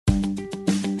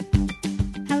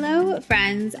Hello,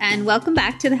 friends, and welcome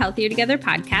back to the Healthier Together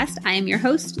podcast. I am your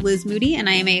host, Liz Moody, and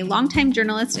I am a longtime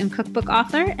journalist and cookbook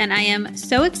author, and I am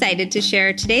so excited to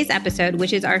share today's episode,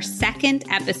 which is our second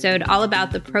episode all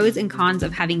about the pros and cons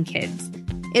of having kids.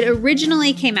 It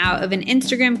originally came out of an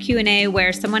Instagram Q&A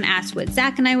where someone asked what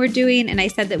Zach and I were doing, and I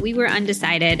said that we were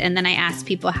undecided, and then I asked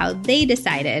people how they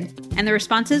decided, and the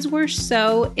responses were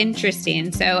so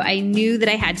interesting, so I knew that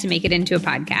I had to make it into a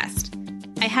podcast.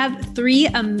 I have three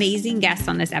amazing guests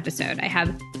on this episode. I have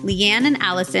Leanne and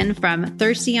Allison from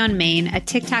Thirsty on Main, a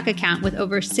TikTok account with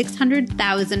over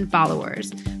 600,000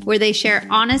 followers, where they share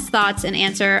honest thoughts and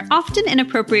answer often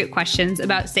inappropriate questions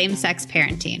about same-sex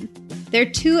parenting. They're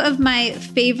two of my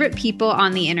favorite people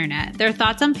on the internet. Their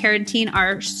thoughts on parenting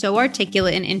are so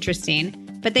articulate and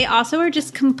interesting, but they also are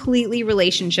just completely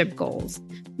relationship goals.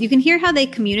 You can hear how they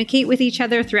communicate with each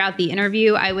other throughout the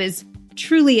interview. I was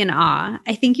truly in awe.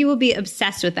 I think you will be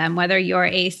obsessed with them, whether you're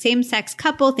a same-sex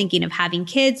couple thinking of having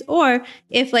kids, or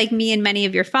if, like me and many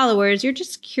of your followers, you're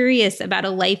just curious about a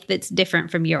life that's different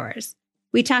from yours.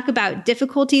 We talk about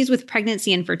difficulties with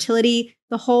pregnancy and fertility,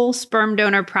 the whole sperm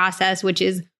donor process, which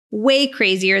is way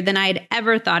crazier than I'd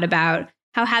ever thought about,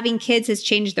 how having kids has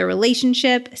changed their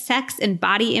relationship, sex and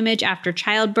body image after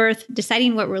childbirth,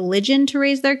 deciding what religion to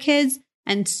raise their kids,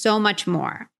 and so much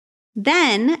more.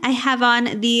 Then I have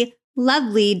on the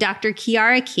lovely Dr.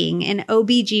 Kiara King, an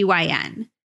OBGYN.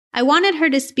 I wanted her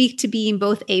to speak to being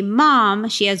both a mom,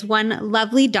 she has one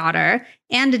lovely daughter,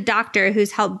 and a doctor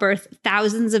who's helped birth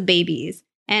thousands of babies.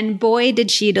 And boy,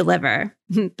 did she deliver.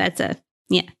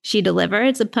 She deliver.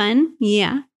 It's a pun.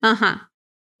 Yeah.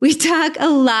 We talk a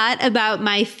lot about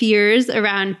my fears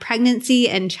around pregnancy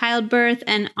and childbirth,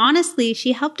 and honestly,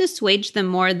 she helped assuage them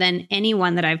more than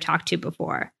anyone that I've talked to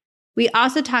before. We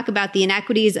also talk about the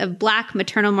inequities of Black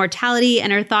maternal mortality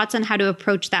and her thoughts on how to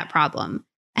approach that problem.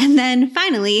 And then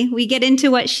finally, we get into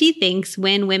what she thinks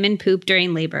when women poop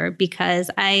during labor,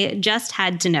 because I just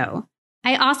had to know.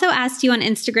 I also asked you on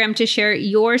Instagram to share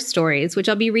your stories, which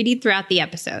I'll be reading throughout the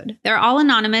episode. They're all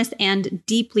anonymous and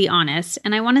deeply honest,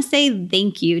 and I want to say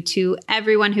thank you to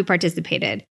everyone who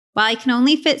participated. While I can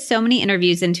only fit so many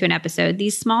interviews into an episode,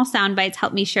 these small sound bites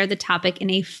help me share the topic in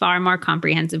a far more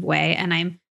comprehensive way, and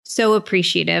I'm so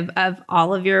appreciative of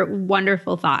all of your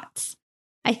wonderful thoughts.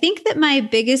 I think that my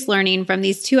biggest learning from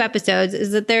these two episodes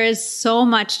is that there is so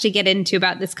much to get into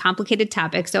about this complicated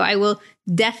topic, so I will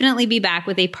definitely be back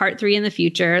with a part 3 in the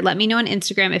future. Let me know on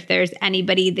Instagram if there's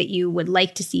anybody that you would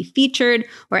like to see featured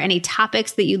or any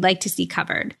topics that you'd like to see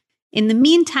covered. In the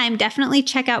meantime, definitely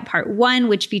check out part 1,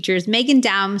 which features Megan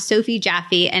Daum, Sophie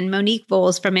Jaffe, and Monique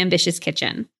Voles from Ambitious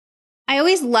Kitchen. I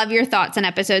always love your thoughts on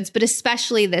episodes, but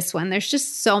especially this one. There's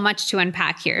just so much to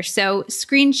unpack here. So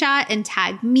screenshot and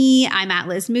tag me. I'm at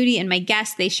Liz Moody, and my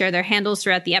guests, they share their handles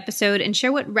throughout the episode and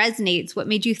share what resonates, what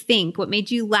made you think, what made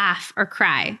you laugh or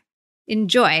cry.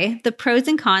 Enjoy the pros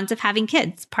and cons of having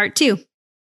kids, part 2.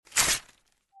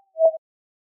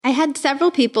 I had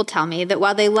several people tell me that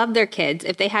while they love their kids,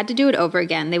 if they had to do it over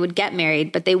again, they would get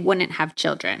married, but they wouldn't have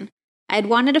children. I had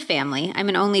wanted a family. I'm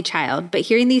an only child, but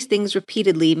hearing these things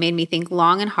repeatedly made me think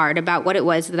long and hard about what it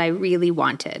was that I really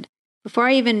wanted. Before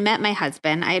I even met my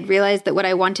husband, I had realized that what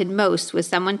I wanted most was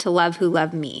someone to love who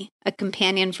loved me, a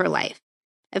companion for life.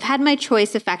 I've had my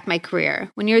choice affect my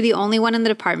career. When you're the only one in the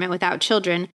department without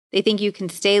children, they think you can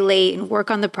stay late and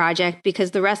work on the project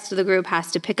because the rest of the group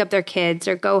has to pick up their kids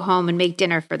or go home and make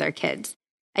dinner for their kids.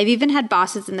 I've even had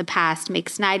bosses in the past make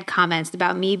snide comments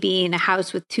about me being in a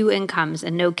house with 2 incomes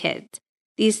and no kids.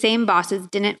 These same bosses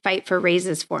didn't fight for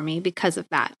raises for me because of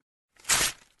that.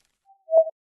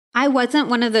 I wasn't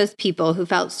one of those people who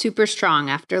felt super strong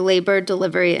after labor,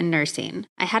 delivery, and nursing.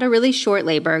 I had a really short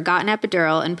labor, got an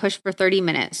epidural, and pushed for 30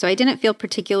 minutes, so I didn't feel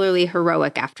particularly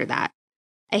heroic after that.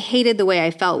 I hated the way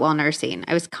I felt while nursing.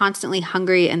 I was constantly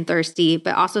hungry and thirsty,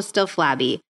 but also still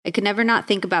flabby. I could never not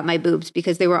think about my boobs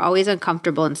because they were always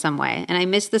uncomfortable in some way, and I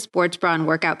missed the sports bra and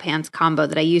workout pants combo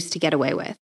that I used to get away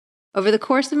with. Over the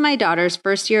course of my daughter's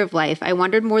first year of life, I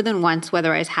wondered more than once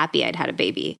whether I was happy I'd had a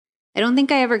baby. I don't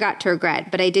think I ever got to regret,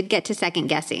 but I did get to second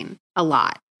guessing. A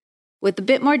lot. With a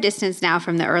bit more distance now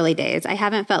from the early days, I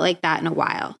haven't felt like that in a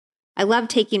while. I love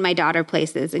taking my daughter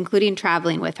places, including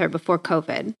traveling with her before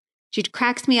COVID. She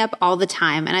cracks me up all the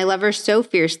time, and I love her so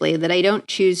fiercely that I don't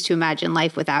choose to imagine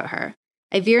life without her.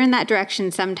 I veer in that direction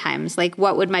sometimes, like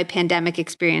what would my pandemic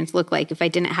experience look like if I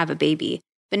didn't have a baby?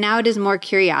 But now it is more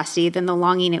curiosity than the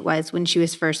longing it was when she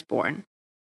was first born.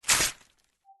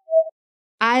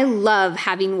 I love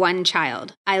having one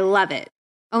child. I love it.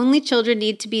 Only children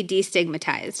need to be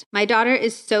destigmatized. My daughter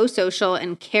is so social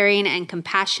and caring and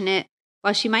compassionate.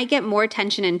 While she might get more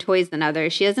attention and toys than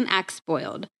others, she doesn't act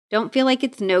spoiled. Don't feel like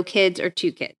it's no kids or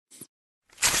two kids.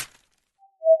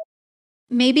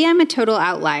 Maybe I'm a total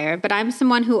outlier, but I'm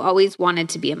someone who always wanted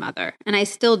to be a mother, and I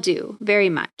still do, very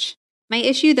much. My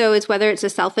issue, though, is whether it's a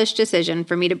selfish decision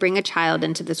for me to bring a child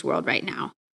into this world right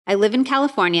now. I live in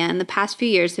California, and the past few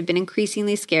years have been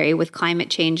increasingly scary with climate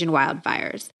change and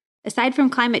wildfires. Aside from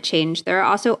climate change, there are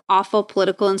also awful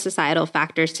political and societal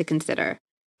factors to consider.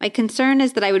 My concern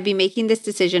is that I would be making this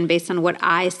decision based on what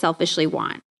I selfishly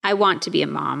want. I want to be a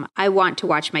mom. I want to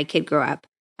watch my kid grow up.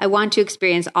 I want to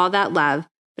experience all that love,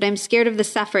 but I'm scared of the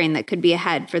suffering that could be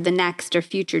ahead for the next or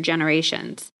future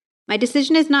generations. My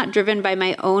decision is not driven by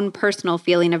my own personal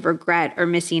feeling of regret or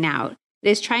missing out. It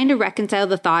is trying to reconcile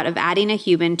the thought of adding a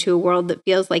human to a world that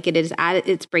feels like it is at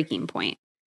its breaking point.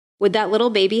 Would that little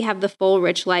baby have the full,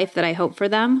 rich life that I hope for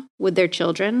them? Would their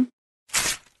children?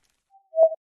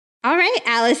 All right,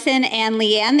 Allison and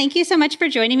Leanne, thank you so much for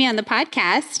joining me on the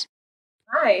podcast.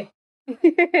 Hi.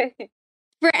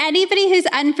 For anybody who's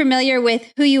unfamiliar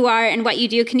with who you are and what you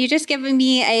do, can you just give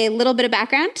me a little bit of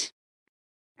background?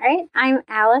 All right, I'm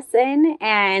Allison,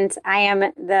 and I am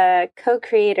the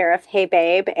co-creator of Hey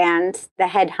Babe and the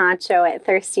head honcho at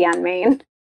Thirsty on Main.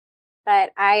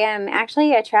 But I am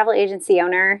actually a travel agency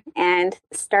owner and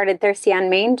started Thirsty on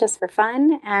Main just for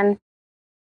fun and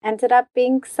ended up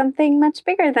being something much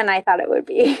bigger than I thought it would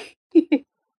be.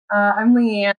 I'm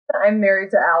Leanne. I'm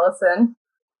married to Allison.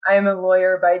 I am a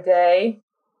lawyer by day,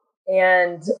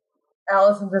 and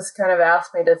Allison just kind of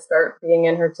asked me to start being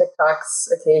in her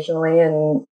TikToks occasionally,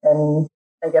 and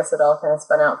I guess it all kind of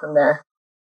spun out from there.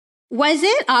 Was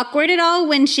it awkward at all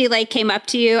when she came up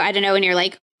to you? I don't know, when you're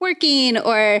working,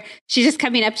 or she's just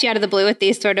coming up to you out of the blue with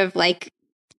these sort of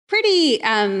pretty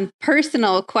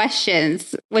personal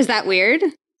questions. Was that weird?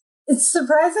 It's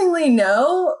surprisingly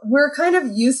no. We're kind of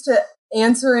used to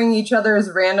answering each other's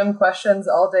random questions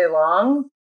all day long.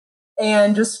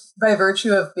 And just by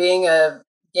virtue of being a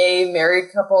gay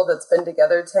married couple that's been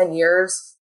together 10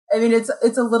 years, I mean, it's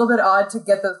a little bit odd to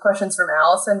get those questions from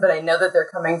Allison, but I know that they're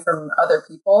coming from other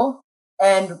people.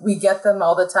 And we get them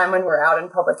all the time when we're out in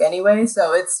public anyway.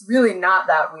 So it's really not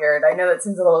that weird. I know that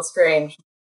seems a little strange.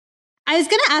 I was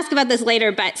going to ask about this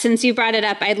later, but since you brought it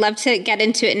up, I'd love to get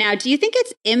into it now. Do you think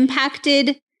it's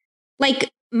impacted,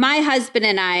 my husband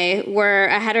and I were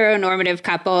a heteronormative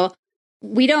couple.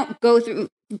 We don't go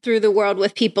through the world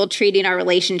with people treating our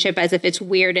relationship as if it's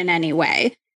weird in any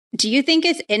way. Do you think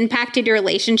it's impacted your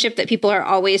relationship that people are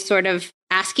always sort of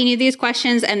asking you these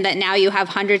questions, and that now you have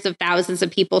hundreds of thousands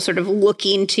of people sort of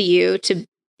looking to you to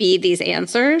be these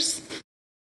answers?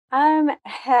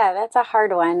 That's a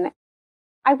hard one.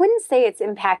 I wouldn't say it's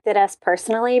impacted us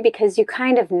personally, because you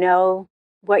kind of know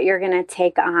what you're going to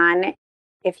take on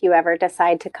if you ever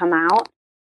decide to come out.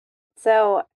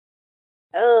 So,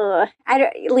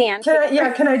 Leanne.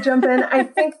 Can I jump in? I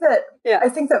think that I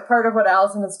think that part of what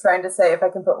Allison is trying to say, if I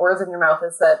can put words in your mouth,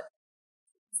 is that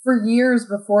for years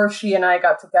before she and I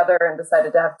got together and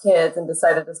decided to have kids and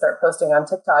decided to start posting on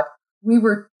TikTok, we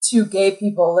were two gay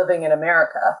people living in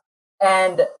America.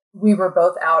 And we were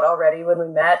both out already when we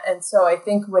met. And so I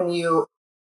think when you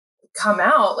come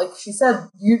out, like she said,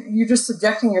 you're just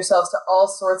subjecting yourselves to all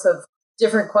sorts of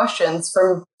different questions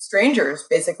from strangers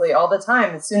basically all the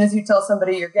time. As soon as you tell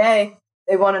somebody you're gay,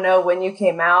 they want to know when you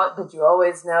came out. Did you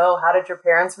always know? How did your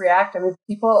parents react? I mean,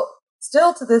 people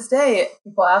still to this day,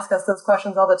 people ask us those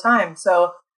questions all the time.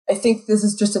 So I think this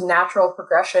is just a natural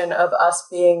progression of us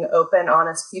being open,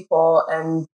 honest people,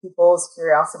 and people's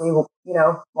curiosity,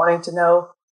 wanting to know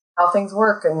how things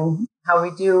work and how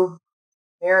we do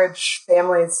marriage,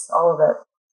 families, all of it.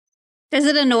 Does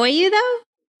it annoy you though?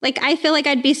 I feel like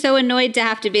I'd be so annoyed to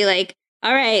have to be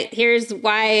all right, here's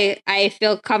why I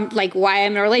feel why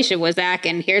I'm in a relationship with Zach,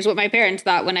 and here's what my parents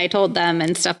thought when I told them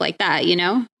and stuff like that,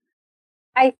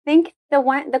 I think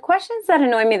the questions that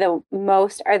annoy me the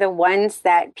most are the ones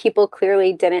that people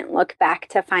clearly didn't look back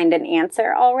to find an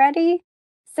answer already.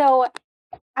 So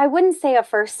I wouldn't say a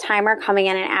first timer coming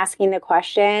in and asking the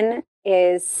question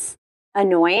is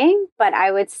annoying, but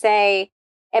I would say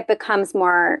it becomes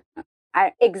more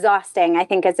exhausting, I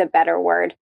think is a better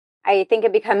word. I think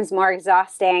it becomes more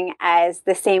exhausting as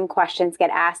the same questions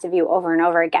get asked of you over and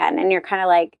over again. And you're kind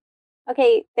of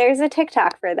okay, there's a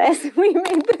TikTok for this. We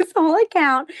made this whole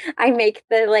account. I make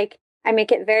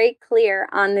it very clear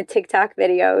on the TikTok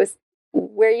videos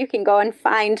where you can go and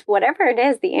find whatever it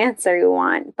is, the answer you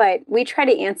want. But we try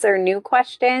to answer new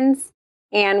questions,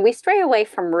 and we stray away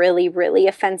from really, really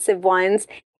offensive ones.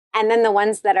 And then the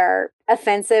ones that are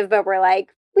offensive, but we're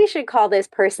we should call this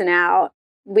person out,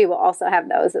 we will also have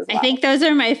those as well. I think those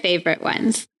are my favorite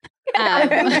ones.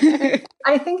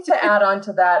 I think to add on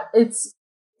to that,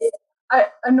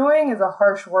 annoying is a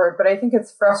harsh word, but I think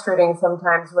it's frustrating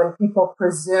sometimes when people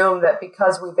presume that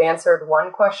because we've answered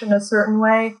one question a certain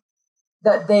way,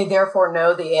 that they therefore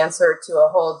know the answer to a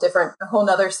whole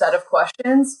nother set of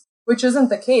questions, which isn't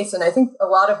the case. And I think a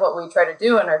lot of what we try to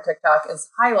do in our TikTok is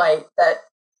highlight that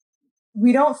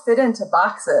we don't fit into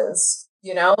boxes.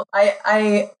 You know,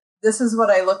 this is what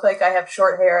I look like. I have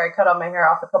short hair. I cut all my hair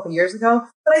off a couple years ago,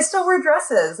 but I still wear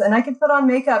dresses and I can put on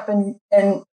makeup and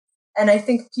I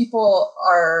think people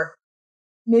are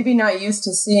maybe not used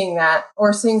to seeing that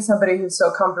or seeing somebody who's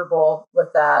so comfortable with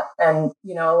that. And,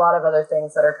 you know, a lot of other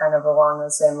things that are kind of along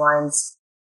those same lines.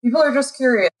 People are just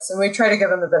curious and we try to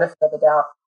give them the benefit of the doubt.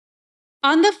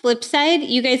 On the flip side,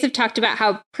 you guys have talked about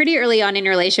how pretty early on in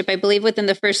your relationship, I believe within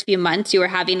the first few months, you were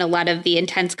having a lot of the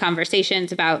intense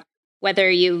conversations about whether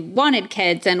you wanted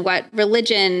kids and what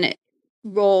the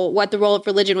role of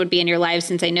religion would be in your lives.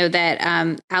 Since I know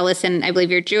that Allison, I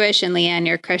believe you're Jewish, and Leanne,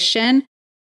 you're Christian.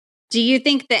 Do you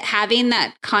think that having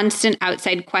that constant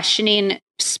outside questioning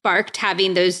sparked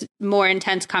having those more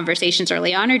intense conversations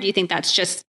early on, or do you think that's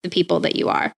just the people that you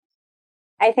are?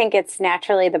 I think it's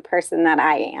naturally the person that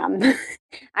I am.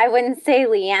 I wouldn't say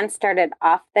Leanne started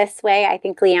off this way. I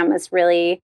think Leanne was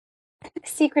really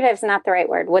secretive is not the right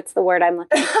word. What's the word I'm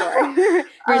looking for?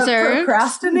 Reserved?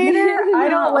 Procrastinator? I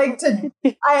don't like to.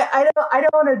 I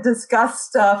don't want to discuss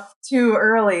stuff too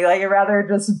early. Like I'd rather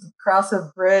just cross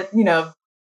the bridge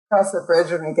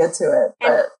when we get to it.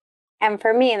 But. And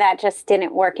for me, that just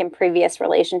didn't work in previous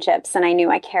relationships. And I knew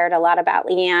I cared a lot about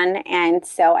Leanne. And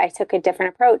so I took a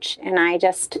different approach. And I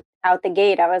just, out the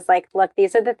gate, I was like, look,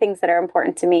 these are the things that are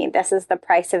important to me. This is the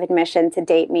price of admission to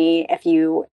date me. If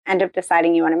you end up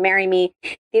deciding you want to marry me,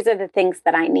 these are the things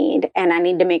that I need. And I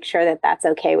need to make sure that that's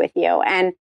okay with you.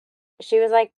 And she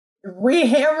was like, we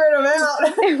hammered them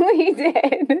out. We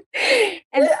did.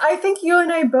 And I think you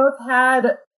and I both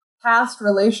had past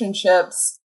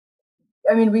relationships.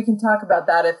 I mean, we can talk about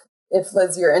that if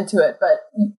Liz, you're into it, but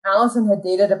Allison had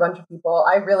dated a bunch of people.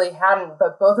 I really hadn't,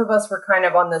 but both of us were kind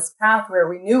of on this path where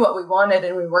we knew what we wanted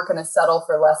and we weren't going to settle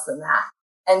for less than that.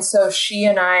 And so she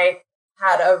and I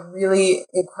had a really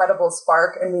incredible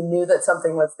spark and we knew that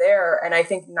something was there. And I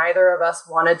think neither of us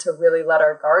wanted to really let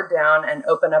our guard down and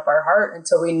open up our heart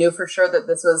until we knew for sure that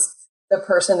this was the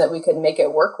person that we could make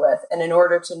it work with. And in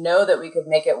order to know that we could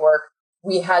make it work,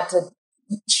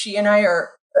 she and I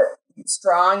are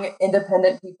strong,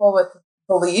 independent people with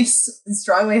beliefs,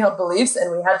 strongly held beliefs,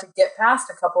 and we had to get past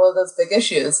a couple of those big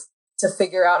issues to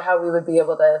figure out how we would be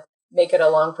able to make it a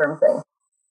long-term thing.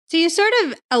 So you sort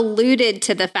of alluded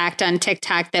to the fact on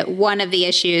TikTok that one of the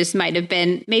issues might have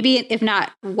been maybe, if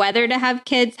not whether to have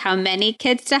kids, how many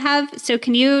kids to have. So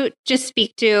can you just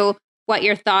speak to what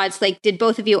your thoughts, like, did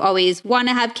both of you always want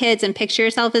to have kids and picture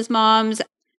yourself as moms?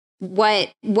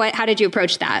 How did you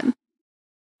approach that?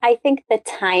 I think the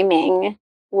timing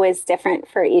was different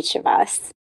for each of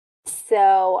us.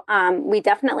 So we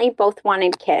definitely both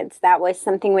wanted kids. That was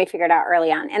something we figured out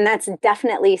early on. And that's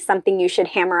definitely something you should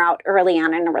hammer out early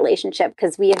on in a relationship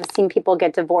because we have seen people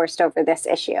get divorced over this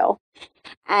issue.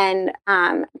 And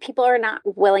people are not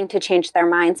willing to change their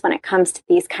minds when it comes to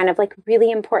these kind of like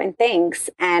really important things.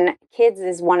 And kids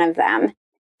is one of them.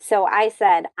 So I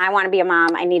said, I want to be a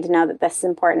mom. I need to know that this is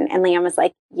important. And Liam was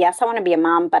like, yes, I want to be a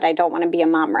mom, but I don't want to be a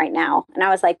mom right now. And I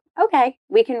was like, okay,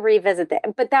 we can revisit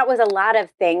that. But that was a lot of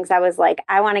things. I was like,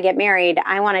 I want to get married.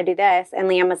 I want to do this. And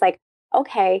Liam was like,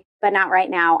 okay, but not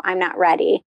right now. I'm not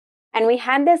ready. And we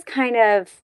had this kind of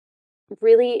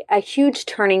really a huge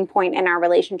turning point in our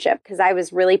relationship because I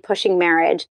was really pushing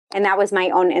marriage. And that was my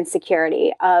own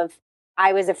insecurity of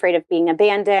I was afraid of being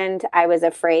abandoned. I was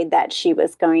afraid that she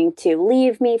was going to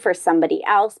leave me for somebody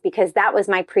else because that was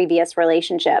my previous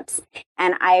relationships.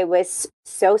 And I was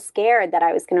so scared that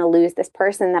I was going to lose this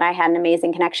person that I had an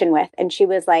amazing connection with. And she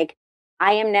was like,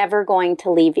 I am never going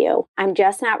to leave you. I'm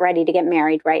just not ready to get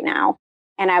married right now.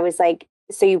 And I was like,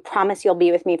 so you promise you'll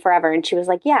be with me forever? And she was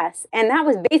like, yes. And that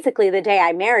was basically the day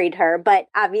I married her. But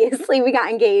obviously we got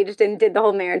engaged and did the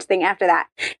whole marriage thing after that.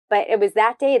 But it was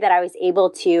that day that I was able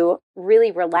to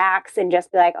really relax and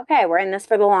just be like, okay, we're in this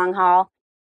for the long haul.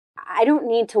 I don't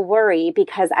need to worry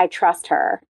because I trust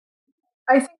her.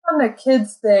 I think on the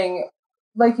kids thing,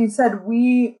 like you said,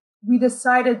 we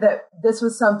decided that this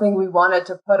was something we wanted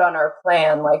to put on our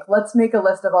plan. Like, let's make a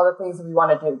list of all the things that we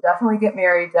want to do. Definitely get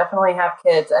married, definitely have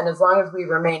kids. And as long as we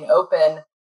remain open,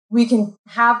 we can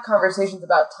have conversations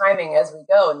about timing as we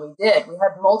go. And we did. We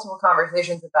had multiple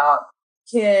conversations about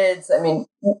kids. I mean,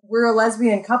 we're a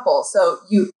lesbian couple. So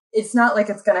it's not like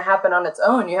it's going to happen on its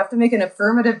own. You have to make an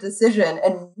affirmative decision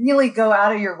and really go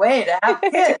out of your way to have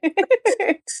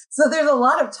kids. So there's a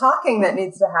lot of talking that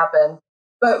needs to happen.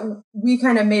 But we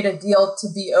kind of made a deal to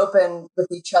be open with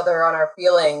each other on our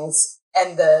feelings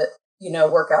and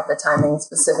work out the timing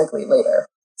specifically later.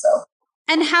 So.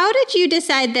 And how did you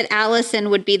decide that Allison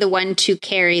would be the one to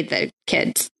carry the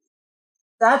kids?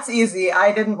 That's easy.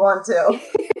 I didn't want to.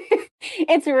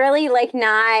 It's really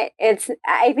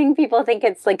I think people think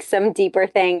it's like some deeper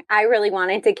thing. I really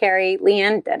wanted to carry,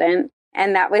 Leanne didn't.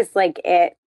 And that was like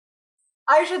it.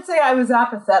 I should say I was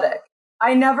apathetic.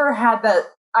 I never had that.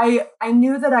 I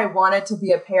knew that I wanted to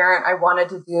be a parent. I wanted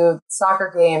to do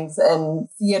soccer games and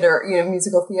theater,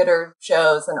 musical theater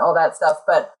shows and all that stuff.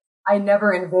 But I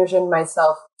never envisioned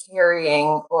myself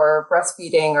carrying or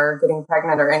breastfeeding or getting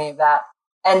pregnant or any of that.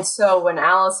 And so when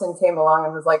Allison came along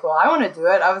and was like, well, I want to do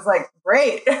it, I was like,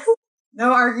 great.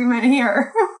 No argument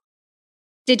here.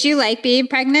 Did you like being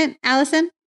pregnant, Allison?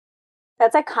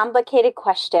 That's a complicated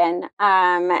question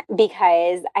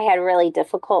because I had really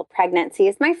difficult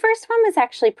pregnancies. My first one was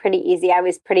actually pretty easy. I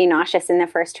was pretty nauseous in the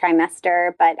first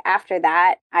trimester, but after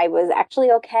that, I was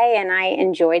actually okay and I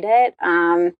enjoyed it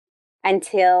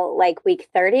until like week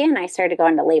 30 and I started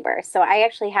going to labor. So I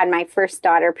actually had my first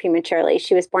daughter prematurely.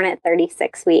 She was born at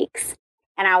 36 weeks.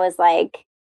 And I was like,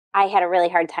 I had a really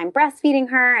hard time breastfeeding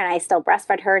her and I still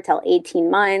breastfed her till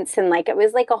 18 months. And like, it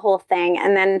was like a whole thing.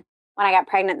 And then when I got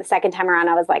pregnant the second time around,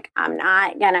 I was like, I'm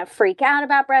not going to freak out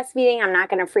about breastfeeding. I'm not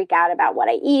going to freak out about what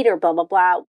I eat or blah, blah,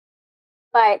 blah.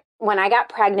 But when I got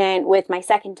pregnant with my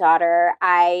second daughter,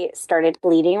 I started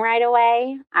bleeding right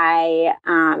away. I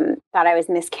thought I was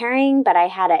miscarrying, but I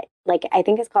had I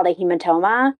think it's called a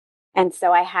hematoma. And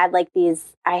so I had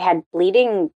I had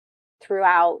bleeding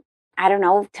throughout, I don't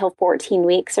know, till 14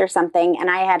 weeks or something. And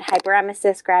I had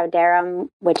hyperemesis gravidarum,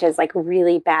 which is like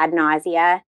really bad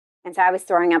nausea. And so I was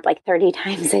throwing up like 30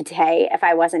 times a day if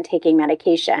I wasn't taking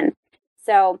medication.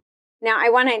 So now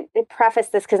I want to preface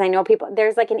this because I know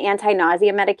there's like an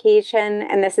anti-nausea medication,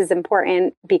 and this is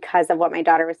important because of what my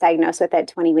daughter was diagnosed with at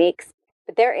 20 weeks.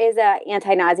 But there is a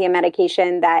anti-nausea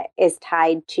medication that is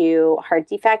tied to heart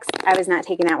defects. I was not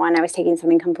taking that one. I was taking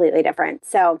something completely different.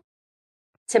 So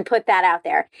to put that out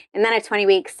there. And then at 20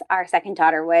 weeks, our second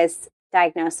daughter was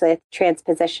diagnosed with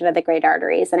transposition of the great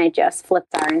arteries, and it just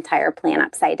flipped our entire plan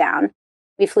upside down.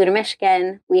 We flew to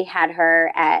Michigan. We had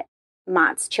her at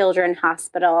Mott's Children's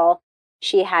Hospital.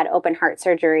 She had open heart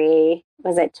surgery.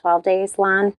 Was it 12 days,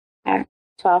 Lon?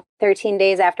 13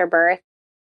 days after birth.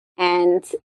 And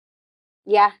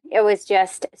yeah, it was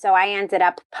just, so I ended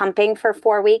up pumping for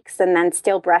 4 weeks and then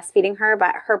still breastfeeding her,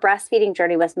 but her breastfeeding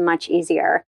journey was much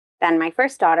easier than my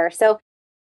first daughter. So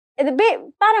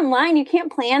the bottom line, you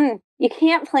can't plan. You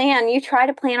try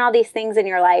to plan all these things in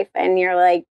your life and you're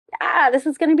like, this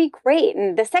is going to be great.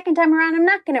 And the second time around, I'm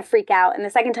not going to freak out. And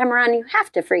the second time around, you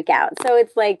have to freak out. So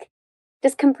it's like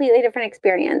just completely different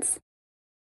experience.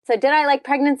 So did I like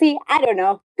pregnancy? I don't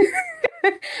know.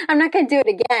 I'm not going to do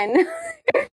it again.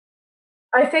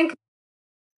 I think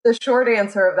the short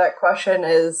answer of that question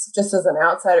is, just as an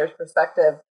outsider's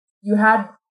perspective, you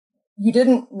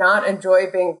didn't not enjoy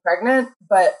being pregnant,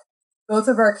 but both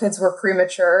of our kids were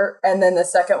premature. And then the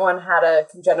second one had a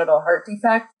congenital heart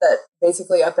defect that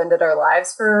basically upended our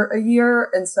lives for a year.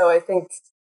 And so I think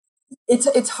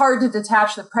it's hard to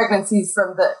detach the pregnancies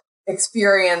from the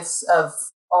experience of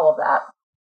all of that.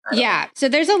 Yeah. So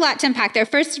there's a lot to unpack there.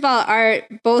 First of all, are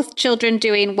both children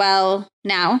doing well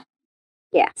now?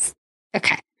 Yes.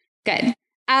 Okay, good.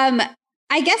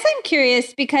 I guess I'm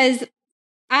curious because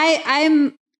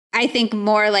I think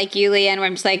more like you, Leanne, where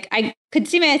I'm just like, I could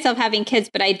see myself having kids,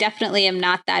 but I definitely am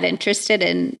not that interested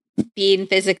in being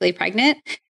physically pregnant.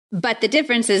 But the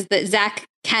difference is that Zach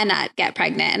cannot get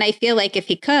pregnant. And I feel like if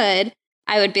he could,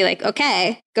 I would be like,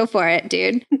 okay, go for it,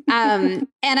 dude. And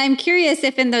I'm curious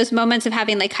if in those moments of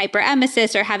having like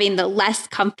hyperemesis or having the less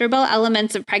comfortable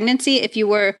elements of pregnancy, if you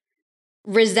were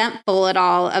resentful at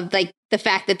all of like the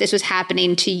fact that this was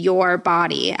happening to your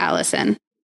body, Allison.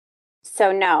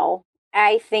 So no.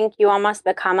 I think you almost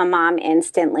become a mom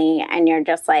instantly and you're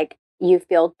just like, you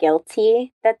feel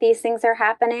guilty that these things are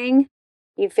happening.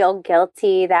 You feel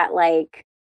guilty that like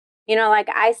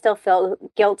I still feel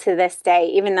guilt to this day,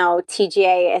 even though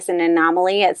TGA is an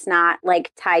anomaly. It's not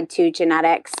like tied to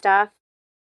genetic stuff.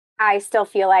 I still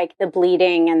feel like the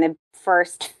bleeding in the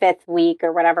first 5th week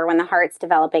or whatever, when the heart's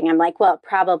developing, I'm like, well, it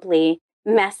probably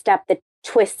messed up the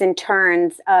twists and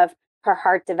turns of her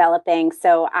heart developing.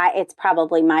 So it's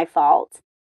probably my fault.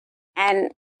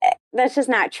 And that's just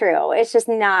not true. It's just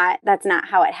that's not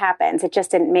how it happens. It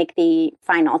just didn't make the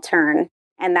final turn.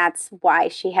 And that's why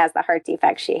she has the heart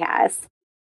defect she has.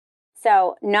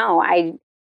 So no,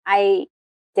 I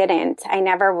didn't. I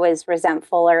never was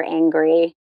resentful or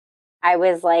angry. I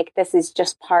was like, this is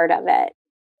just part of it.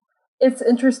 It's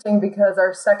interesting because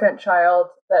our second child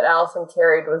that Allison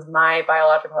carried was my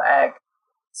biological egg.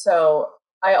 So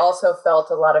I also felt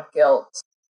a lot of guilt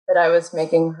that I was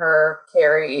making her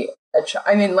carry a child.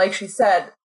 I mean, like she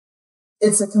said,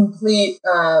 it's a complete,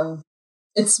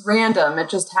 it's random. It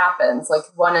just happens. Like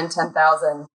 1 in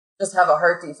 10,000 just have a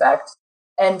heart defect.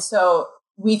 And so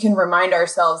we can remind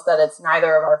ourselves that it's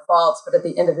neither of our faults, but at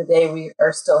the end of the day, we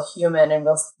are still human and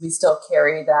we still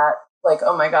carry that. Like,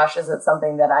 oh my gosh, is it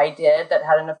something that I did that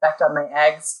had an effect on my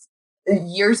eggs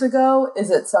years ago? Is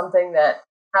it something that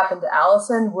happened to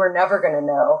Allison? We're never going to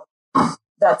know.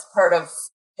 That's part of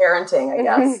parenting, I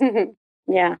guess.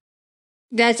 Yeah.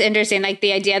 That's interesting. Like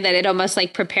the idea that it almost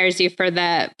like prepares you for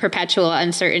the perpetual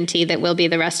uncertainty that will be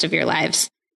the rest of your lives.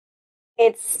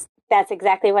 That's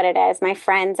exactly what it is. My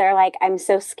friends are like, I'm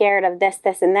so scared of this,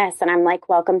 this, and this. And I'm like,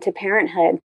 welcome to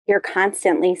parenthood. You're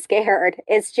constantly scared.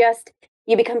 It's just,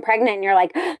 you become pregnant and you're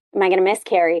like, am I going to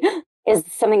miscarry? Is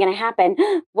something going to happen?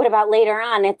 What about later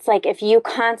on? It's like, if you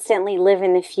constantly live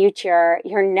in the future,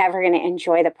 you're never going to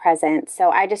enjoy the present. So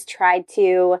I just tried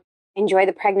to enjoy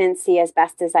the pregnancy as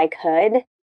best as I could.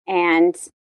 And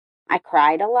I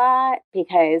cried a lot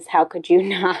because how could you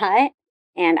not?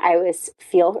 And I was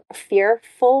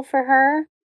fearful for her.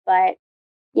 But,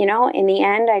 you know, in the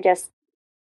end,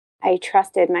 I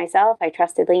trusted myself. I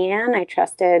trusted Leanne. I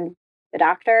trusted the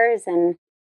doctors. And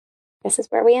this is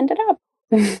where we ended up.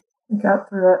 Got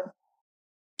through it.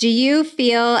 Do you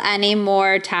feel any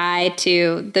more tied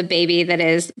to the baby that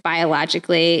is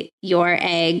biologically your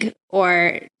egg,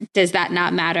 or does that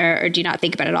not matter, or do you not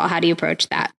think about it at all? How do you approach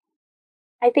that?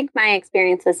 I think my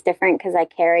experience was different because I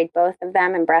carried both of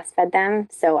them and breastfed them.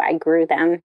 So I grew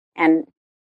them and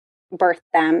birthed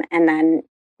them and then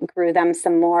grew them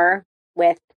some more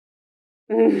with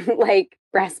like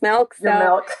breast milk. So, your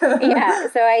milk. Yeah.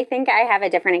 So I think I have a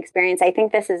different experience. I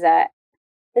think this is a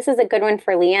good one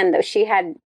for Leanne, though she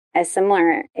had a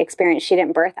similar experience. She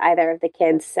didn't birth either of the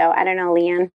kids. So I don't know,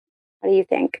 Leanne, what do you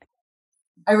think?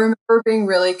 I remember being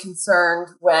really concerned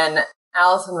when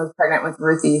Allison was pregnant with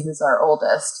Ruthie, who's our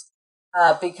oldest,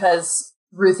 because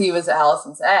Ruthie was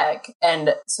Allison's egg.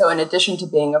 And so in addition to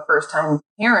being a first-time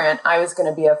parent, I was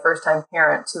going to be a first-time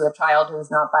parent to a child who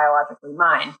was not biologically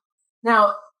mine.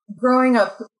 Now, growing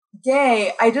up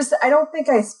gay, I don't think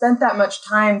I spent that much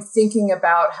time thinking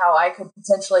about how I could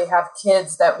potentially have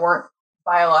kids that weren't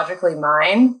biologically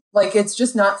mine. Like, it's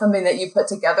just not something that you put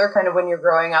together kind of when you're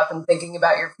growing up and thinking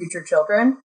about your future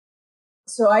children.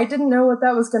 So I didn't know what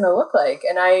that was going to look like.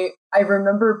 And I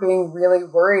remember being really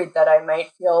worried that I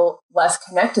might feel less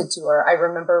connected to her. I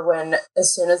remember when,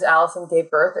 as soon as Allison gave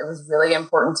birth, it was really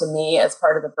important to me as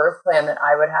part of the birth plan that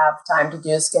I would have time to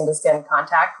do skin-to-skin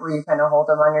contact where you kind of hold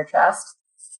them on your chest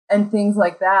and things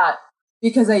like that,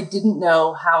 because I didn't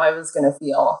know how I was going to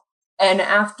feel. And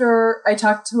after I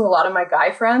talked to a lot of my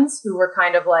guy friends who were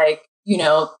kind of like, you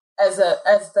know,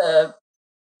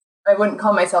 I wouldn't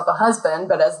call myself a husband,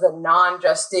 but as the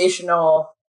non-gestational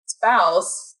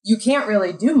spouse, you can't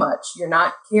really do much. You're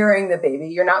not carrying the baby.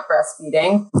 You're not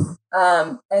breastfeeding.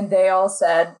 And they all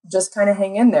said, just kind of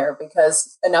hang in there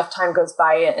because enough time goes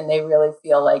by and they really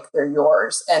feel like they're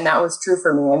yours. And that was true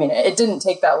for me. I mean, it didn't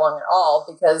take that long at all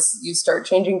because you start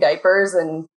changing diapers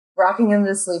and rocking him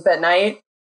to sleep at night.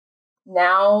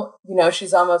 Now, you know,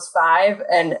 she's almost 5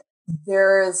 and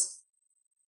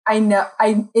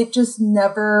it just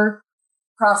never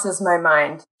crosses my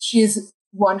mind. She's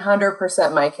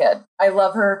 100% my kid. I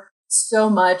love her so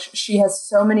much. She has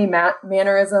so many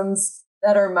mannerisms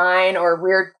that are mine or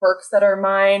weird quirks that are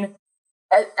mine,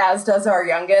 as does our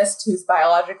youngest, who's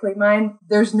biologically mine.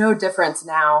 There's no difference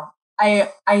now. I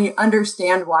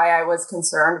understand why I was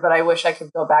concerned, but I wish I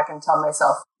could go back and tell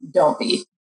myself, don't be.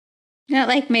 That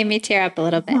like made me tear up a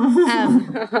little bit.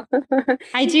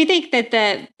 I do think that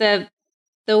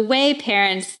the way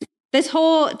parents, this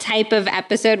whole type of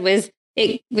episode was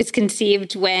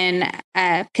conceived when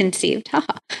I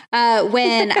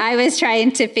was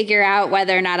trying to figure out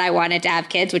whether or not I wanted to have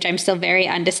kids, which I'm still very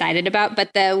undecided about.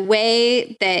 But the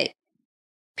way that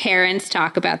parents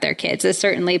talk about their kids is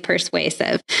certainly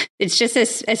persuasive. It's just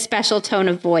a special tone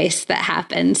of voice that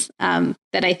happens that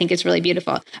I think is really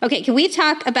beautiful. Okay, can we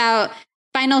talk about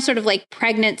final sort of like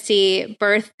pregnancy,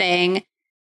 birth thing?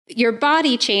 Your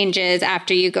body changes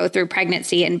after you go through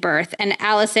pregnancy and birth. And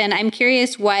Allison, I'm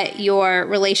curious what your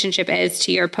relationship is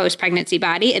to your post-pregnancy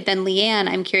body. And then Leanne,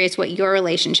 I'm curious what your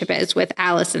relationship is with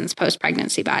Allison's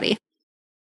post-pregnancy body.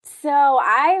 So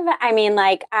I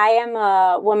am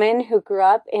a woman who grew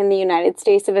up in the United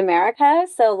States of America.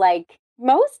 So like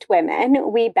most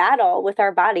women, we battle with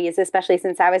our bodies, especially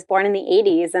since I was born in the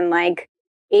 80s. And like,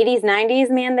 80s, 90s,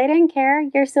 man, they didn't care.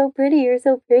 You're so pretty. You're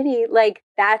so pretty. Like,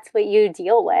 that's what you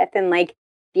deal with. And like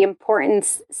the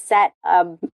importance set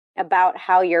about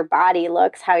how your body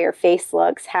looks, how your face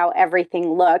looks, how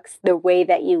everything looks, the way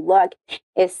that you look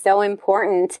is so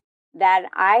important that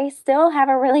I still have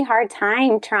a really hard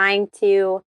time trying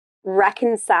to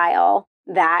reconcile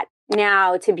that.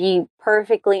 Now, to be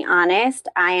perfectly honest,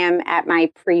 I am at my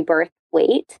pre-birth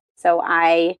weight. So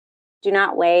I do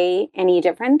not weigh any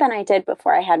different than I did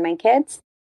before I had my kids.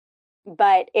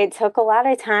 But it took a lot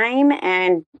of time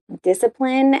and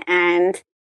discipline, and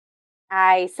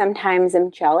I sometimes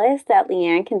am jealous that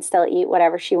Leanne can still eat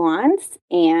whatever she wants.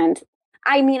 And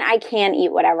I mean, I can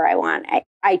eat whatever I want.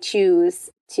 I choose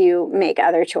to make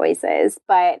other choices,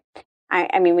 but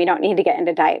I mean, we don't need to get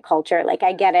into diet culture. Like,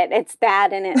 I get it. It's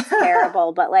bad and it's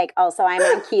terrible, but like, also I'm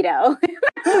on keto,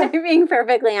 being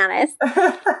perfectly honest.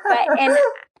 And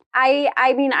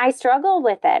I mean, I struggle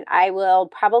with it. I will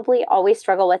probably always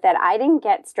struggle with it. I didn't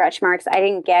get stretch marks. I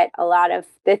didn't get a lot of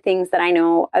the things that I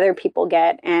know other people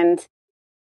get. And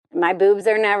my boobs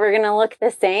are never going to look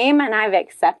the same. And I've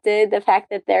accepted the fact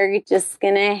that they're just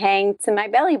going to hang to my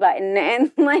belly button.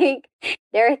 And like,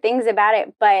 there are things about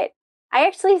it. But I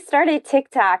actually started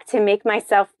TikTok to make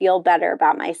myself feel better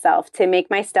about myself, to make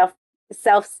myself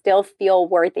still feel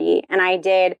worthy. And I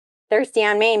did Thirsty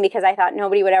on Main because I thought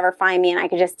nobody would ever find me and I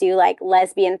could just do like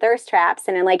lesbian thirst traps.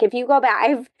 And then like, if you go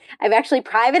back, I've actually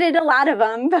privated a lot of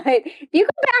them, but if you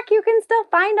go back, you can still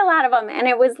find a lot of them. And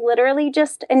it was literally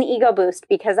just an ego boost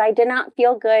because I did not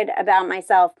feel good about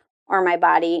myself or my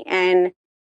body. And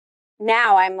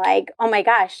now I'm like, oh my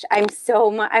gosh,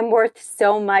 I'm worth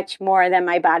so much more than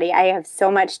my body. I have so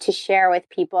much to share with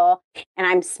people, and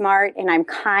I'm smart and I'm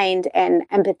kind and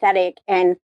empathetic,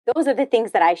 and those are the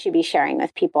things that I should be sharing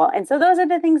with people. And so those are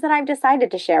the things that I've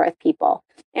decided to share with people.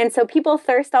 And so people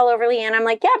thirst all over Leanne. I'm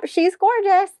like, yep, she's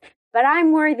gorgeous, but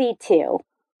I'm worthy too.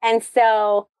 And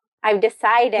so I've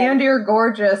decided. And you're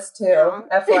gorgeous too,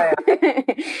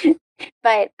 FYI.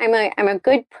 But I'm a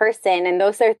good person, and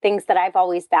those are things that I've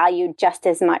always valued just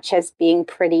as much as being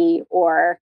pretty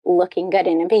or looking good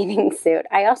in a bathing suit.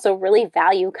 I also really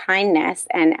value kindness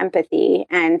and empathy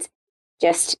and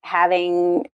just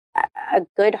having a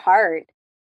good heart.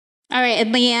 All right.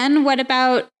 And Leanne, what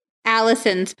about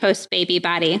Allison's post-baby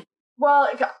body? Well,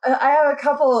 I have a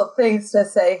couple of things to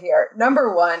say here.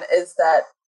 Number one is that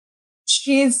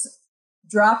she's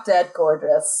drop dead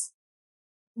gorgeous.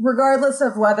 Regardless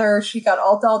of whether she got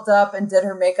all dolled up and did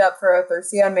her makeup for a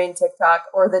Thirsty on Main TikTok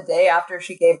or the day after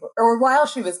she gave birth, or while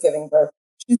she was giving birth,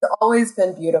 she's always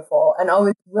been beautiful and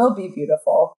always will be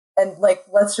beautiful. And like,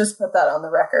 let's just put that on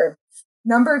the record.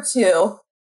 Number two,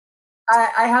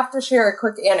 I have to share a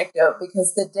quick anecdote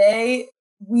because the day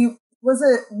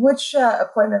which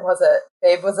appointment was it,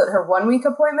 babe? Was it her 1 week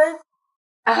appointment?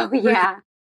 Oh, yeah.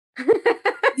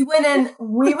 We went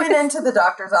into the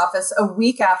doctor's office a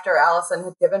week after Allison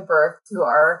had given birth to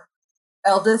our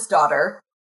eldest daughter.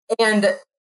 And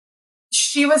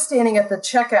she was standing at the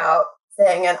checkout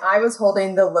thing, and I was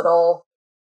holding the little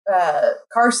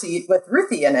car seat with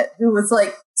Ruthie in it, who was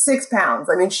like 6 pounds.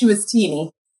 I mean, she was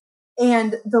teeny.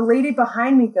 And the lady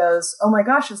behind me goes, "Oh my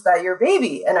gosh, is that your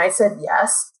baby?" And I said,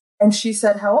 "Yes." And she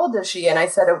said, "How old is she?" And I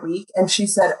said, "A week." And she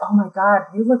said, "Oh my God,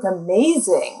 you look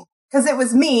amazing." Because it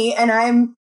was me, and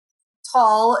I'm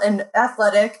tall and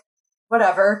athletic,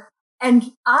 whatever.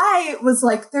 And I was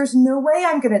like, there's no way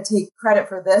I'm going to take credit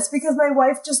for this because my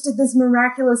wife just did this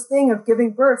miraculous thing of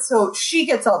giving birth. So she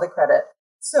gets all the credit.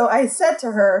 So I said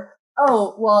to her,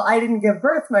 "Oh, well, I didn't give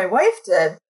birth. My wife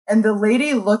did." And the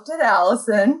lady looked at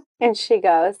Allison. And she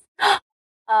goes,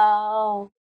 "Oh,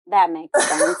 that makes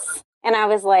sense." And I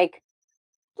was like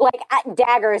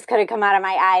daggers could have come out of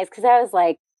my eyes because I was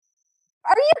like,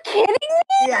 are you kidding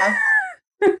me? Yeah.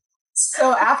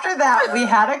 So after that, we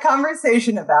had a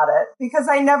conversation about it because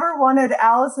I never wanted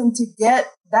Allison to get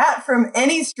that from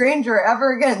any stranger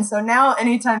ever again. So now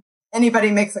anytime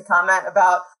anybody makes a comment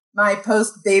about my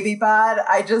post-baby bod,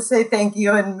 I just say thank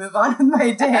you and move on with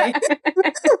my day.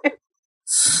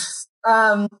 That's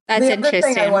the interesting. other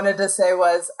thing I wanted to say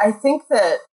was, I think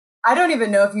that, I don't even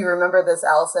know if you remember this,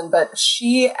 Allison, but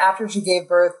after she gave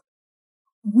birth,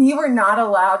 we were not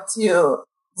allowed to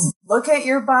look at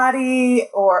your body,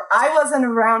 or I wasn't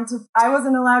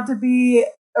allowed to be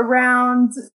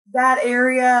around that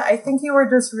area. I think you were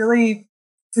just really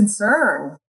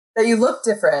concerned that you looked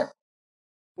different.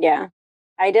 Yeah.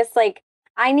 I've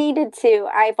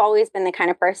always been the kind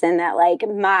of person that like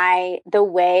the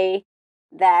way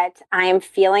that I am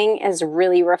feeling is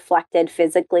really reflected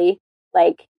physically.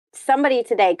 Like somebody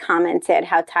today commented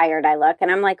how tired I look,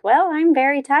 and I'm like, well, I'm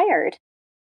very tired.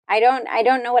 I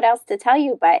don't know what else to tell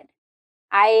you, but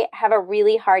I have a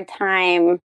really hard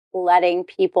time letting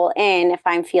people in if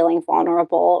I'm feeling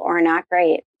vulnerable or not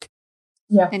great.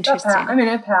 Yeah. Interesting.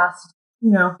 It passed,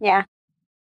 Yeah.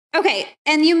 Okay.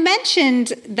 And you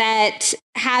mentioned that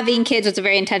having kids was a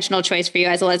very intentional choice for you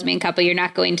as a lesbian couple. You're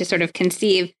not going to sort of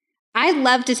conceive. I'd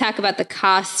love to talk about the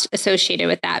cost associated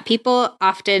with that. People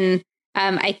often,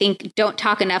 I think, don't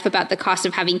talk enough about the cost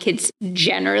of having kids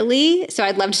generally. So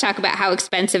I'd love to talk about how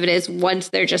expensive it is once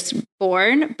they're just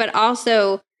born. But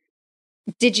also,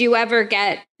 did you ever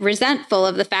get resentful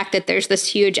of the fact that there's this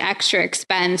huge extra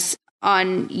expense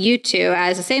on you two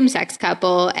as a same-sex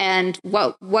couple? And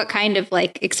what kind of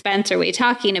expense are we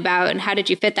talking about? And how did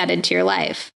you fit that into your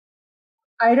life?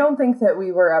 I don't think that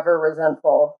we were ever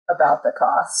resentful about the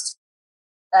cost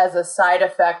as a side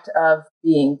effect of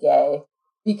being gay,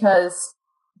 because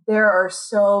there are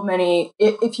so many,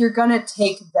 if you're going to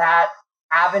take that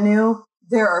avenue,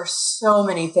 there are so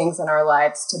many things in our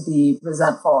lives to be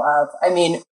resentful of. I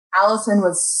mean, Allison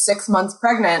was 6 months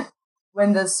pregnant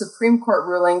when the Supreme Court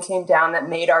ruling came down that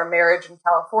made our marriage in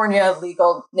California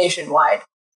legal nationwide.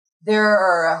 There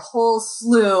are a whole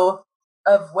slew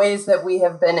of ways that we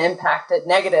have been impacted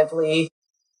negatively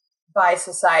by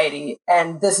society,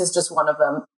 and this is just one of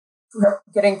them.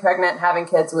 Getting pregnant, having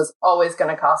kids was always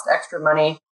going to cost extra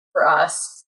money for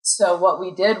us. So what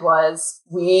we did was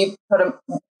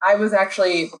I was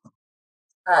actually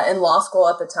in law school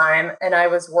at the time, and I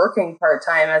was working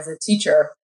part-time as a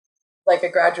teacher, like a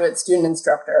graduate student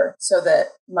instructor, so that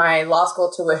my law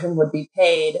school tuition would be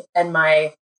paid and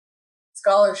my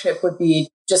scholarship would be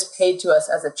just paid to us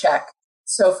as a check.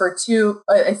 So for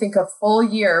a full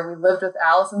year, we lived with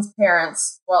Allison's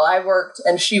parents while I worked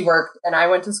and she worked and I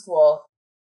went to school.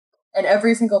 And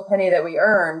every single penny that we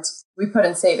earned, we put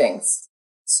in savings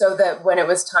so that when it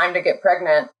was time to get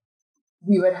pregnant,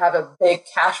 we would have a big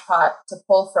cash pot to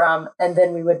pull from, and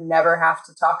then we would never have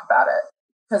to talk about it.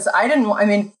 Because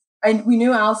we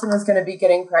knew Allison was going to be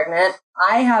getting pregnant.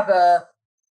 I have a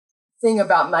thing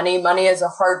about money. Money is a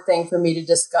hard thing for me to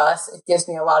discuss. It gives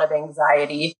me a lot of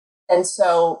anxiety. And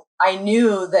so I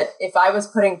knew that if I was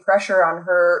putting pressure on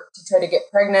her to try to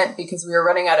get pregnant because we were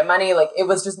running out of money, it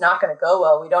was just not going to go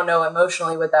well. We don't know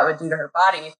emotionally what that would do to her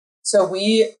body. So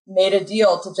we made a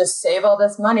deal to just save all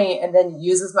this money and then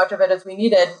use as much of it as we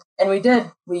needed. And we did.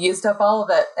 We used up all of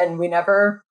it. And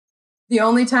the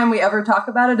only time we ever talk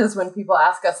about it is when people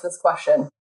ask us this question.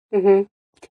 Mm-hmm.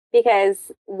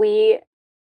 Because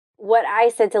what I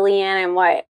said to Leanne and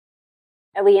what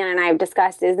Leanne and I have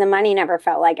discussed is the money never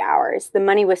felt like ours. The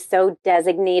money was so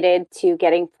designated to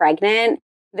getting pregnant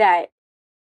that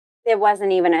it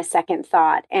wasn't even a second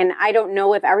thought. And I don't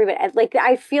know if everybody,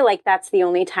 I feel like that's the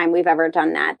only time we've ever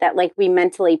done that we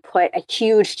mentally put a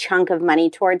huge chunk of money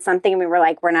towards something and we were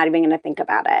like, we're not even going to think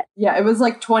about it. Yeah, it was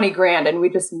like 20 grand and we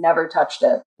just never touched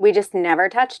it. We just never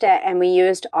touched it. And we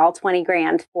used all 20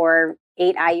 grand for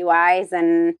 8 IUIs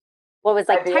and what was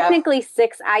IVF. Technically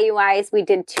 6 IUIs. We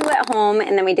did 2 at home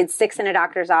and then we did 6 in a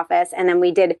doctor's office. And then we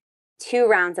did 2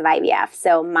 rounds of IVF.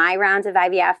 So my round of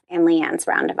IVF and Leanne's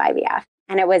round of IVF.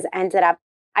 And it ended up,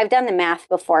 I've done the math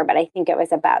before, but I think it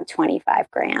was about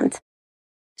 25 grand.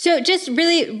 So just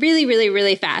really, really, really,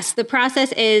 really fast. The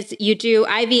process is you do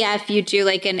IVF, you do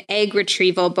an egg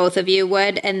retrieval, both of you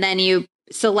would, and then you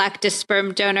select a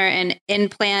sperm donor and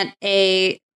implant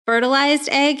a fertilized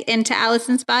egg into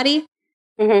Allison's body.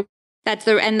 Mm-hmm.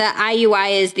 And the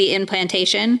IUI is the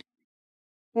implantation.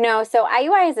 No, so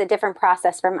IUI is a different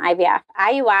process from IVF.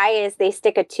 IUI is they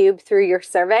stick a tube through your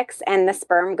cervix and the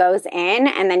sperm goes in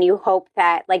and then you hope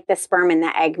that the sperm and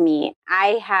the egg meet.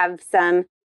 I have some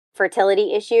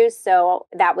fertility issues, so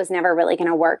that was never really going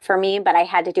to work for me, but I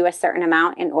had to do a certain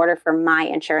amount in order for my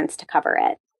insurance to cover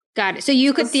it. Got it. So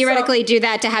you could theoretically do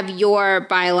that to have your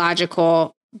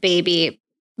biological baby,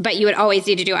 but you would always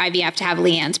need to do IVF to have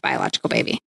Leanne's biological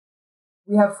baby.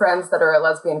 We have friends that are a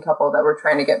lesbian couple that were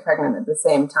trying to get pregnant at the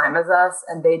same time as us,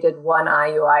 and they did 1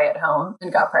 IUI at home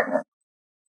and got pregnant.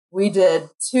 We did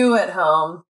 2 at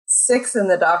home, 6 in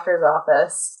the doctor's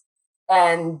office,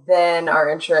 and then our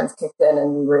insurance kicked in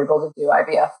and we were able to do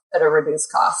IVF at a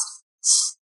reduced cost.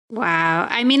 Wow.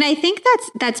 I mean, I think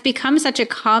that's become such a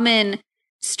common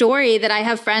story that I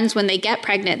have friends when they get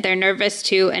pregnant, they're nervous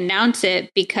to announce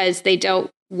it because they don't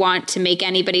want to make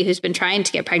anybody who's been trying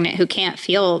to get pregnant who can't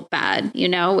feel bad,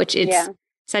 which it's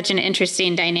such an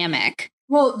interesting dynamic.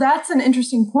 Well, that's an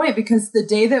interesting point because the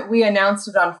day that we announced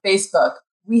it on Facebook,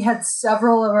 we had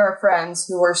several of our friends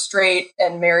who were straight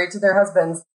and married to their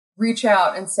husbands reach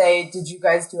out and say, did you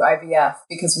guys do IVF?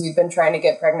 Because we've been trying to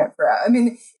get pregnant I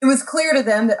mean, it was clear to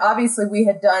them that obviously we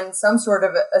had done some sort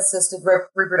of assisted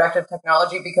reproductive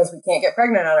technology because we can't get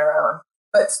pregnant on our own.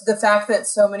 But the fact that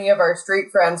so many of our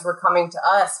straight friends were coming to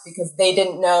us because they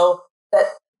didn't know that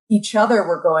each other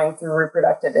were going through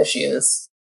reproductive issues.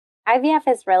 IVF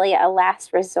is really a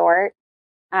last resort.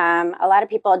 A lot of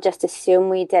people just assume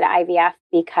we did IVF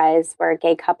because we're a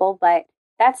gay couple, but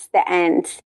that's the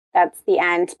end. That's the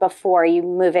end before you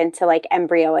move into like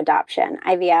embryo adoption.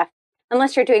 IVF,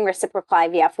 unless you're doing reciprocal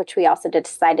IVF, which we also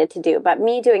decided to do. But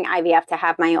me doing IVF to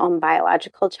have my own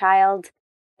biological child,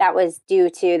 that was due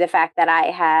to the fact that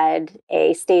I had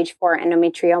a stage 4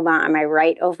 endometrioma on my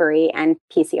right ovary and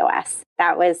PCOS.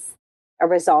 That was a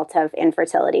result of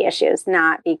infertility issues,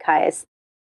 not because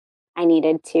I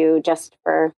needed to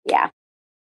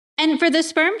And for the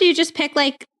sperm, do you just pick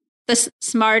like the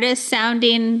smartest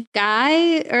sounding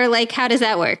guy, or like how does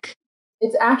that work?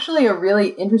 It's actually a really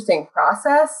interesting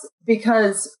process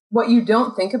because what you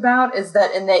don't think about is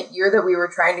that in that year that we were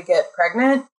trying to get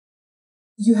pregnant,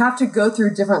 you have to go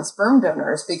through different sperm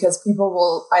donors because people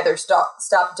will either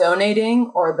stop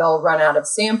donating or they'll run out of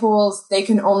samples. They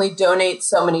can only donate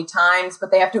so many times,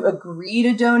 but they have to agree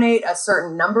to donate a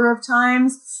certain number of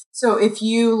times. So if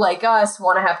you, like us,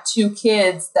 want to have 2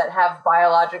 kids that have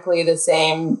biologically the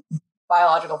same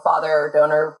biological father or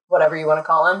donor, whatever you want to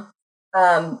call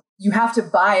him, you have to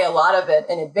buy a lot of it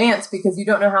in advance because you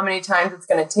don't know how many times it's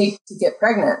going to take to get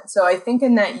pregnant. So I think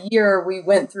in that year, we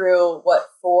went through,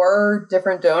 4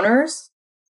 different donors.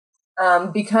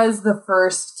 Because the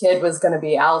first kid was going to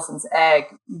be Allison's egg,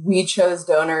 we chose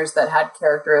donors that had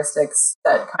characteristics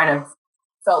that kind of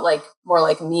felt like more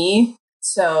like me.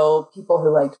 So people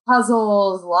who liked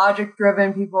puzzles,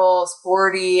 logic-driven people,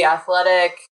 sporty,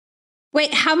 athletic.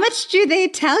 Wait, how much do they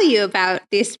tell you about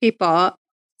these people?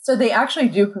 So they actually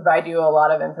do provide you a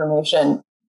lot of information.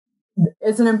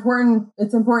 It's important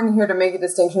here to make a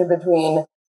distinction between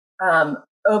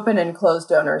open and closed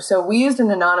donors. So we used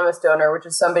an anonymous donor, which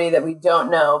is somebody that we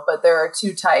don't know, but there are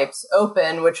 2 types.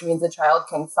 Open, which means a child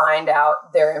can find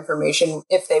out their information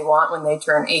if they want when they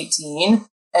turn 18,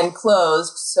 and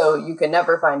closed, so you can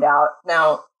never find out.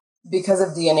 Now, because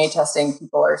of DNA testing,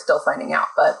 people are still finding out,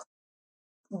 but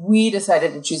we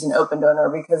decided to choose an open donor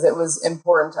because it was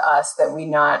important to us that we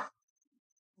not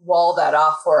wall that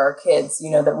off for our kids,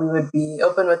 that we would be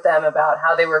open with them about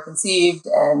how they were conceived.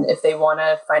 And if they want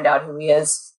to find out who he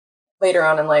is later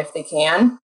on in life, they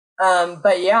can.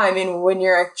 But yeah, I mean, when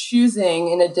you're choosing,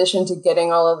 in addition to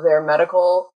getting all of their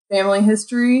medical family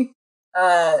history,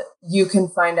 you can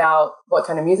find out what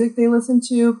kind of music they listen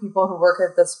to. People who work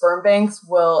at the sperm banks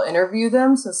will interview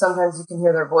them. So sometimes you can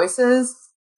hear their voices.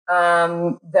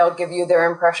 They'll give you their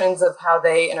impressions of how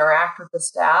they interact with the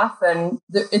staff. And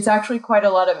it's actually quite a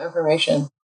lot of information.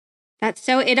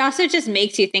 It also just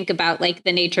makes you think about like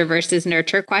the nature versus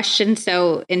nurture question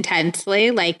so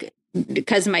intensely, like,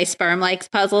 because my sperm likes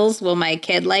puzzles, will my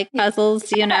kid like puzzles,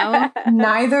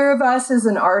 Neither of us is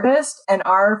an artist, and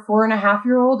our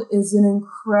 4.5-year-old is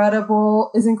incredible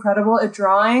at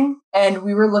drawing. And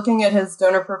we were looking at his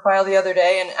donor profile the other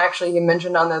day, and actually he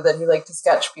mentioned on there that he liked to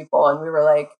sketch people, and we were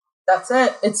like, that's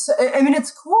it. It's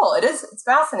cool. It's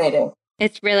fascinating.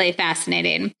 It's really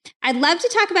fascinating. I'd love to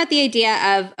talk about the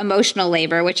idea of emotional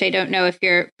labor, which I don't know if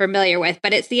you're familiar with,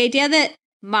 but it's the idea that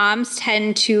moms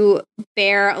tend to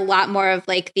bear a lot more of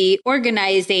like the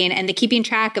organizing and the keeping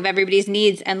track of everybody's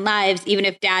needs and lives, even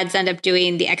if dads end up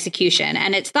doing the execution.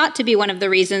 And it's thought to be one of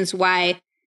the reasons why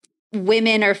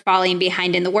women are falling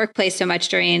behind in the workplace so much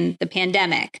during the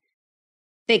pandemic.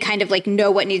 They kind of like know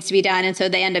what needs to be done, and so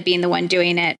they end up being the one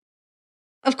doing it.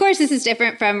 Of course, this is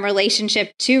different from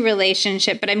relationship to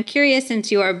relationship, but I'm curious,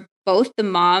 since you are both the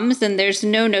moms and there's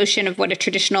no notion of what a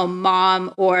traditional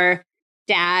mom or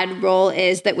dad role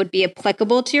is that would be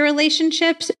applicable to your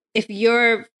relationships, if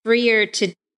you're freer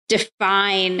to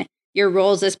define your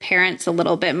roles as parents a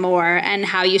little bit more and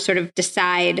how you sort of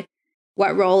decide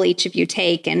what role each of you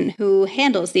take and who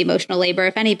handles the emotional labor,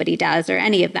 if anybody does, or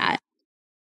any of that.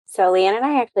 So Leanne and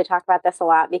I actually talk about this a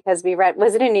lot because we read,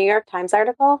 was it a New York Times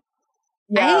article?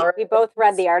 Yeah. We both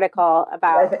read the article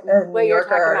about what you're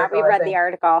talking about. We read the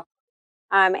article.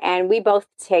 And we both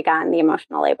take on the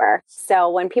emotional labor. So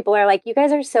when people are like, you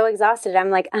guys are so exhausted, I'm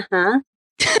like, uh-huh.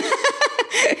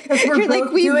 You're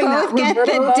like, we both get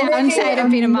the downside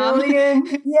of being a mom.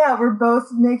 Yeah, we're both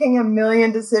making a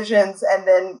million decisions and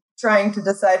then trying to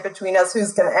decide between us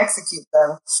who's going to execute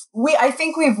them. I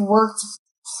think we've worked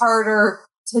harder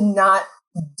to not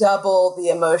double the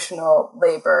emotional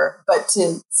labor, but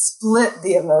to split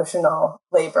the emotional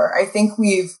labor. I think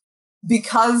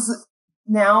because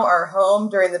now our home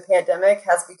during the pandemic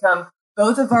has become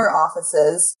both of our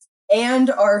offices and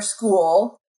our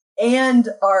school and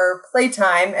our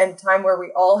playtime and time where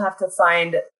we all have to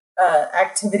find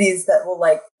activities that will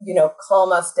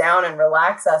calm us down and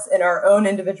relax us in our own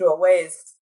individual ways.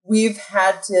 We've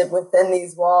had to, within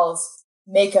these walls,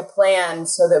 make a plan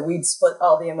so that we'd split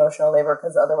all the emotional labor,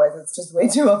 because otherwise it's just way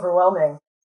too overwhelming.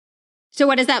 So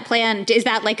what is that plan? Is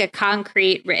that like a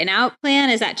concrete written out plan?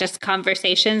 Is that just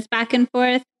conversations back and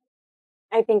forth?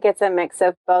 I think it's a mix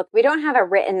of both. We don't have a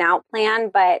written out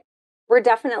plan, but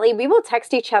we will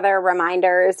text each other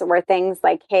reminders or things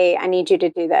like, hey, I need you to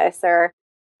do this.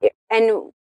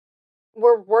 And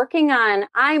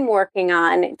I'm working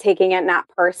on taking it not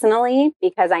personally,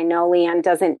 because I know Leanne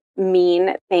doesn't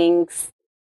mean things.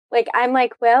 Like, I'm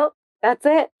like, well, that's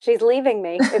it. She's leaving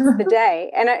me. It's the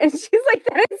day. And she's like,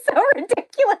 that is so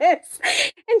ridiculous.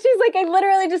 And she's like, I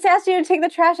literally just asked you to take the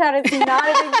trash out. It's not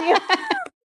a big deal.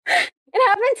 It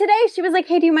happened today. She was like,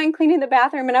 hey, do you mind cleaning the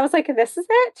bathroom? And I was like, this is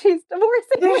it? She's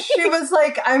divorcing me. She was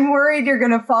like, I'm worried you're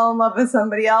going to fall in love with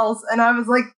somebody else. And I was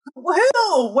like,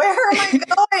 who? Where am I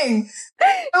going?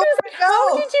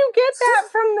 How did you get that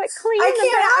from the cleaning the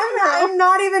bathroom? I'm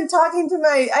not even talking to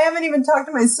I haven't even talked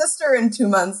to my sister in 2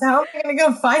 months. How am I going to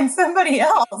go find somebody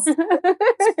else?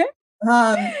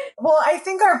 Well, I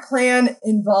think our plan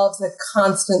involves a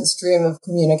constant stream of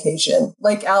communication.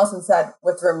 Like Allison said,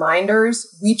 with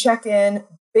reminders, we check in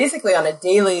basically on a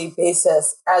daily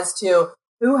basis as to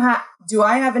do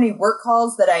I have any work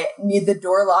calls that I need the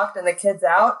door locked and the kids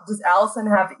out? Does Allison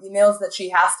have emails that she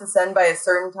has to send by a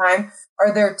certain time?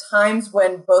 Are there times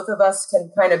when both of us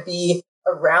can kind of be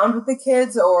around with the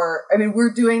kids?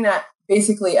 We're doing that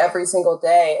basically every single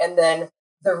day. And then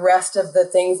the rest of the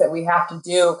things that we have to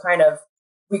do,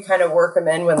 we kind of work them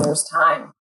in when there's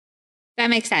time.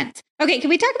 That makes sense. Okay, can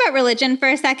we talk about religion for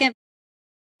a second?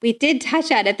 We did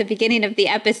touch on at the beginning of the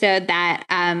episode that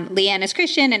Leanne is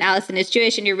Christian and Allison is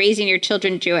Jewish, and you're raising your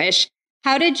children Jewish.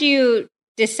 How did you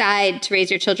decide to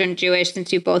raise your children Jewish,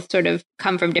 since you both sort of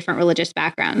come from different religious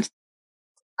backgrounds?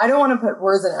 I don't want to put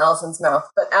words in Allison's mouth,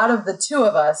 but out of the two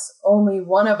of us, only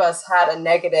one of us had a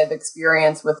negative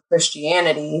experience with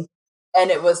Christianity,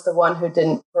 and it was the one who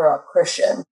didn't grow up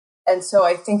Christian. And so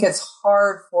I think it's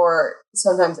hard for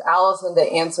sometimes Allison to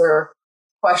answer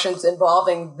questions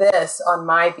involving this on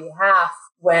my behalf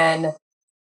when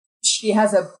she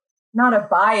has not a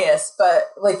bias, but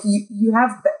like you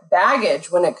have baggage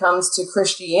when it comes to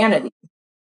Christianity.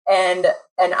 And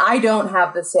I don't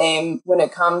have the same when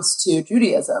it comes to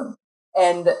Judaism.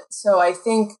 And so I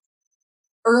think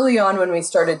early on when we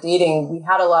started dating, we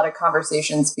had a lot of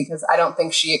conversations because I don't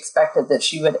think she expected that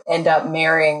she would end up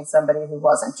marrying somebody who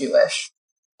wasn't Jewish.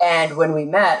 And when we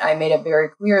met, I made it very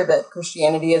clear that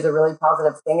Christianity is a really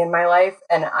positive thing in my life.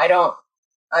 And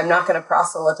I'm not going to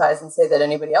proselytize and say that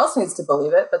anybody else needs to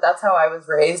believe it, but that's how I was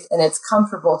raised. And it's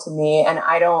comfortable to me. And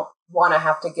I don't want to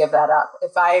have to give that up.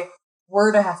 If I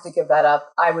were to have to give that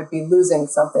up, I would be losing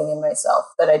something in myself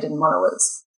that I didn't want to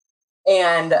lose.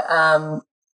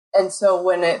 And so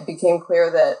when it became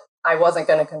clear that I wasn't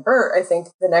going to convert, I think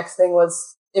the next thing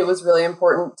was, it was really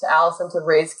important to Allison to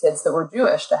raise kids that were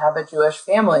Jewish, to have a Jewish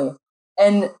family.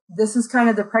 And this is kind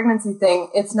of the pregnancy thing.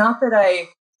 It's not that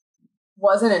I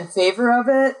wasn't in favor of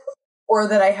it or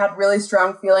that I had really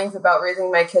strong feelings about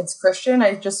raising my kids Christian.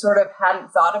 I just sort of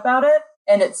hadn't thought about it.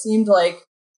 And it seemed like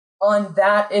on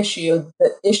that issue,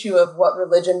 the issue of what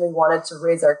religion we wanted to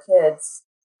raise our kids,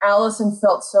 Allison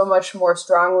felt so much more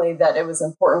strongly that it was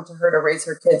important to her to raise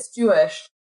her kids Jewish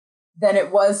than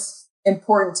it was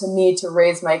important to me to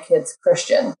raise my kids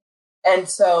Christian. And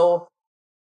so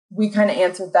we kind of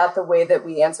answered that the way that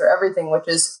we answer everything, which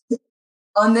is,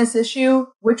 on this issue,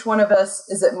 which one of us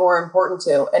is it more important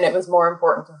to? And it was more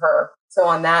important to her. So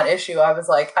on that issue, I was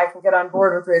like, I can get on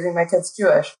board with raising my kids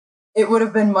Jewish. It would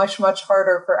have been much, much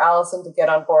harder for Allison to get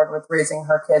on board with raising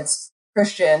her kids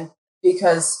Christian,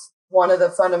 because one of the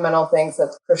fundamental things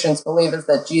that Christians believe is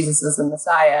that Jesus is the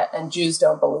Messiah, and Jews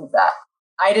don't believe that.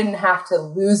 I didn't have to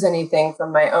lose anything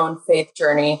from my own faith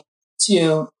journey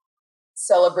to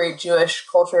celebrate Jewish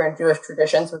culture and Jewish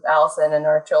traditions with Allison and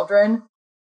our children.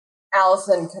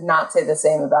 Allison could not say the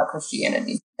same about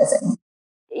Christianity, I think.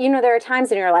 You know, there are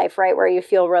times in your life, right, where you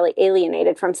feel really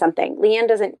alienated from something. Leanne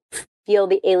doesn't feel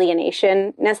the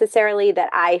alienation necessarily that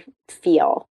I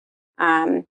feel.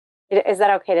 Is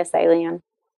that okay to say, Leanne?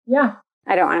 Yeah.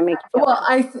 I don't want to make you feel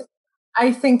Well,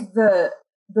 I think the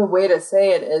way to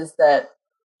say it is that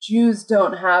Jews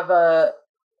don't have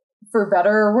for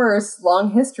better or worse,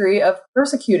 long history of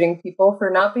persecuting people for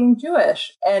not being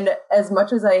Jewish. And as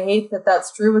much as I hate that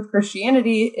that's true with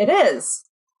Christianity, it is.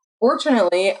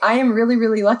 fortunately, I am really,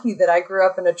 really lucky that I grew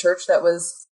up in a church that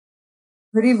was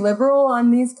pretty liberal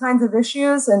on these kinds of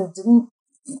issues and didn't,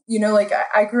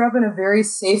 I grew up in a very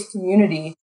safe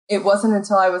community. It wasn't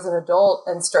until I was an adult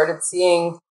and started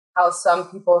seeing how some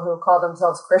people who call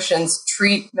themselves Christians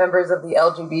treat members of the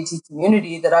LGBT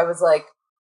community that I was like,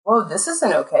 whoa, this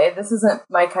isn't okay. This isn't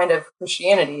my kind of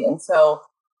Christianity. And so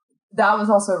that was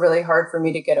also really hard for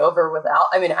me to get over without.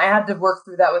 I mean, I had to work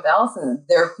through that with Allison.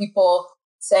 There are people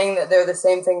saying that they're the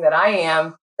same thing that I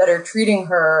am that are treating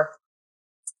her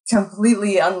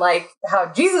completely unlike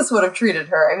how Jesus would have treated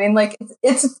her. I mean, like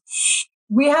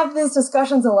we have these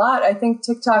discussions a lot. I think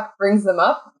TikTok brings them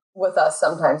up with us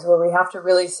sometimes where we have to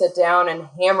really sit down and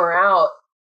hammer out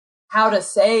how to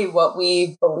say what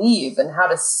we believe and how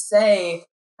to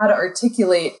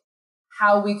articulate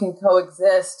how we can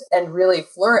coexist and really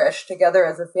flourish together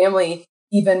as a family,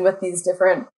 even with these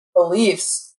different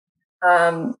beliefs.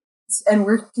 And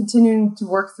we're continuing to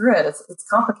work through it. It's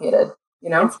complicated,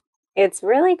 It's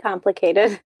really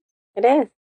complicated. It is.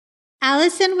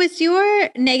 Allison, was your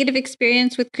negative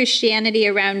experience with Christianity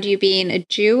around you being a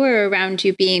Jew or around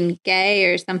you being gay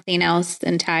or something else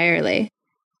entirely?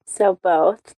 So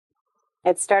both.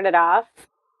 It started off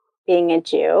being a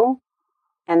Jew,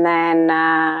 and then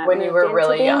when you were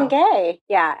really young, gay.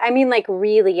 Yeah, I mean, like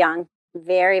really young,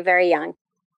 very, very young.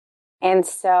 And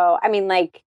so, I mean,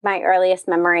 like my earliest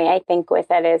memory, I think, with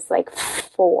it is like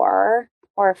 4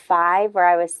 or 5,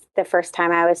 where the first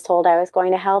time I was told I was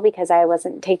going to hell because I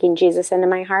wasn't taking Jesus into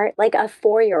my heart, like a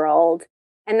 4-year-old.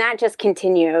 And that just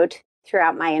continued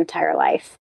throughout my entire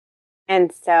life.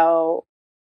 And so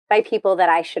by people that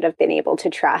I should have been able to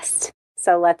trust.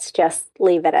 So let's just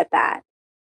leave it at that.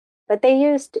 But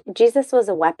Jesus was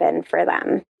a weapon for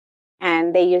them.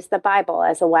 And they used the Bible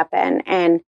as a weapon.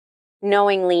 And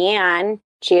knowing Leanne,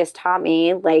 she has taught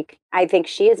me, like, I think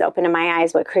she has opened my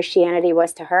eyes what Christianity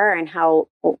was to her and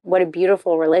what a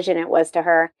beautiful religion it was to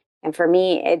her. And for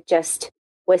me, it just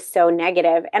was so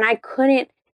negative. And I couldn't,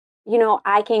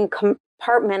 I can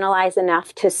compartmentalize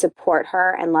enough to support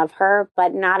her and love her,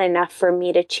 but not enough for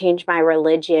me to change my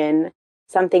religion,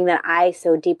 something that I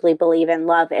so deeply believe in,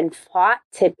 love, and fought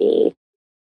to be,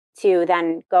 to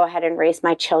then go ahead and raise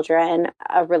my children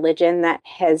a religion that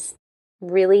has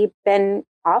really been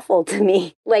awful to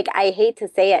me. Like, I hate to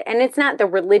say it. And it's not the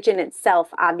religion itself,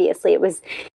 obviously. It was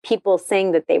people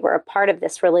saying that they were a part of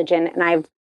this religion. And I've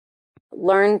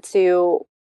learned to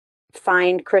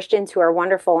find Christians who are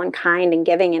wonderful and kind and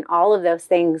giving and all of those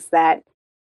things that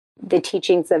the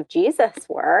teachings of Jesus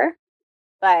were.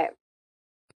 But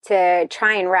to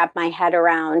try and wrap my head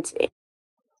around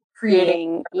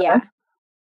creating, yeah.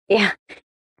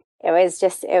 It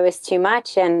was too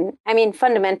much. And I mean,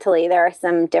 fundamentally, there are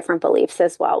some different beliefs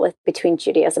as well between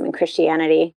Judaism and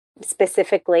Christianity,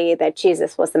 specifically that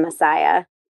Jesus was the Messiah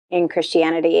in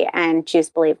Christianity, and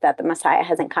Jews believe that the Messiah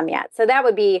hasn't come yet. So that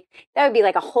would be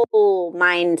like a whole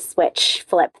mind switch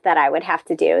flip that I would have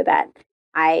to do that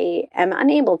I am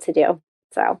unable to do.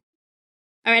 So.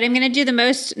 All right, I'm going to do the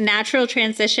most natural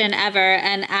transition ever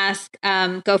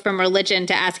and go from religion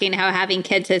to asking how having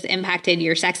kids has impacted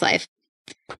your sex life.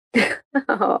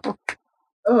 Oh,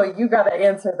 you got to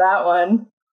answer that one.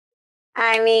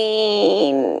 I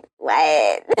mean,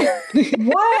 what?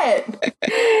 What?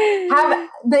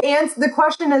 The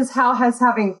question is, how has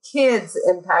having kids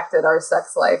impacted our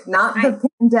sex life, not the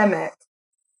pandemic?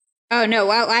 Oh, no.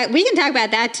 Well, we can talk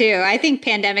about that too. I think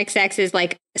pandemic sex is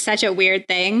like such a weird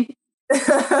thing.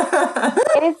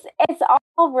 It's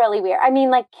all really weird. I mean,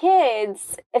 like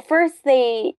kids, at first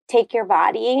they take your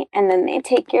body and then they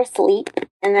take your sleep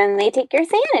and then they take your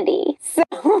sanity. So,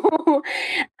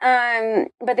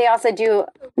 but they also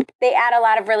they add a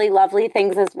lot of really lovely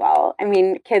things as well. I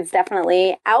mean, kids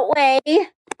definitely outweigh the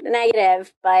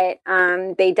negative, but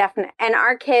they definitely, and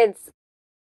our kids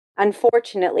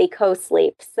unfortunately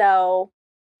co-sleep. So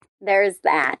there's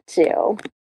that too.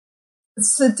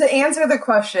 So to answer the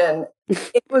question,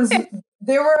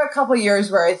 there were a couple years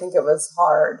where I think it was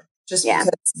hard just because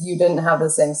you didn't have the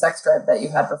same sex drive that you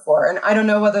had before. And I don't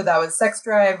know whether that was sex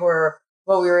drive or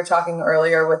what we were talking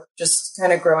earlier with just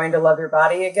kind of growing to love your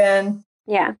body again.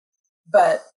 Yeah.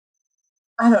 But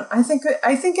I think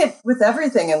it with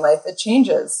everything in life, it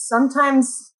changes.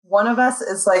 Sometimes one of us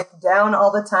is like down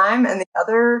all the time and the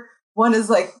other one is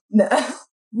like, no,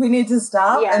 we need to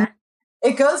stop. Yeah. And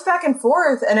it goes back and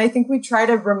forth. And I think we try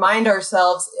to remind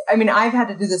ourselves, I mean, I've had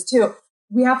to do this too.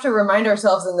 We have to remind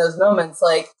ourselves in those moments,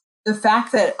 like the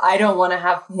fact that I don't want to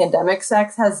have pandemic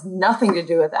sex has nothing to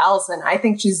do with Allison. I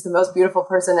think she's the most beautiful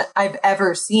person I've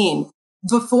ever seen.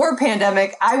 Before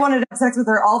pandemic, I wanted to have sex with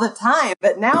her all the time.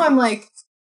 But now I'm like,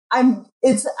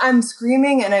 I'm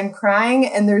screaming and I'm crying,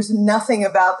 and there's nothing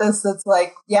about this that's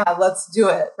like, yeah, let's do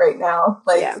it right now.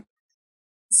 Like, yeah.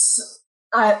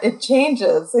 It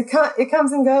changes. It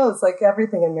comes and goes, like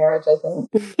everything in marriage, I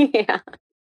think. Yeah.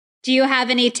 Do you have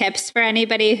any tips for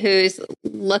anybody who's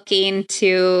looking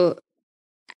to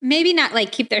maybe not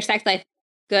like keep their sex life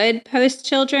good post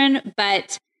children,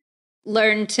 but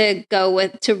learn to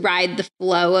ride the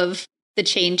flow of the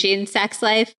changing sex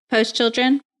life post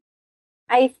children?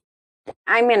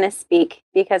 I'm going to speak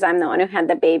because I'm the one who had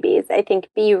the babies. I think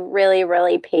be really,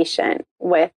 really patient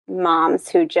with moms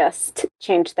who just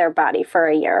change their body for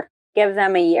a year. Give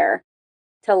them a year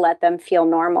to let them feel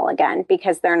normal again,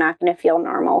 because they're not going to feel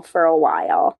normal for a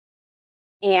while.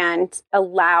 And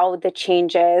allow the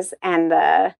changes and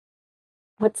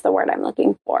what's the word I'm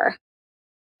looking for?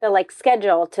 The like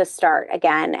schedule to start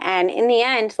again. And in the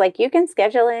end, like you can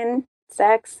schedule in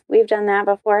sex. We've done that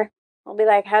before. We'll be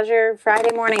like, how's your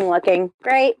Friday morning looking?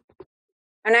 Great.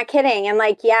 I'm not kidding. And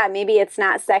like, yeah, maybe it's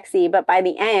not sexy, but by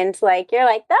the end, like, you're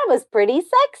like, that was pretty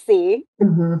sexy.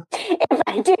 Mm-hmm. If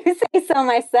I do say so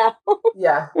myself.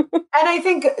 Yeah. And I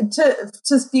think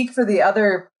to speak for the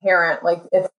other parent, like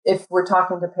if we're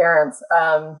talking to parents,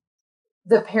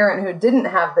 the parent who didn't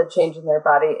have the change in their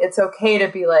body, it's okay to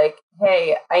be like,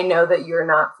 hey, I know that you're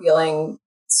not feeling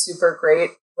super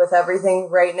great with everything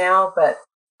right now, but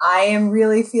I am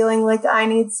really feeling like I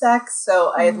need sex.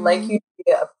 So I'd like you to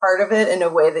be a part of it in a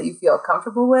way that you feel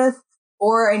comfortable with,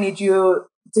 or I need you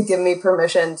to give me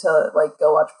permission to like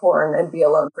go watch porn and be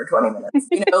alone for 20 minutes.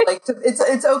 You know, like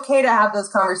it's okay to have those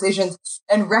conversations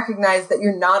and recognize that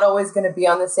you're not always going to be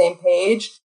on the same page.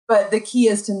 But the key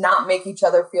is to not make each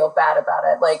other feel bad about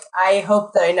it. Like, I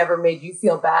hope that I never made you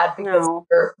feel bad because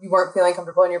you weren't feeling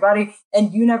comfortable in your body.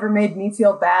 And you never made me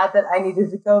feel bad that I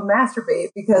needed to go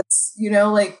masturbate because, you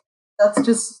know, like, that's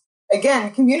just,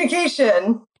 again,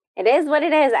 communication. It is what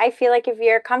it is. I feel like if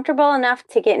you're comfortable enough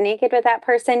to get naked with that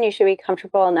person, you should be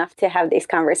comfortable enough to have these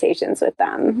conversations with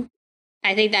them.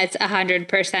 I think that's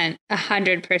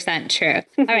 100% true.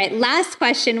 All right. Last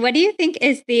question. What do you think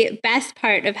is the best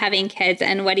part of having kids,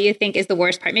 and what do you think is the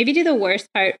worst part? Maybe do the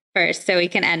worst part first so we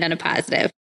can end on a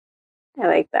positive. I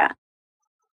like that.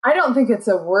 I don't think it's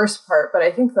a worst part, but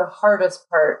I think the hardest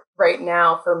part right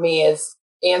now for me is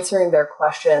answering their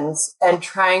questions and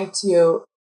trying to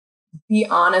be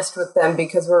honest with them,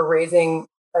 because we're raising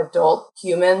adult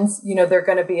humans. You know, they're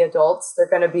going to be adults. They're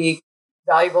going to be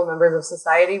valuable members of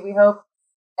society, we hope.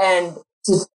 And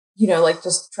to, you know, like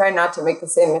just try not to make the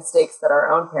same mistakes that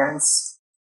our own parents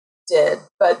did.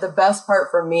 But the best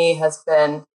part for me has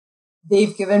been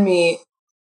they've given me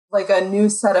like a new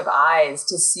set of eyes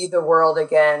to see the world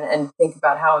again and think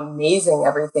about how amazing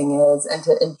everything is and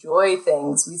to enjoy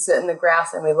things. We sit in the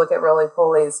grass and we look at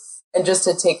roly-polies, and just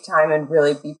to take time and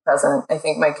really be present. I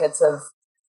think my kids have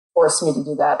forced me to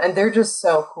do that. And they're just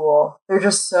so cool. They're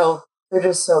just so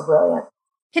brilliant.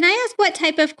 Can I ask what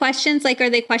type of questions? Like, are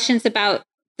they questions about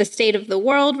the state of the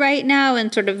world right now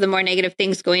and sort of the more negative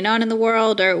things going on in the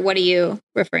world? Or what are you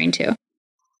referring to?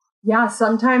 Yeah,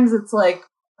 sometimes it's like,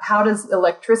 how does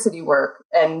electricity work?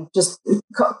 And just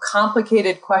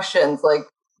complicated questions like,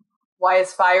 why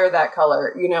is fire that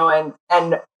color? You know,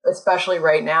 and especially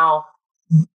right now,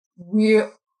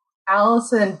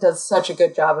 Allison does such a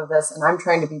good job of this, and I'm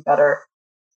trying to be better.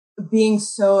 Being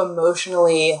so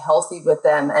emotionally healthy with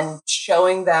them and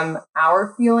showing them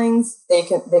our feelings.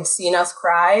 They've seen us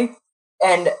cry,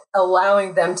 and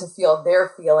allowing them to feel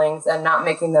their feelings and not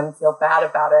making them feel bad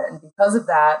about it. And because of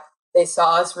that, they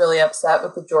saw us really upset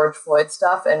with the George Floyd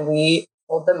stuff, and we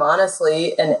told them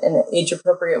honestly in an age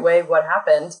appropriate way what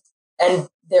happened. And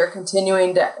they're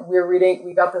continuing to,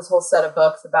 we got this whole set of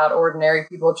books about ordinary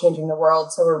people changing the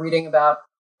world. So we're reading about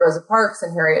Rosa Parks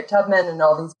and Harriet Tubman and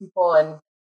all these people. And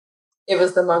it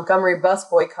was the Montgomery bus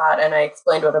boycott, and I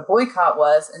explained what a boycott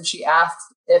was, and she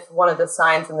asked if one of the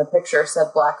signs in the picture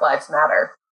said Black Lives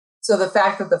Matter. So the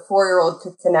fact that the 4-year-old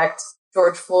could connect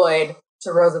George Floyd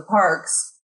to Rosa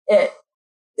Parks,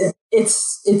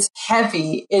 it's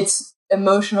heavy. It's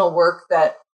emotional work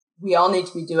that we all need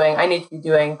to be doing. I need to be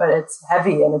doing, but it's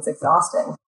heavy and it's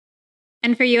exhausting.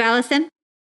 And for you, Allison?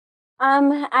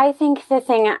 I think the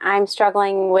thing I'm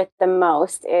struggling with the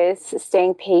most is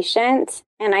staying patient.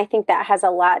 And I think that has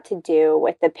a lot to do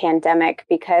with the pandemic,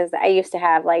 because I used to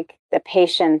have like the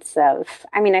patience of,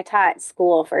 I taught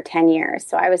school for 10 years,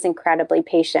 so I was incredibly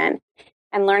patient,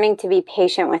 and learning to be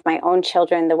patient with my own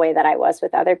children the way that I was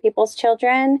with other people's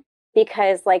children,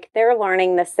 because like they're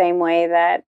learning the same way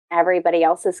that everybody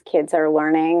else's kids are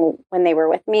learning when they were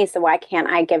with me. So why can't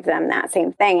I give them that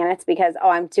same thing? And it's because,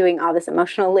 I'm doing all this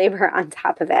emotional labor on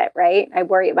top of it, right? I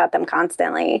worry about them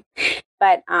constantly.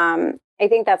 But I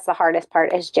think that's the hardest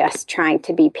part, is just trying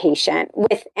to be patient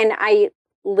with, and I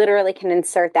literally can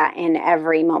insert that in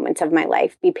every moment of my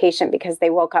life. Be patient because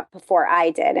they woke up before I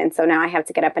did. And so now I have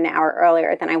to get up an hour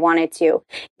earlier than I wanted to.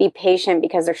 Be patient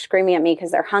because they're screaming at me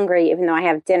because they're hungry, even though I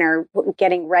have dinner,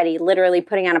 getting ready, literally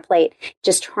putting on a plate,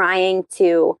 just trying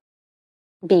to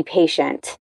be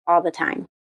patient all the time.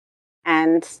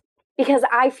 And because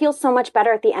I feel so much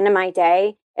better at the end of my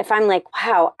day if I'm like,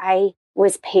 wow, I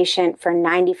was patient for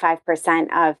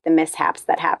 95% of the mishaps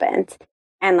that happened.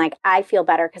 And like, I feel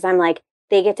better because I'm like,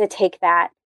 they get to take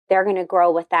that, they're going to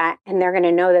grow with that, and they're going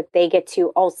to know that they get to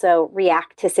also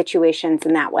react to situations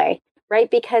in that way, right?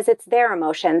 Because it's their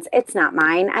emotions. It's not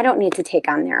mine. I don't need to take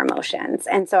on their emotions.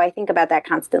 And so I think about that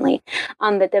constantly.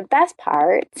 But the best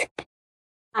part,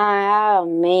 oh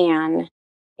man,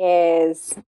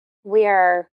 is we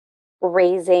are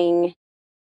raising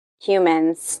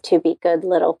humans to be good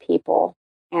little people,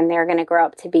 and they're going to grow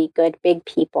up to be good big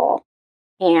people.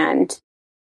 And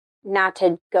not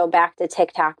to go back to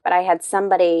TikTok, but I had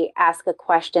somebody ask a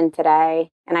question today,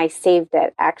 and I saved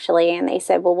it actually. And they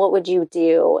said, well, what would you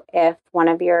do if one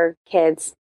of your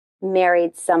kids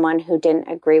married someone who didn't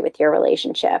agree with your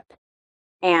relationship?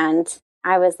 And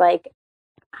I was like,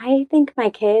 I think my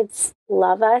kids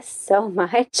love us so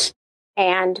much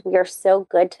and we are so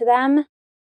good to them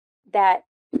that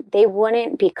they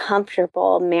wouldn't be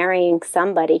comfortable marrying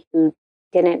somebody who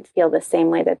didn't feel the same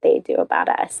way that they do about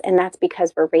us. And that's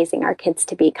because we're raising our kids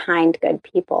to be kind, good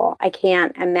people. I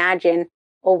can't imagine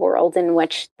a world in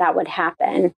which that would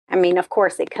happen. I mean, of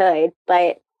course it could,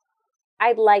 but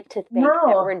I'd like to think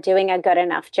that we're doing a good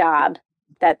enough job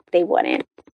that they wouldn't.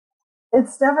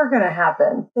 It's never going to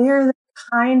happen. They're the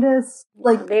kindest,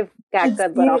 like, they've got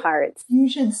good little hearts. You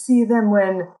should see them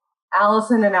when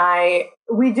Allison and I,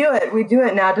 we do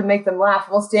it now to make them laugh.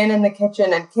 We'll stand in the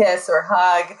kitchen and kiss or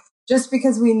hug, just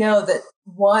because we know that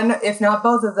one, if not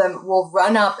both of them, will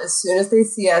run up as soon as they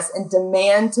see us and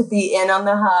demand to be in on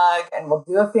the hug, and we'll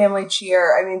do a family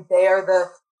cheer. I mean, they are the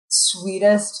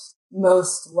sweetest,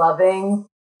 most loving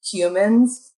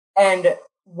humans. And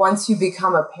once you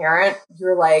become a parent,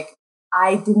 you're like,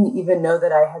 I didn't even know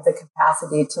that I had the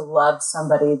capacity to love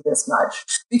somebody this much.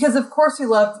 Because of course you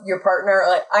love your partner.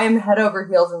 Like, I am head over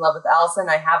heels in love with Allison.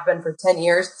 I have been for 10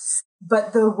 years.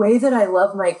 But the way that I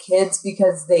love my kids,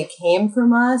 because they came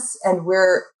from us and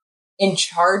we're in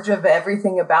charge of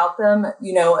everything about them,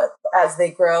 you know, as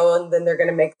they grow, and then they're going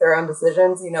to make their own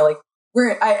decisions, you know, like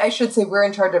I should say we're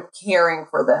in charge of caring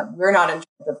for them. We're not in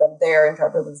charge of them. They're in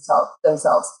charge of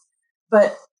themselves.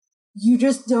 But you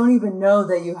just don't even know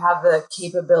that you have the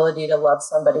capability to love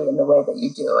somebody in the way that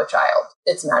you do a child.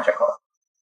 It's magical.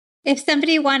 If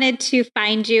somebody wanted to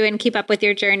find you and keep up with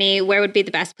your journey, where would be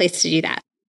the best place to do that?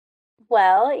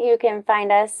 Well, you can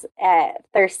find us at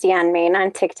Thirsty on Main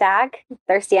on TikTok,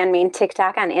 Thirsty on Main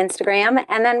TikTok on Instagram.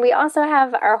 And then we also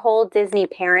have our whole Disney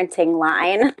parenting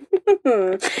line.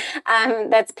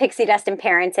 That's Pixie Dust and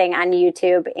Parenting on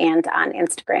YouTube and on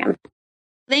Instagram.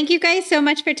 Thank you guys so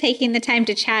much for taking the time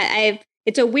to chat.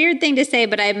 It's a weird thing to say,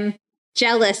 but I'm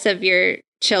jealous of your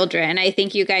children. I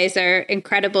think you guys are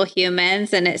incredible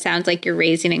humans, and it sounds like you're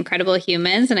raising incredible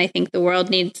humans. And I think the world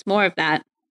needs more of that.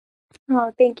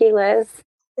 Oh, thank you, Liz.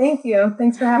 Thank you.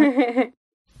 Thanks for having me.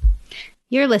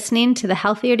 You're listening to the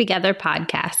Healthier Together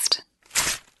podcast.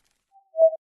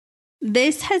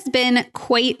 This has been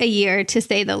quite a year, to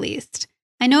say the least.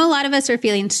 I know a lot of us are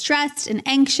feeling stressed and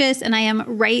anxious, and I am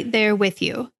right there with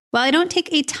you. While I don't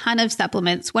take a ton of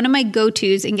supplements, one of my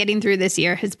go-tos in getting through this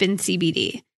year has been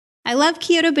CBD. I love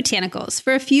Kyoto Botanicals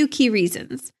for a few key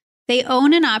reasons. They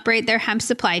own and operate their hemp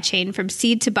supply chain from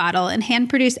seed to bottle and hand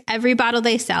produce every bottle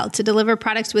they sell to deliver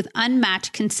products with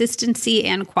unmatched consistency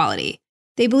and quality.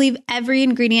 They believe every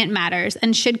ingredient matters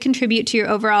and should contribute to your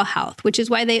overall health, which is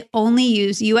why they only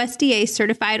use USDA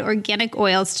certified organic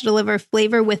oils to deliver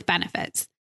flavor with benefits.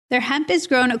 Their hemp is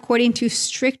grown according to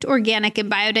strict organic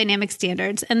and biodynamic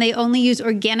standards, and they only use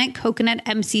organic coconut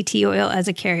MCT oil as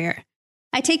a carrier.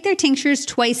 I take their tinctures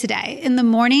twice a day, in the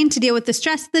morning to deal with the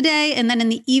stress of the day, and then in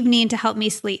the evening to help me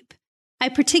sleep. I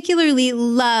particularly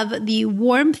love the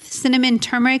warmth cinnamon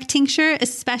turmeric tincture,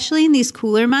 especially in these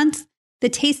cooler months. The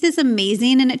taste is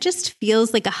amazing, and it just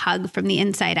feels like a hug from the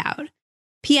inside out.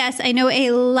 P.S. I know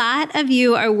a lot of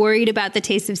you are worried about the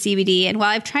taste of CBD, and while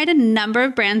I've tried a number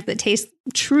of brands that taste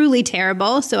truly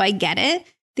terrible, so I get it,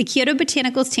 the Kyoto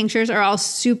Botanicals tinctures are all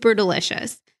super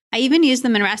delicious. I even use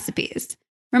them in recipes.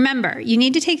 Remember, you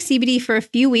need to take CBD for a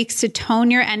few weeks to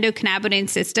tone your endocannabinoid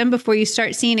system before you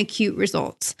start seeing acute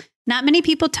results. Not many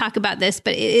people talk about this,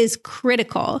 but it is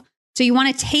critical. So you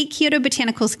want to take Kyoto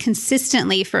Botanicals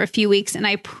consistently for a few weeks, and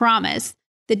I promise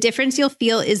The difference you'll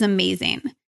feel is amazing.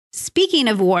 Speaking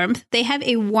of warmth, they have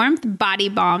a warmth body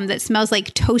balm that smells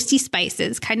like toasty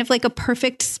spices, kind of like a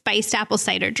perfect spiced apple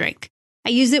cider drink. I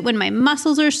use it when my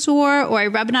muscles are sore, or I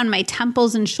rub it on my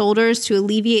temples and shoulders to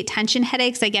alleviate tension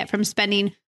headaches I get from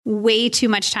spending way too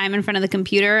much time in front of the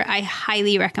computer. I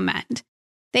highly recommend.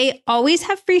 They always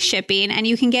have free shipping, and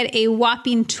you can get a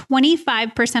whopping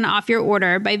 25% off your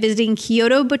order by visiting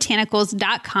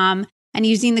KyotoBotanicals.com and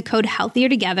using the code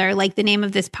HEALTHIERTOGETHER, like the name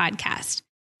of this podcast.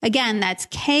 Again, that's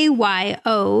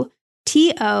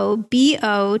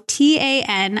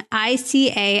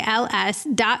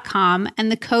KYOTOBOTANICALS.com,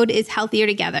 and the code is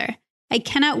HEALTHIERTOGETHER. I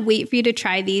cannot wait for you to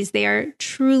try these. They are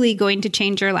truly going to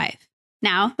change your life.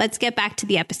 Now, let's get back to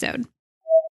the episode.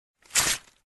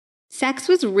 Sex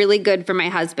was really good for my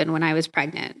husband when I was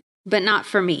pregnant, but not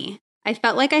for me. I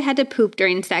felt like I had to poop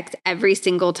during sex every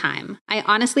single time. I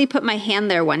honestly put my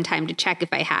hand there one time to check if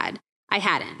I had. I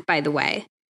hadn't, by the way.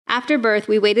 After birth,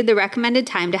 we waited the recommended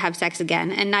time to have sex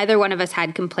again, and neither one of us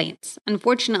had complaints.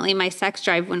 Unfortunately, my sex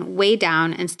drive went way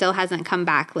down and still hasn't come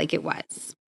back like it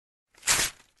was.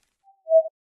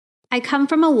 I come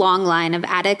from a long line of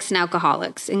addicts and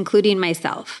alcoholics, including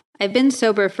myself. I've been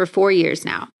sober for 4 years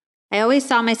now. I always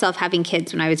saw myself having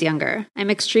kids when I was younger. I'm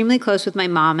extremely close with my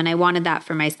mom, and I wanted that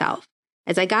for myself.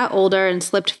 As I got older and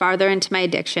slipped farther into my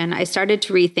addiction, I started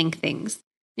to rethink things.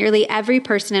 Nearly every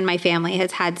person in my family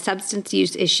has had substance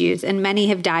use issues, and many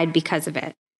have died because of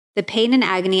it. The pain and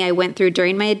agony I went through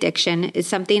during my addiction is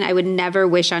something I would never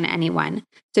wish on anyone.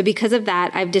 So because of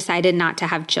that, I've decided not to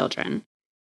have children.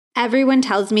 Everyone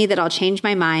tells me that I'll change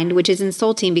my mind, which is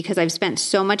insulting because I've spent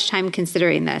so much time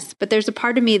considering this, but there's a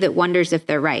part of me that wonders if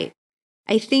they're right.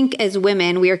 I think as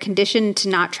women, we are conditioned to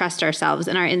not trust ourselves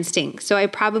and our instincts, so I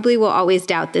probably will always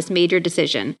doubt this major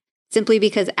decision, simply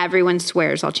because everyone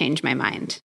swears I'll change my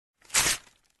mind.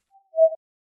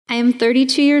 I am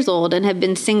 32 years old and have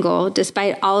been single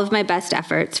despite all of my best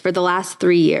efforts for the last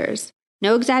 3 years.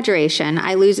 No exaggeration,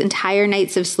 I lose entire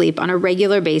nights of sleep on a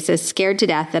regular basis, scared to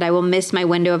death that I will miss my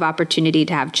window of opportunity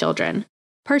to have children.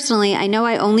 Personally, I know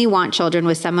I only want children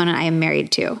with someone I am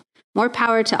married to. More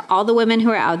power to all the women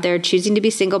who are out there choosing to be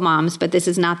single moms, but this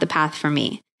is not the path for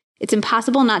me. It's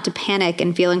impossible not to panic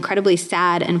and feel incredibly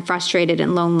sad and frustrated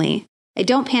and lonely. I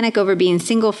don't panic over being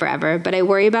single forever, but I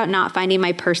worry about not finding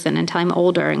my person until I'm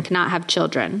older and cannot have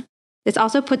children. This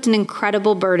also puts an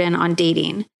incredible burden on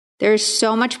dating. There is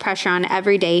so much pressure on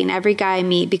every date and every guy I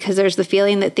meet because there's the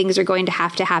feeling that things are going to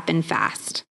happen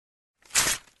fast.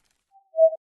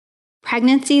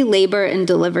 Pregnancy, labor, and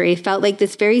delivery felt like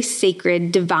this very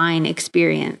sacred, divine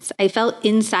experience. I felt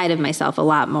inside of myself a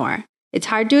lot more. It's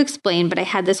hard to explain, but I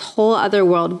had this whole other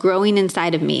world growing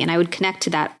inside of me, and I would connect to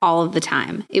that all of the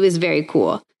time. It was very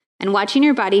cool. And watching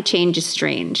your body change is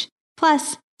strange.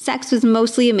 Plus, sex was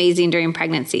mostly amazing during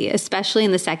pregnancy, especially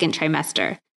in the second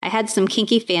trimester. I had some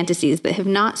kinky fantasies that have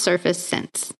not surfaced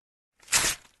since.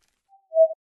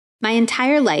 My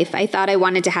entire life, I thought I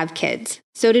wanted to have kids.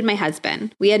 So did my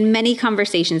husband. We had many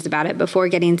conversations about it before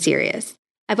getting serious.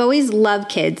 I've always loved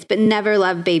kids, but never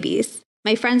loved babies.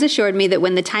 My friends assured me that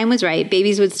when the time was right,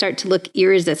 babies would start to look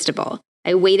irresistible.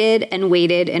 I waited and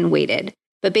waited and waited,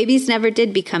 but babies never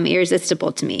did become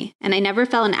irresistible to me, and I never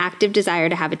felt an active desire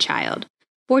to have a child.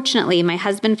 Fortunately, my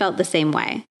husband felt the same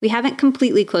way. We haven't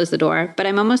completely closed the door, but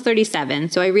I'm almost 37,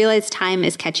 so I realize time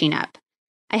is catching up.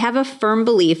 I have a firm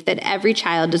belief that every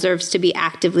child deserves to be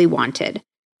actively wanted,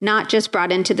 not just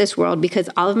brought into this world because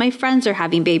all of my friends are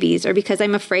having babies, or because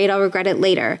I'm afraid I'll regret it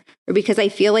later, or because I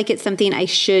feel like it's something I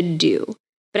should do,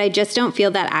 but I just don't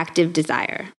feel that active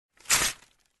desire.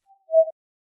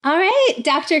 All right,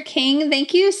 Dr. King,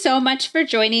 thank you so much for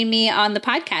joining me on the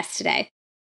podcast today.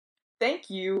 Thank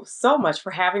you so much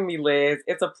for having me, Liz.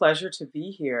 It's a pleasure to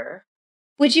be here.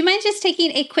 Would you mind just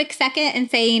taking a quick second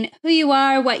and saying who you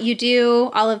are, what you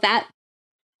do, all of that?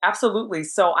 Absolutely.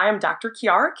 So I am Dr.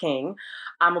 Kiara King.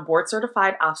 I'm a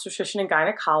board-certified obstetrician and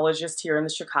gynecologist here in the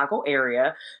Chicago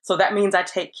area. So that means I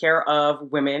take care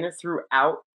of women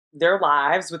throughout their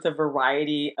lives with a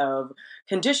variety of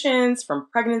conditions, from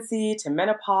pregnancy to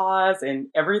menopause and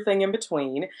everything in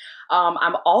between.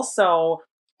 I'm also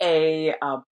a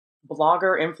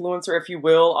blogger, influencer, if you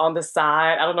will, on the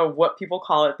side. I don't know what people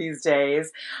call it these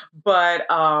days, but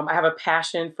I have a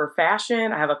passion for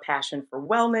fashion. I have a passion for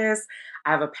wellness.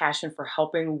 I have a passion for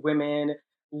helping women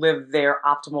live their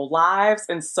optimal lives.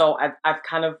 And so I've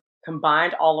kind of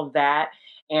combined all of that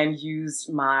and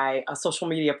used my social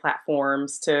media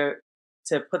platforms to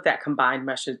put that combined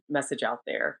message out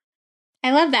there.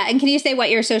 I love that. And can you say what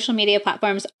your social media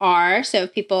platforms are? So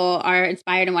if people are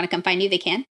inspired and want to come find you, they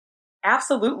can?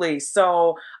 Absolutely.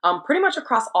 So, pretty much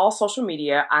across all social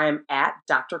media, I am at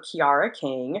Dr. Kiara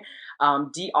King,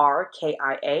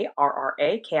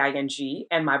 DrKiarraKing,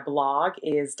 and my blog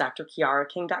is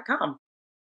drkiaraking.com.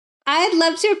 I'd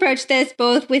love to approach this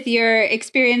both with your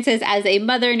experiences as a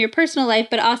mother in your personal life,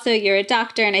 but also you're a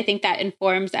doctor, and I think that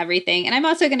informs everything. And I'm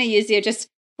also going to use you, just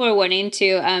forewarning,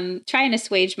 to try and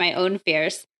assuage my own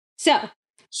fears. So,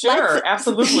 sure,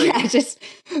 absolutely. Yeah, just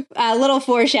a little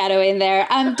foreshadowing there.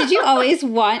 Did you always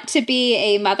want to be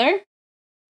a mother?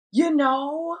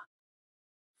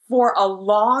 For a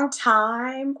long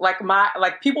time,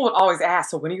 people would always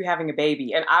ask, so when are you having a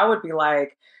baby? And I would be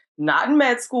like, not in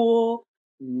med school,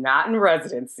 not in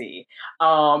residency,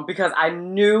 because I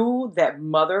knew that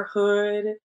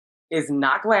motherhood is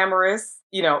not glamorous.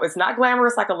 It's not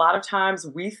glamorous like a lot of times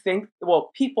we think,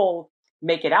 people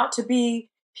make it out to be,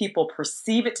 people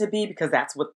perceive it to be, because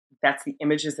that's the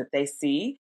images that they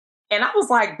see. And I was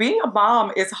like, being a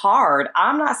mom is hard.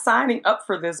 I'm not signing up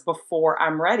for this before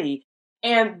I'm ready.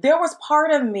 And there was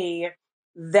part of me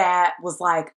that was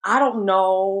like, I don't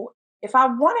know if I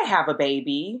want to have a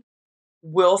baby.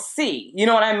 We'll see. You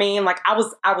know what I mean? Like I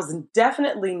was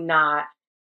definitely not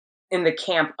in the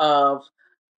camp of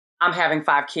I'm having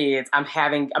 5 kids. I'm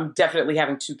definitely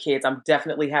having 2 kids. I'm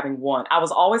definitely having 1. I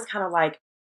was always kind of like,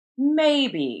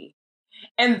 maybe.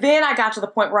 And then I got to the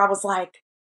point where I was like,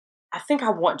 I think I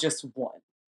want just 1.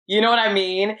 You know what I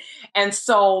mean? And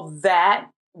so that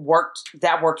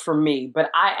worked for me. But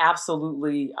I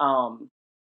absolutely,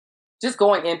 just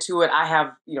going into it, I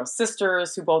have,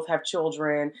 sisters who both have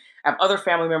children. I have other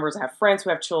family members. I have friends who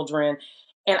have children.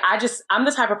 And I'm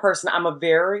the type of person, I'm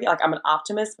an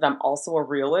optimist, but I'm also a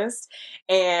realist.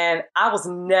 And I'm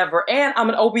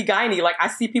an OB-GYN. Like I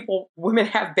see women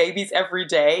have babies every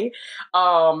day.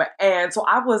 And so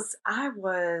I was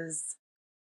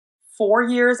 4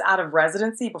 years out of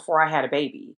residency before I had a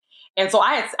baby. And so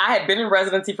I had been in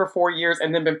residency for 4 years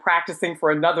and then been practicing for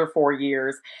another 4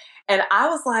 years. And I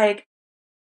was like,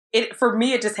 for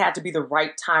me, it just had to be the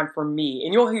right time for me.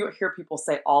 And you'll hear people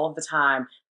say all of the time,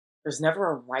 there's never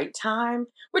a right time,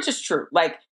 which is true.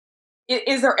 Like,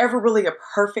 is there ever really a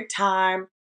perfect time?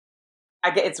 I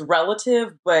get it's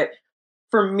relative, but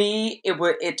for me,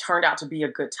 it turned out to be a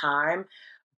good time.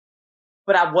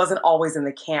 But I wasn't always in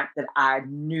the camp that I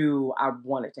knew I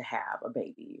wanted to have a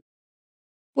baby.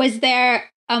 Was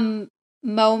there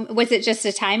was it just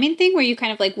a timing thing where you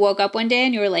kind of like woke up one day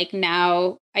and you were like,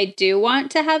 now I do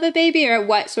want to have a baby, or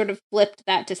what sort of flipped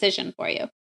that decision for you?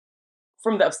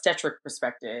 From the obstetric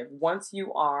perspective, once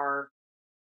you are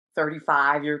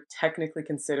 35, you're technically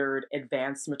considered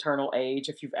advanced maternal age,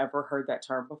 if you've ever heard that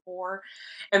term before.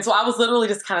 And so I was literally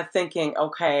just kind of thinking,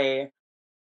 okay,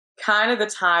 kind of the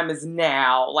time is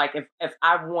now. Like if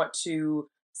I want to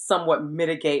somewhat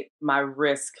mitigate my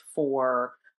risk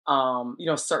for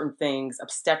certain things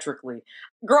obstetrically.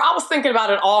 Girl, I was thinking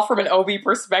about it all from an OB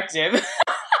perspective.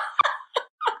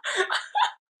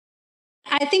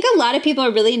 I think a lot of people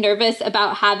are really nervous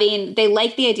about they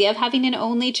like the idea of having an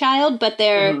only child, but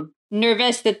they're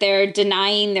nervous that they're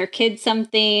denying their kids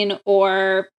something,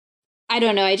 or I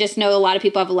don't know. I just know a lot of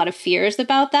people have a lot of fears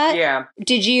about that. Yeah.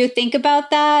 Did you think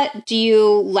about that? Do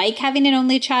you like having an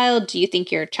only child? Do you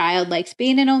think your child likes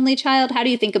being an only child? How do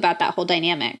you think about that whole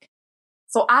dynamic?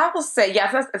 So I will say,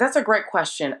 yes, that's a great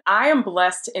question. I am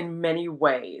blessed in many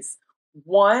ways.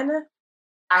 One,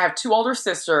 I have 2 older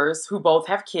sisters who both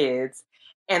have kids,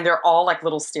 and they're all like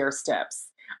little stair steps.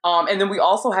 And then we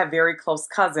also have very close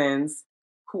cousins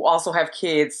who also have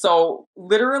kids. So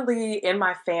literally in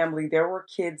my family, there were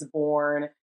kids born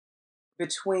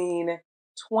between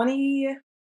between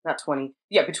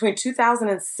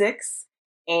 2006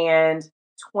 and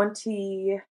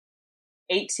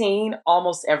 2018,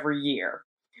 almost every year.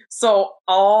 So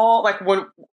all like when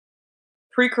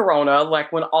pre-corona,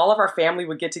 like when all of our family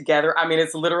would get together, I mean,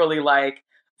 it's literally like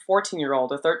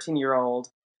 14-year-old, a 13-year-old,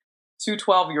 2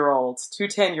 12-year-olds, 2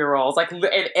 10-year-olds, like,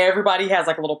 and everybody has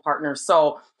like a little partner.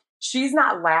 So she's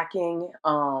not lacking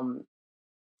from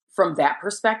that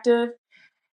perspective.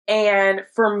 And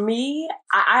for me,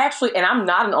 I actually, and I'm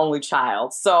not an only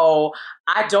child, so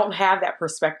I don't have that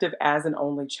perspective as an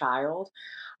only child.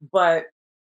 But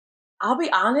I'll be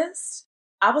honest,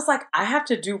 I was like, I have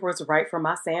to do what's right for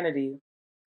my sanity.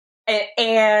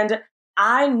 And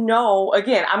I know,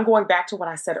 again, I'm going back to what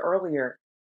I said earlier.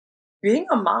 Being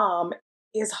a mom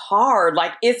is hard.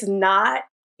 Like, it's not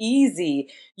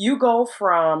easy. You go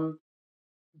from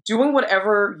doing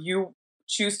whatever you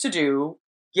choose to do,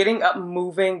 getting up,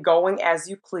 moving, going as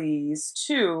you please,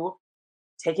 to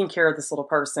taking care of this little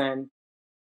person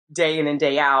day in and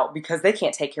day out because they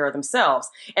can't take care of themselves.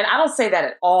 And I don't say that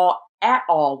at all at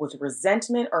all with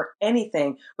resentment or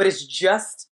anything, but it's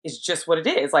just what it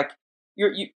is. Like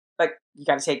you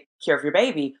got to take care of your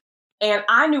baby. And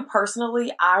I knew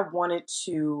personally I wanted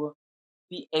to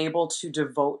be able to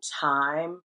devote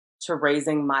time to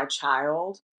raising my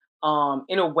child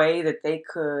in a way that they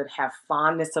could have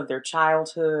fondness of their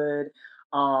childhood.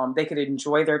 They could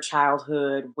enjoy their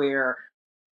childhood where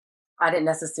I didn't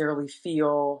necessarily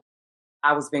feel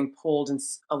I was being pulled in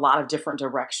a lot of different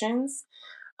directions.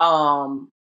 And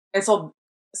so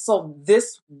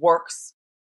this works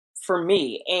for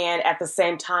me. And at the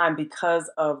same time, because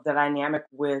of the dynamic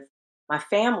with my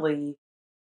family,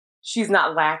 she's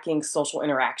not lacking social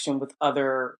interaction with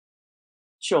other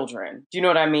children. Do you know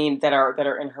what I mean? That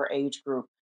are in her age group.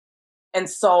 And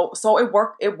so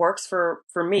it works for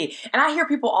me. And I hear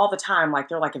people all the time, like,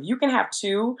 they're like, if you can have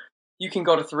 2, you can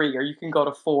go to 3 or you can go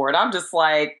to 4. And I'm just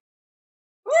like,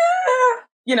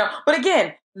 yeah, but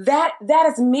again, that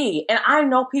is me. And I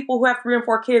know people who have 3 and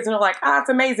 4 kids and are like, it's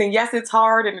amazing. Yes, it's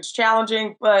hard and it's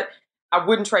challenging, but I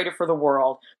wouldn't trade it for the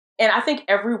world. And I think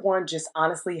everyone just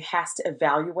honestly has to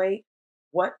evaluate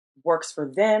what works for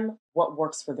them, what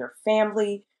works for their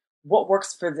family, what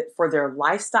works for their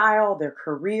lifestyle, their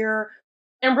career,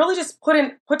 and really just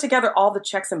put together all the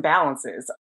checks and balances.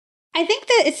 I think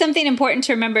that it's something important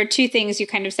to remember 2 things you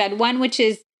kind of said. One, which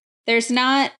is there's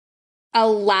not a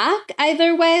lack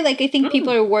either way. Like, I think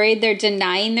people are worried they're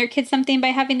denying their kids something by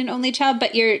having an only child,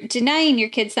 but you're denying your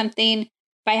kids something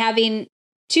by having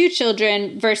 2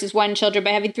 children versus 1 child,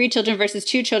 by having 3 children versus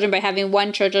 2 children, by having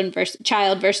 1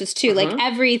 child versus 2. Like,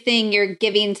 everything you're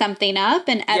giving something up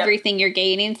and everything you're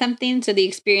gaining something. So the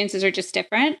experiences are just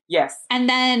different. Yes. And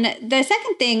then the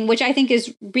second thing, which I think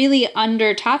is really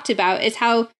under talked about, is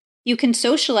how you can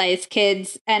socialize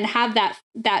kids and have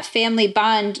that family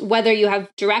bond, whether you have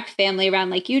direct family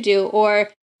around like you do, or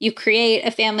you create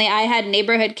a family. I had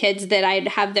neighborhood kids that I'd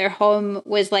have their home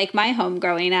was like my home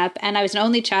growing up. And I was an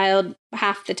only child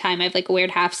half the time. I have like a weird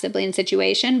half sibling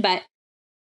situation, but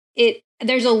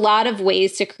there's a lot of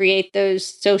ways to create those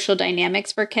social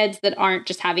dynamics for kids that aren't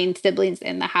just having siblings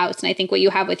in the house. And I think what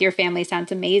you have with your family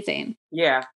sounds amazing.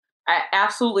 Yeah. I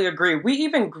absolutely agree. We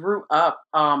even grew up,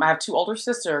 I have 2 older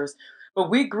sisters, but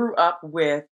we grew up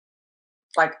with,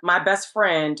 like, my best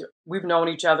friend. We've known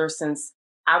each other since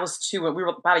I was 2, and we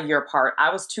were about a year apart.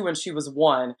 I was 2 and she was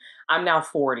 1. I'm now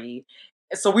 40.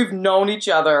 So we've known each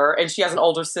other, and she has an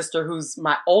older sister who's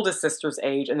my oldest sister's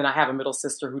age. And then I have a middle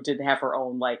sister who didn't have her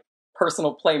own, like,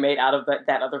 personal playmate out of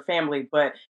that other family.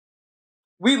 But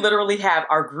we literally have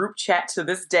our group chat to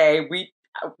this day.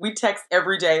 We text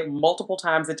every day, multiple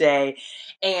times a day,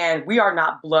 and we are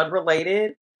not blood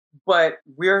related, but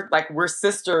we're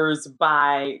sisters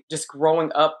by just growing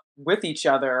up with each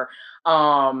other.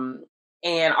 And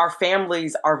our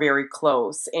families are very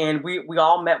close. And we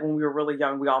all met when we were really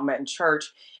young. We all met in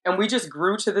church, and we just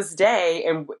grew to this day,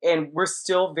 and we're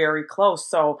still very close.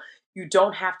 So you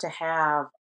don't have to have,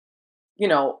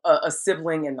 a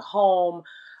sibling in the home,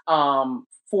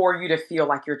 for you to feel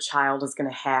like your child is going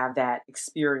to have that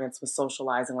experience with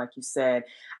socializing, like you said.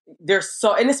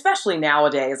 And especially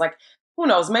nowadays, like, who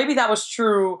knows, maybe that was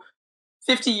true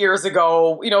 50 years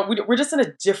ago. We're just in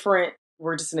a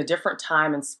different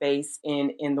time and space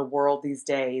in the world these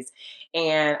days.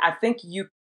 And I think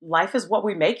life is what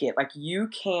we make it. Like, you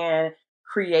can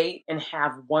create and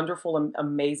have wonderful and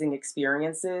amazing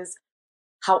experiences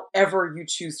however you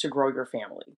choose to grow your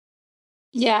family.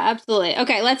 Yeah, absolutely.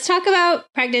 Okay, let's talk about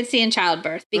pregnancy and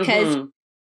childbirth, because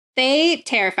they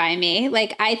terrify me.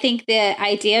 Like, I think the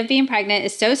idea of being pregnant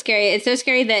is so scary. It's so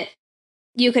scary that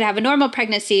you could have a normal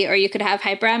pregnancy, or you could have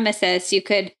hyperemesis. You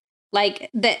could,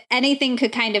 that anything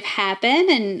could kind of happen,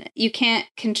 and you can't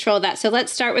control that. So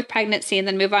let's start with pregnancy and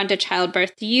then move on to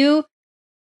childbirth.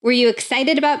 Were you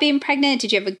excited about being pregnant?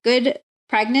 Did you have a good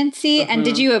pregnancy? And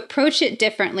did you approach it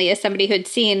differently as somebody who had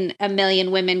seen a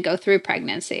million women go through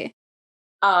pregnancy?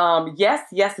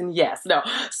 Yes, and yes. No.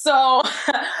 So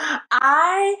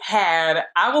I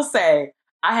will say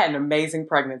I had an amazing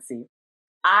pregnancy.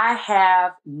 I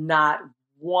have not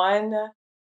one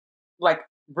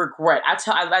regret.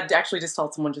 I actually just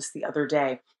told someone just the other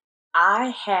day,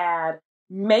 I had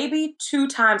maybe 2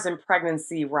 times in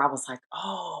pregnancy where I was like,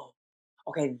 oh,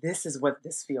 okay, this is what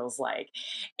this feels like.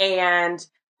 And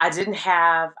I didn't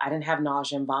have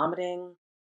nausea and vomiting.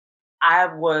 I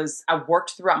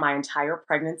worked throughout my entire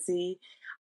pregnancy.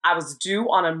 I was due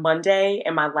on a Monday,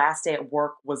 and my last day at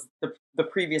work was the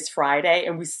previous Friday.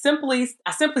 And I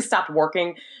simply stopped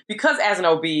working because, as an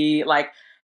OB, it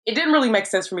didn't really make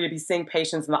sense for me to be seeing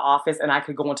patients in the office and I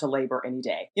could go into labor any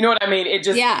day. You know what I mean? It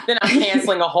just, then I'm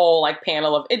canceling a whole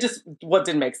panel of, it just, what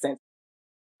didn't make sense.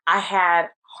 I had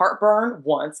heartburn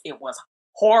once. It was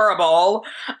horrible.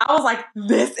 I was like,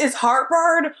 this is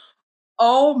heartburn?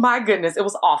 Oh my goodness, it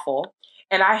was awful.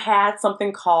 And I had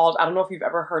something called, I don't know if you've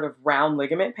ever heard of round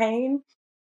ligament pain,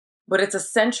 but it's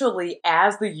essentially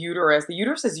as the uterus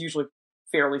is usually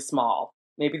fairly small,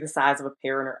 maybe the size of a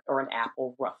pear or an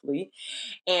apple roughly.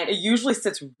 And it usually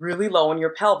sits really low in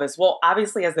your pelvis. Well,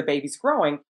 obviously as the baby's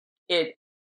growing, it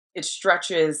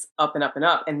stretches up and up and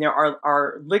up. And there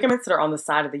are ligaments that are on the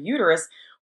side of the uterus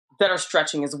that are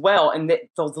stretching as well. And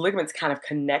those ligaments kind of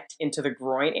connect into the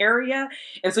groin area.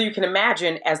 And so you can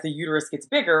imagine as the uterus gets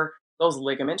bigger, those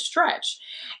ligaments stretch.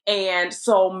 And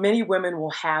so many women will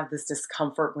have this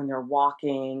discomfort when they're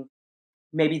walking.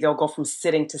 Maybe they'll go from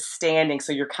sitting to standing.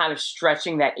 So you're kind of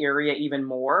stretching that area even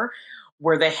more,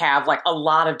 where they have like a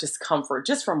lot of discomfort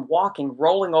just from walking,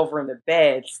 rolling over in the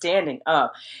bed, standing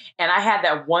up. And I had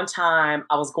that one time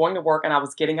I was going to work and I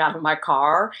was getting out of my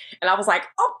car and I was like,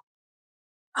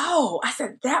 oh, I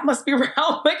said, that must be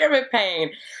round ligament pain.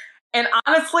 And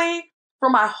honestly, for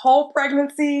my whole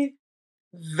pregnancy,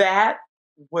 that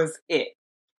was it.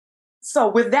 So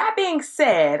with that being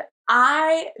said,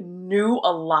 I knew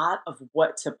a lot of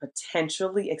what to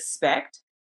potentially expect,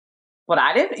 but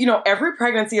I didn't, every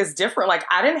pregnancy is different. Like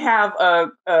I didn't have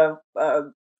a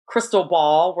crystal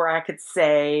ball where I could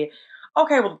say,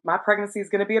 okay, well, my pregnancy is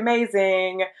going to be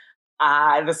amazing.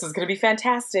 This is going to be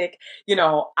fantastic.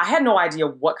 I had no idea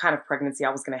what kind of pregnancy I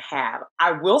was going to have.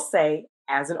 I will say,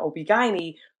 as an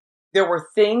OB-GYN, there were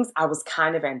things I was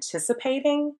kind of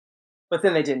anticipating, but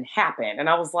then they didn't happen. And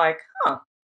I was like, when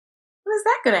is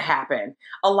that going to happen?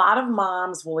 A lot of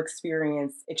moms will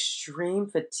experience extreme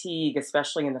fatigue,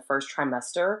 especially in the first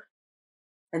trimester.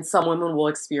 And some women will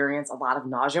experience a lot of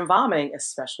nausea and vomiting,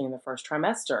 especially in the first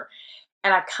trimester.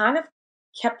 And I kind of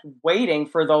kept waiting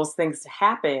for those things to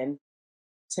happen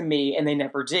to me, and they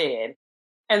never did.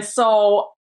 And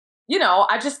so,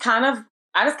 I just kind of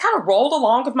rolled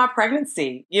along with my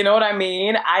pregnancy. You know what I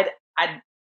mean? I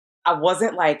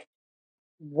wasn't like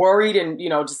worried and,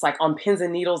 just like on pins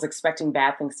and needles expecting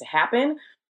bad things to happen.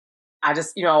 I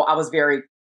just, I was very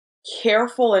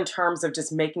careful in terms of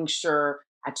just making sure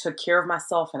I took care of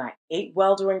myself and I ate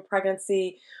well during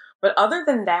pregnancy. But other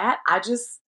than that, I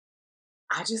just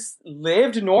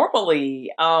lived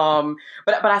normally.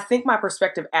 But I think my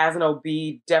perspective as an OB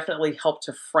definitely helped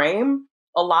to frame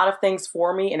a lot of things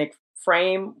for me and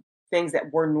frame things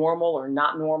that were normal or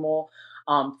not normal,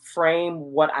 frame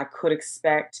what I could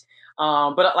expect.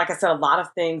 But like I said, a lot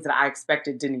of things that I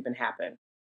expected didn't even happen.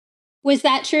 Was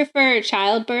that true for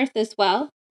childbirth as well?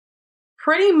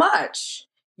 Pretty much.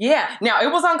 Yeah. Now,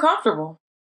 it was uncomfortable.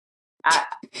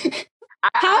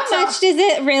 How much does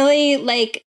it really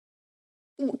like...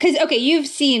 Because, okay, you've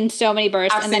seen so many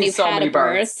births and then you've had a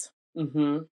birth.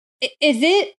 Mm-hmm. Is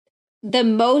it the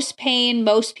most pain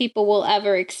most people will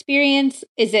ever experience?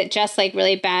 Is it just like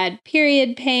really bad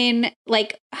period pain?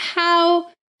 Like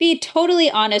be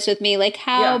totally honest with me. Like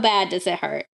how bad does it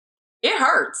hurt? It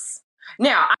hurts.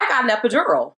 Now, I got an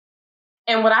epidural.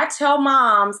 And when I tell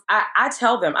moms, I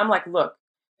tell them, I'm like, look,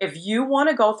 if you want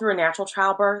to go through a natural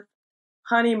childbirth,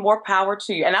 honey, more power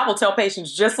to you. And I will tell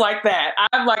patients just like that.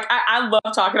 I'm like, I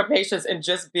love talking to patients and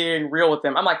just being real with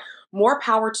them. I'm like, more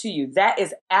power to you. That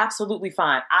is absolutely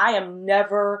fine. I am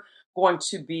never going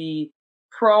to be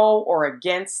pro or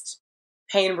against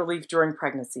pain relief during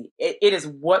pregnancy. It is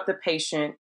what the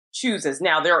patient chooses.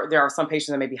 Now, there are some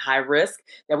patients that may be high risk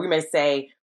that we may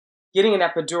say, getting an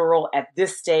epidural at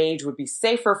this stage would be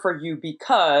safer for you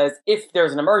because if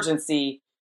there's an emergency,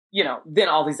 then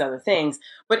all these other things.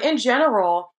 But in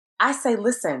general, I say,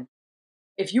 listen,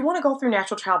 if you want to go through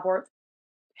natural childbirth,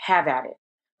 have at it.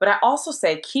 But I also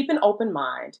say, keep an open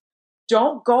mind.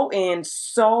 Don't go in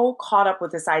so caught up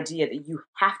with this idea that you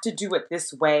have to do it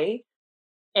this way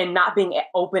and not being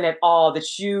open at all,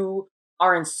 that you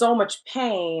are in so much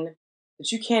pain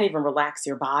that you can't even relax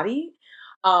your body.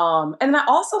 And I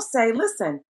also say,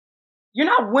 listen, you're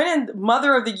not winning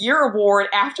Mother of the Year award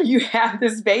after you have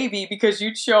this baby because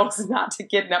you chose not to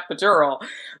get an epidural.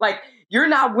 Like, you're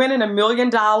not winning $1 million.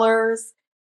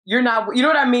 You're not, you know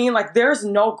what I mean? Like, there's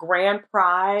no grand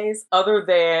prize other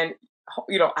than,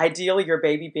 ideally your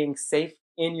baby being safe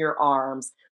in your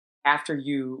arms after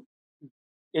you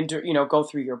go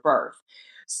through your birth.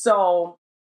 So,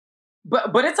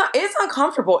 but it's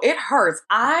uncomfortable. It hurts.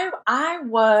 I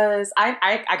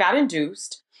got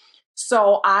induced.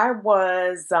 So I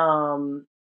was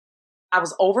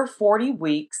over 40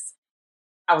 weeks.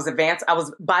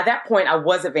 By that point, I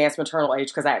was advanced maternal age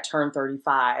because I had turned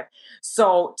 35.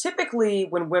 So typically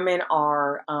when women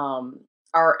are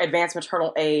advanced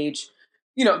maternal age,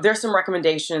 there's some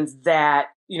recommendations that,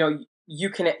 you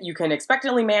can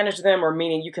expectantly manage them, or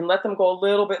meaning you can let them go a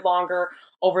little bit longer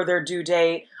over their due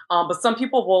date. But some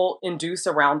people will induce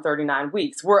around 39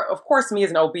 weeks. Where, of course, me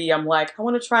as an OB, I'm like, I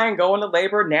want to try and go into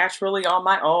labor naturally on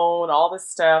my own, all this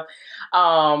stuff.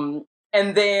 And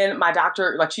then my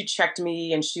doctor, like, she checked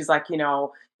me and she's like,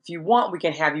 if you want, we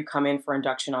can have you come in for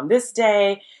induction on this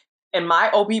day. And my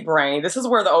OB brain, this is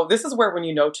where when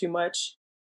you know too much,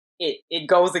 it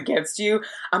goes against you.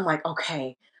 I'm like,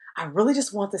 okay, I really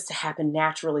just want this to happen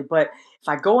naturally. But if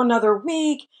I go another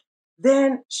week,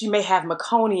 then she may have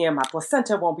meconium. My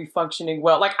placenta won't be functioning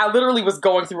well. Like, I literally was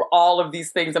going through all of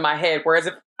these things in my head. Whereas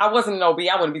if I wasn't an OB,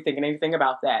 I wouldn't be thinking anything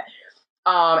about that.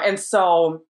 And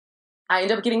so I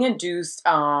ended up getting induced.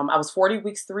 I was 40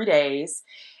 weeks, 3 days.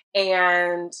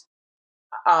 And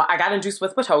I got induced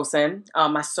with Pitocin.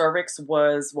 My cervix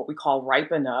was what we call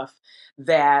ripe enough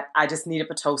that I just needed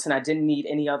Pitocin. I didn't need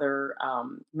any other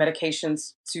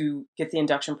medications to get the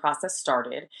induction process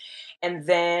started. And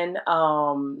then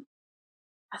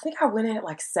I think I went in at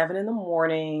like 7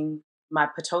 a.m. My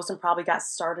Pitocin probably got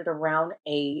started around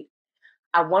 8.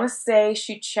 I want to say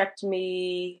she checked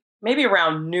me maybe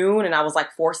around noon, and I was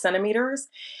like 4 centimeters.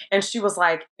 And she was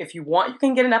like, if you want, you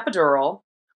can get an epidural,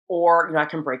 or, I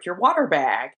can break your water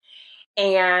bag.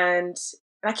 And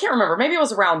I can't remember, maybe it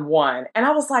was around 1. And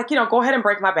I was like, go ahead and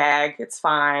break my bag. It's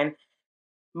fine.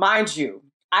 Mind you,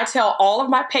 I tell all of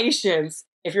my patients,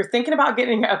 if you're thinking about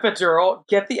getting an epidural,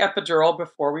 get the epidural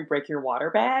before we break your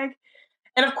water bag.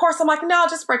 And of course, I'm like, no,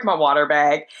 just break my water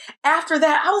bag. After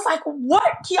that, I was like,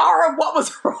 what, Kiara, what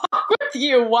was wrong with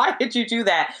you? Why did you do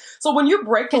that? So when you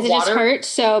break the water... Because it just hurts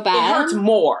so bad. It hurts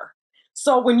more.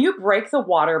 So when you break the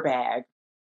water bag,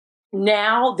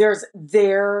 now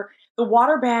the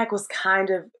water bag was kind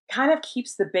of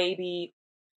keeps the baby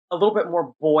a little bit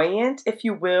more buoyant, if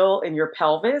you will, in your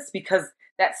pelvis, because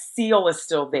that seal is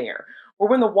still there. Or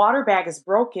when the water bag is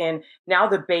broken, now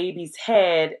the baby's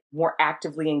head more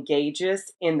actively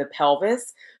engages in the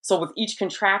pelvis. So with each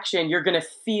contraction, you're going to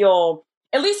feel,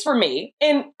 at least for me,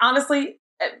 and honestly,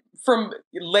 from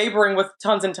laboring with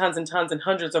tons and tons and tons and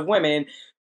hundreds of women,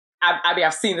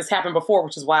 I've seen this happen before,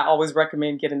 which is why I always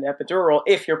recommend getting the epidural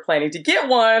if you're planning to get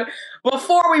one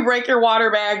before we break your water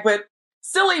bag. But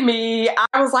silly me,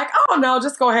 I was like, oh no,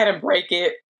 just go ahead and break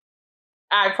it.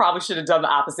 I probably should have done the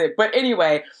opposite. But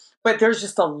anyway, there's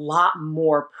just a lot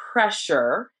more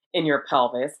pressure in your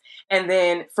pelvis. And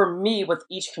then for me, with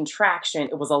each contraction,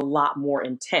 it was a lot more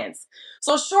intense.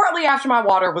 So shortly after my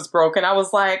water was broken, I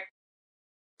was like,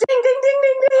 ding, ding, ding,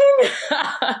 ding,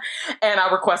 ding. And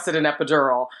I requested an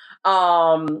epidural.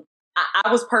 I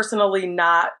was personally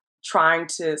not trying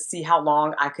to see how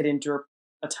long I could endure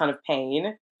a ton of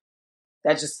pain.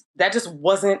 That just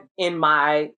wasn't in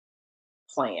my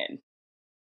plan.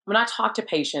 When I talk to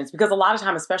patients, because a lot of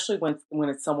time, especially when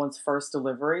it's someone's first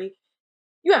delivery,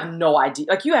 you have no idea.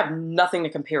 Like, you have nothing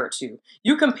to compare it to.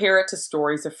 You compare it to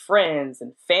stories of friends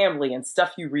and family and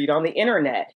stuff you read on the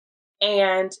internet.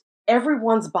 And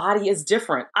everyone's body is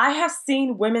different. I have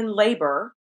seen women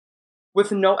labor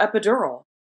with no epidural.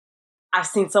 I've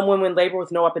seen some women labor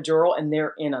with no epidural and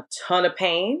they're in a ton of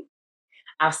pain.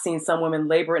 I've seen some women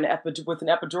labor with an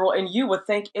epidural and you would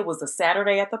think it was a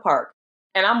Saturday at the park.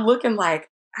 And I'm looking like,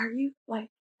 are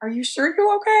you sure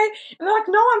you're okay? And they're like,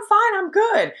 no, I'm fine. I'm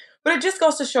good. But it just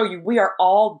goes to show you, we are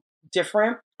all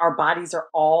different. Our bodies are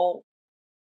all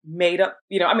made up,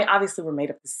 obviously we're made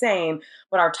up the same,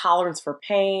 but our tolerance for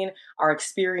pain, our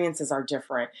experiences are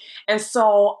different. And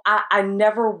so I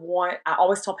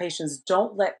always tell patients,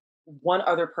 don't let one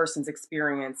other person's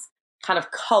experience kind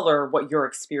of color what your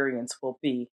experience will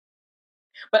be.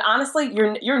 But honestly,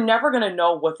 you're never going to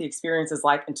know what the experience is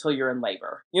like until you're in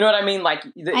labor. You know what I mean?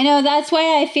 I know, that's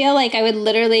why I feel like I would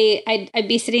literally, I'd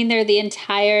be sitting there the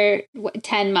entire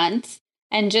 10 months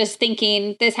and just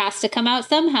thinking, this has to come out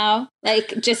somehow,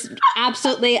 like just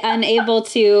absolutely unable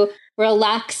to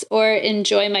relax or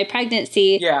enjoy my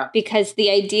pregnancy. Yeah. Because the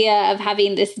idea of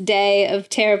having this day of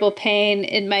terrible pain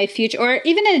in my future, or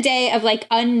even a day of like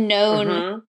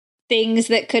unknown things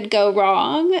that could go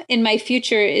wrong in my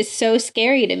future, is so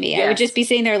scary to me. Yes. I would just be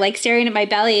sitting there like staring at my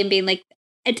belly and being like,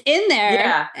 it's in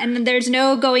there and there's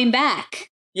no going back.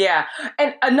 Yeah.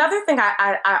 And another thing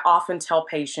I often tell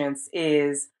patients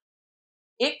is,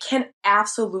 it can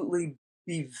absolutely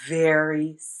be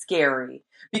very scary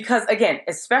because, again,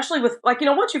 especially with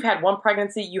once you've had one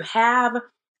pregnancy, you have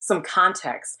some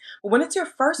context. But when it's your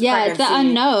first pregnancy, it's the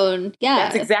unknown. Yeah,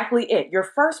 that's exactly it. Your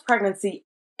first pregnancy,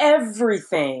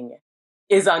 everything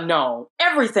is unknown.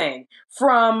 Everything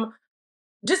from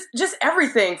just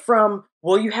everything from,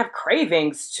 will you have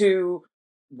cravings, to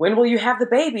when will you have the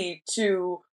baby,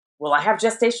 to Will I have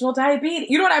gestational diabetes?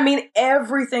 You know what I mean?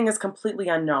 Everything is completely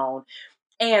unknown.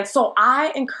 And so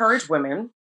I encourage women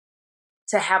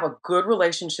to have a good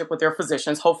relationship with their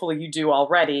physicians. Hopefully you do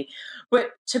already,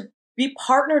 but to be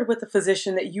partnered with a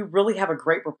physician that you really have a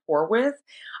great rapport with,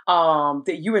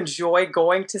 that you enjoy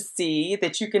going to see,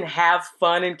 that you can have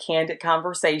fun and candid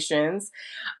conversations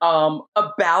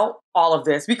about all of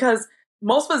this. Because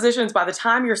most physicians, by the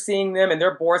time you're seeing them and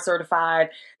they're board certified,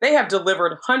 they have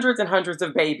delivered hundreds and hundreds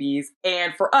of babies.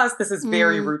 And for us, this is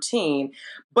very routine.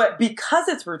 But because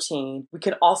it's routine, we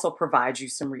can also provide you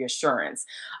some reassurance.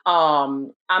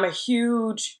 I'm a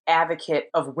huge advocate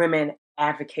of women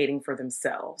advocating for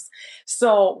themselves.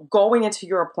 So going into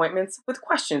your appointments with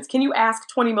questions. Can you ask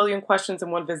 20 million questions in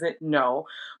one visit? No.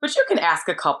 But you can ask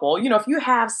a couple. You know, if you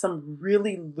have some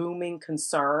really looming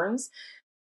concerns,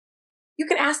 you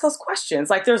can ask those questions.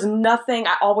 Like, there's nothing,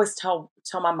 I always tell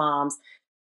my moms,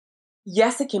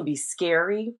 yes, it can be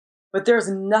scary, but there's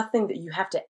nothing that you have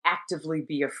to actively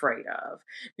be afraid of,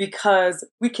 because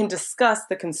we can discuss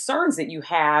the concerns that you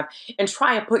have and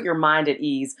try and put your mind at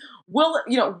ease. Will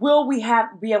we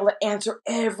be able to answer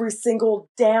every single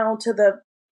down to the,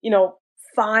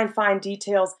 fine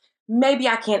details? Maybe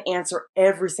I can't answer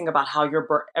every single thing about how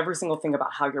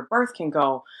your birth can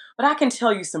go, but I can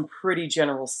tell you some pretty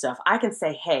general stuff. I can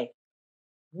say, hey,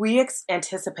 we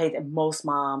anticipate that most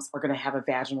moms are going to have a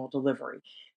vaginal delivery.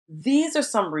 These are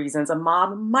some reasons a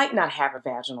mom might not have a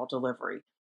vaginal delivery,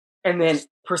 and then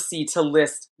proceed to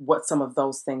list what some of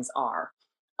those things are.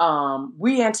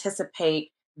 We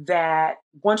anticipate that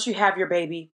once you have your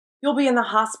baby, you'll be in the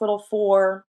hospital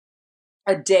for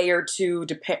a day or two,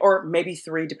 or maybe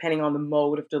 3, depending on the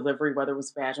mode of delivery, whether it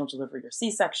was vaginal delivery or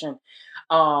C-section.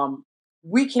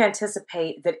 We can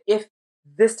anticipate that if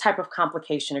this type of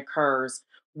complication occurs,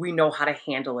 we know how to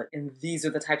handle it. And these are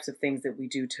the types of things that we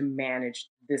do to manage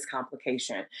this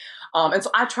complication. And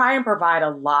so I try and provide a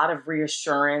lot of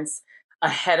reassurance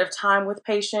ahead of time with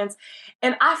patients.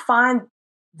 And I find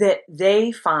that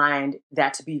they find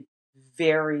that to be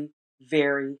very,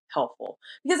 very helpful,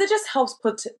 because it just helps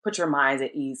put your minds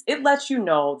at ease. It lets you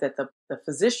know that the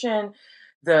physician,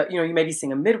 you may be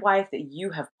seeing a midwife that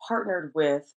you have partnered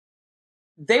with,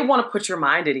 they want to put your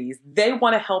mind at ease. They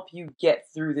want to help you get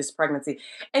through this pregnancy.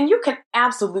 And you can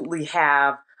absolutely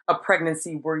have a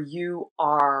pregnancy where you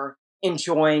are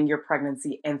enjoying your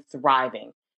pregnancy and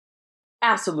thriving.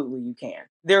 Absolutely, you can.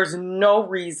 There's no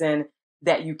reason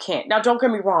that you can't. Now, don't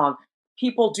get me wrong.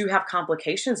 People do have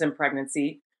complications in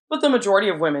pregnancy, but the majority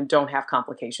of women don't have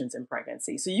complications in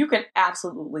pregnancy. So you can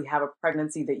absolutely have a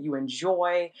pregnancy that you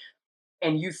enjoy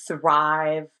and you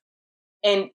thrive,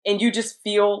 and you just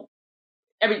feel,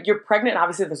 you're pregnant,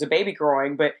 obviously there's a baby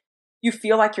growing, but you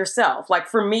feel like yourself. Like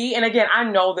for me, and again, I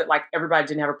know that like everybody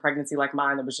didn't have a pregnancy like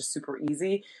mine that was just super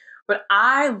easy, but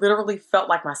I literally felt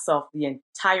like myself the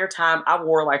entire time. I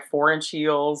wore like 4-inch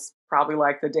heels, probably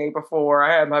like the day before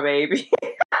I had my baby.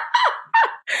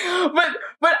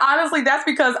 But honestly, that's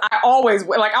because I always,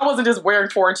 like, I wasn't just wearing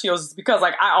 4-inch heels, it's because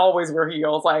like I always wear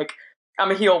heels. Like,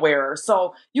 I'm a heel wearer.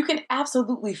 So you can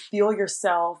absolutely feel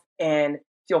yourself and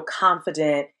feel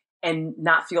confident and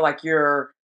not feel like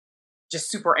you're just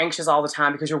super anxious all the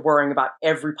time because you're worrying about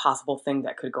every possible thing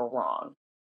that could go wrong.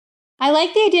 I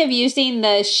like the idea of using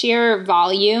the sheer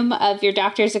volume of your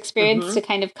doctor's experience to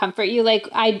kind of comfort you. Like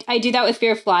I do that with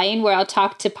Fear Flying, where I'll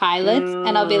talk to pilots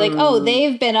and I'll be like, oh,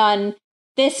 they've been on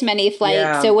this many flights.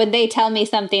 Yeah. So when they tell me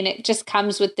something, it just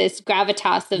comes with this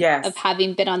gravitas of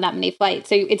having been on that many flights.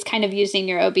 So it's kind of using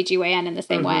your OBGYN in the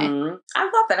same way. I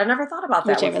love that. I never thought about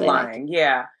that with really flying. Like.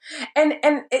 Yeah. And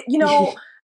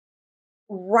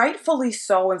rightfully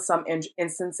so in some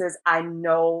instances, I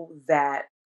know that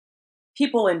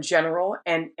people in general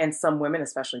and some women,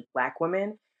 especially Black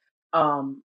women,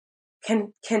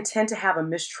 can tend to have a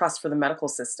mistrust for the medical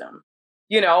system.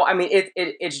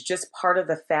 It's just part of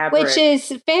the fabric. Which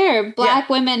is fair. Black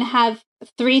women have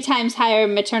 3 times higher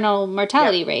maternal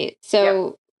mortality rate.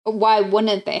 So why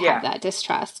wouldn't they have that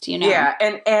distrust, Yeah.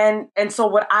 And so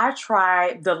what I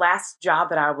tried, the last job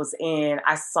that I was in,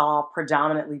 I saw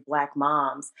predominantly Black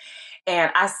moms.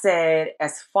 And I said,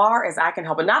 as far as I can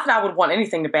help, and not that I would want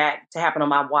anything to happen on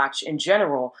my watch in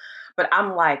general, but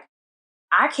I'm like,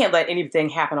 I can't let anything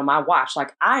happen on my watch.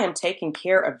 Like, I am taking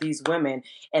care of these women,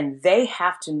 and they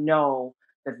have to know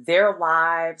that their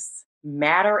lives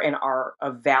matter and are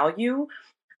of value.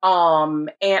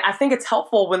 And I think it's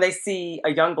helpful when they see a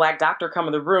young Black doctor come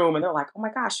in the room and they're like, oh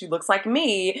my gosh, she looks like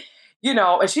me,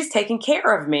 and she's taking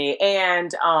care of me.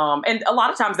 And a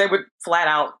lot of times they would flat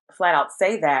out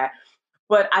say that.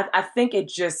 But I think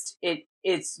it's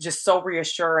just so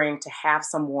reassuring to have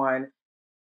someone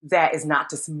that is not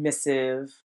dismissive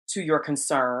to your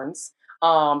concerns.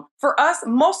 For us,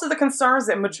 most of the concerns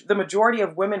that the majority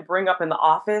of women bring up in the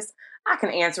office, I can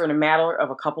answer in a matter of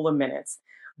a couple of minutes.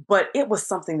 But it was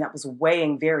something that was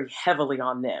weighing very heavily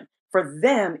on them. For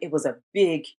them, it was a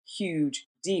big, huge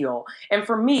deal. And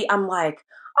for me, I'm like,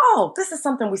 oh, this is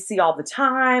something we see all the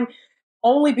time.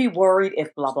 Only be worried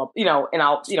if blah, blah, and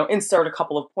I'll, insert a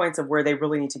couple of points of where they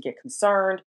really need to get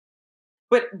concerned.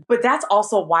 But that's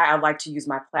also why I like to use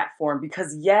my platform,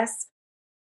 because yes,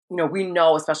 we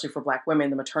know, especially for Black women,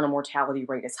 the maternal mortality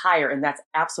rate is higher, and that's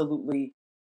absolutely,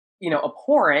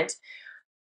 abhorrent.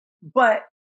 But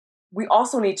we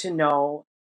also need to know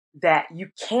that you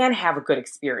can have a good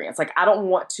experience. Like, I don't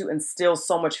want to instill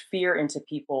so much fear into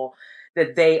people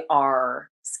that they are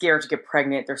scared to get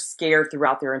pregnant. They're scared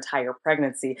throughout their entire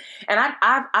pregnancy. And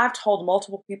I've told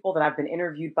multiple people that I've been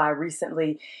interviewed by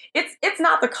recently, it's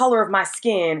not the color of my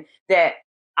skin that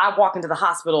I walk into the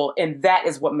hospital and that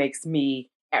is what makes me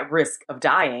at risk of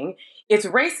dying. It's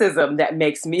racism that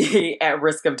makes me at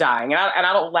risk of dying. And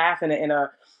I don't laugh in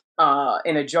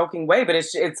a joking way, but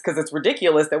it's because it's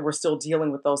ridiculous that we're still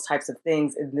dealing with those types of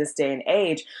things in this day and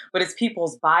age. But it's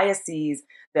people's biases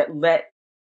that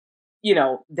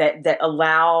that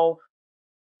allow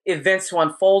events to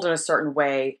unfold in a certain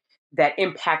way that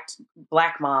impact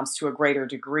Black moms to a greater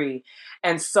degree.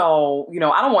 And so,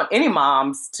 I don't want any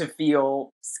moms to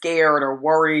feel scared or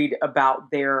worried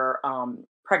about their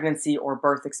pregnancy or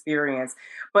birth experience.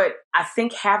 But I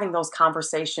think having those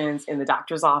conversations in the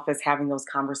doctor's office, having those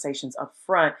conversations up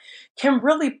front can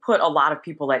really put a lot of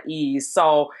people at ease.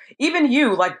 So even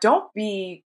you, like, don't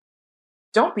be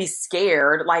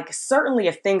scared. Like, certainly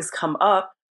if things come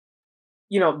up,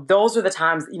 those are the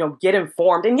times, get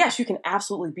informed. And yes, you can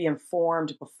absolutely be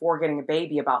informed before getting a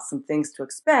baby about some things to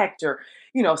expect or,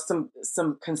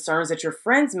 some concerns that your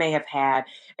friends may have had.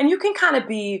 And you can kind of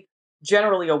be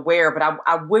generally aware, but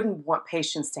I wouldn't want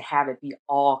patients to have it be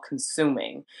all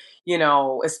consuming,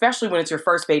 especially when it's your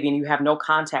first baby and you have no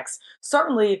context.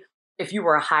 Certainly if you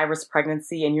were a high risk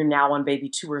pregnancy and you're now on baby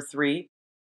 2 or 3,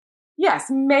 yes,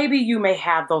 maybe you may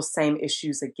have those same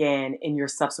issues again in your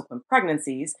subsequent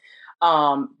pregnancies.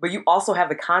 But you also have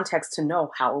the context to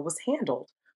know how it was handled,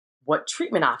 what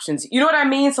treatment options, you know what I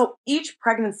mean? So each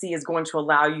pregnancy is going to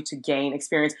allow you to gain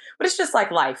experience, but it's just like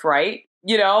life, right?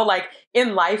 Like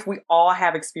in life, we all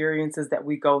have experiences that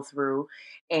we go through,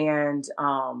 and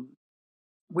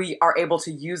we are able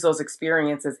to use those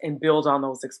experiences and build on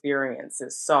those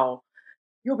experiences. So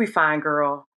you'll be fine,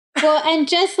 girl. Well, and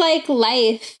just like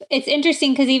life, it's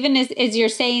interesting because even as you're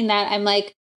saying that, I'm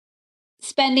like,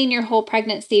 spending your whole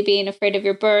pregnancy being afraid of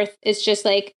your birth is just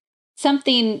like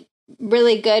something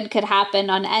really good could happen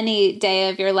on any day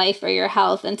of your life or your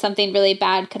health, and something really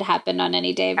bad could happen on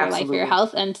any day of your life or your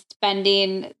health. And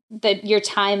spending your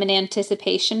time in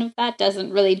anticipation of that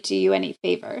doesn't really do you any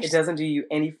favors. It doesn't do you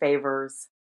any favors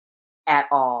at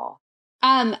all.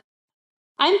 I'm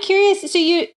curious.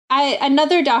 So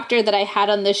another doctor that I had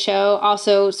on the show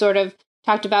also sort of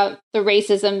talked about the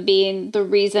racism being the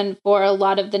reason for a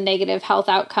lot of the negative health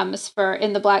outcomes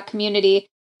in the Black community.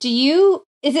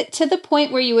 Is it to the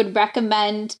point where you would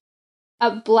recommend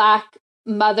a Black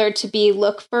mother to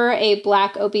look for a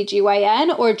Black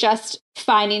OBGYN, or just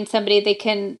finding somebody they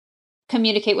can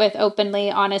communicate with openly,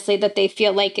 honestly, that they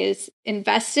feel like is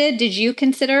invested? Did you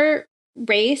consider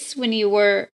race when you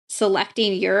were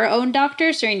selecting your own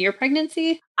doctors during your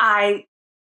pregnancy?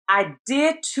 I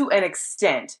did to an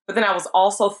extent, but then I was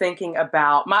also thinking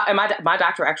about my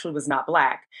doctor actually was not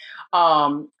Black.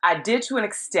 I did to an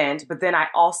extent, but then I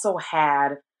also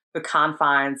had the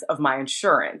confines of my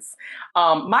insurance.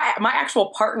 My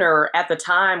actual partner at the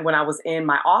time when I was in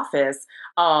my office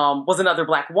was another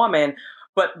Black woman,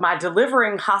 but my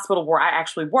delivering hospital where I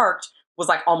actually worked was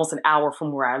like almost an hour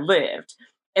from where I lived.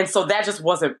 And so that just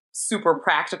wasn't super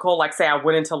practical. Like, say I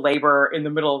went into labor in the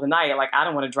middle of the night, like I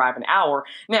don't want to drive an hour.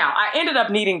 Now, I ended up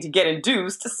needing to get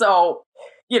induced. So,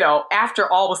 after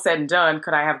all was said and done,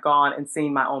 could I have gone and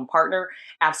seen my own partner?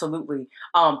 Absolutely.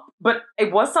 But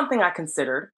it was something I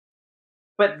considered.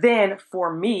 But then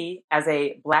for me, as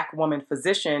a Black woman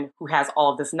physician who has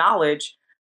all of this knowledge,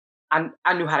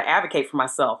 I knew how to advocate for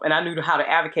myself. And I knew how to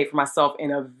advocate for myself in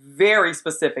a very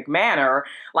specific manner.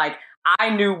 Like,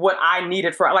 I knew what I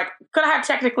needed could I have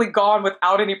technically gone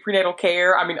without any prenatal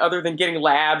care? I mean, other than getting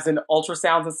labs and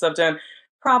ultrasounds and stuff done?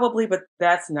 Probably, but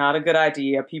that's not a good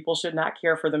idea. People should not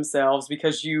care for themselves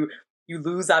because you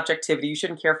lose objectivity. You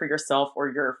shouldn't care for yourself or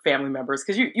your family members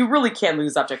because you really can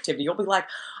lose objectivity. You'll be like,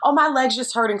 oh, my leg's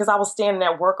just hurting because I was standing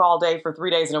at work all day for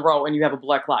 3 days in a row, and you have a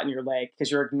blood clot in your leg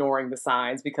because you're ignoring the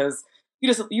signs because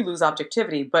you lose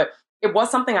objectivity. But it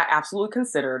was something I absolutely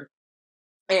considered.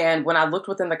 And when I looked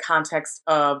within the context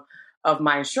of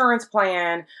my insurance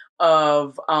plan,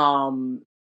 of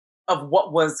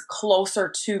what was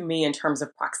closer to me in terms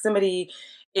of proximity,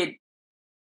 it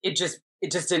just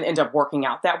didn't end up working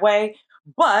out that way.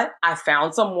 But I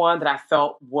found someone that I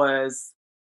felt was,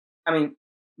 I mean,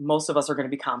 most of us are going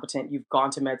to be competent. You've gone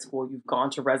to med school, you've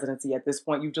gone to residency. At this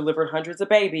point, you've delivered hundreds of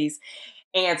babies.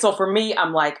 And so for me,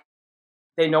 I'm like,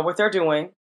 they know what they're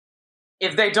doing.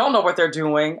 If they don't know what they're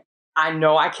doing, I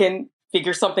know I can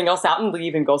figure something else out and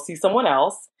leave and go see someone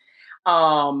else.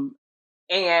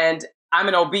 And I'm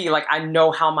an OB, like I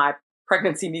know how my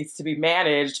pregnancy needs to be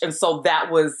managed. And so that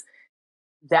worked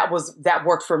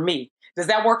for me. Does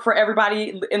that work for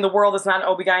everybody in the world that's not an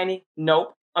OB-GYN?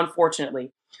 Nope, unfortunately.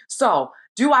 So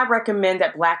do I recommend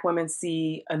that Black women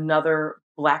see another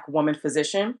Black woman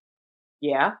physician?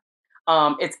 Yeah.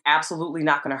 It's absolutely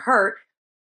not going to hurt.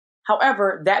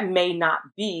 However, that may not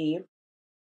be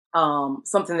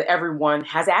something that everyone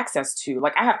has access to.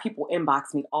 Like I have people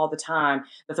inbox me all the time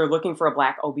that they're looking for a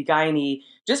Black OB-GYN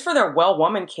just for their well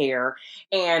woman care,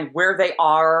 and where they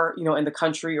are, in the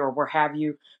country or where have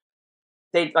you,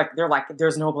 they're like,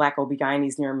 there's no Black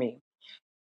OB-GYNs near me.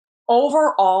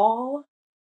 Overall,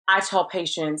 I tell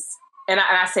patients, and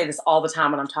I say this all the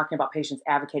time when I'm talking about patients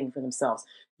advocating for themselves,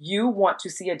 you want to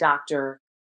see a doctor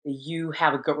that you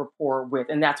have a good rapport with.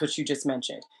 And that's what you just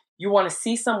mentioned. You want to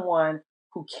see someone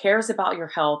who cares about your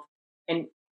health and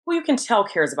who you can tell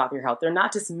cares about your health. They're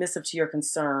not dismissive to your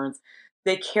concerns.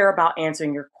 They care about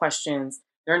answering your questions.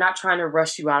 They're not trying to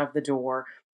rush you out of the door.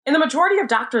 And the majority of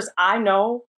doctors I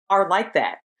know are like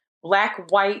that.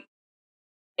 Black, white,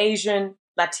 Asian,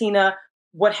 Latina,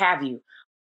 what have you.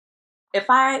 If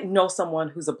I know someone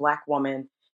who's a Black woman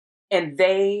and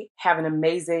they have an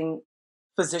amazing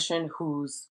physician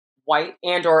who's white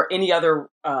and or any other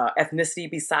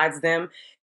ethnicity besides them,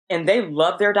 and they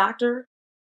love their doctor,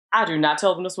 I do not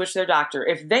tell them to switch their doctor.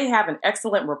 If they have an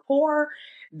excellent rapport,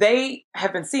 they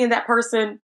have been seeing that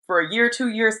person for a year, 2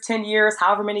 years, 10 years,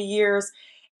 however many years,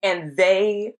 and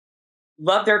they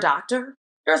love their doctor,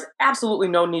 there's absolutely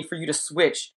no need for you to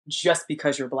switch just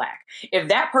because you're Black. If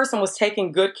that person was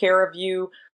taking good care of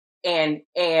you and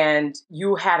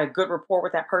you had a good rapport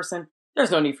with that person,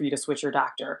 there's no need for you to switch your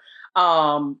doctor.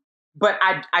 But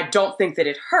I don't think that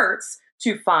it hurts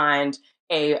to find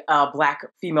a Black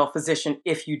female physician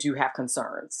if you do have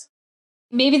concerns.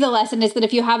 Maybe the lesson is that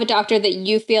if you have a doctor that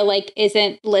you feel like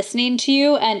isn't listening to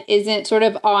you and isn't sort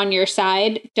of on your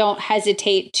side, don't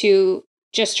hesitate to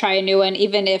just try a new one.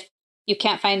 Even if you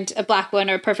can't find a Black one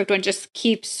or a perfect one, just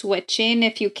keep switching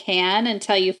if you can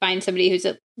until you find somebody who's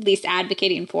at least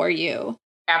advocating for you.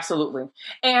 Absolutely.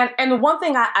 And the one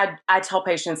thing I tell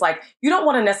patients, like, you don't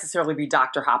want to necessarily be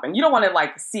doctor hopping. You don't want to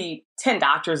like see 10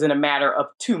 doctors in a matter of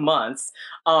 2 months,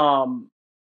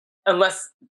 unless,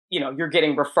 you're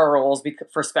getting referrals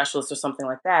for specialists or something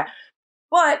like that.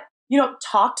 But,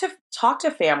 talk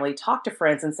to family, talk to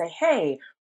friends and say, hey,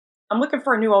 I'm looking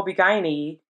for a new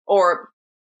OB-GYN, or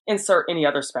insert any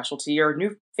other specialty, or a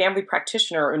new family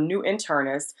practitioner or a new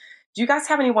internist. Do you guys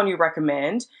have anyone you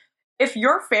recommend? If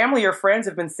your family or friends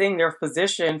have been seeing their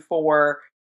physician for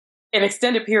an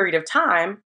extended period of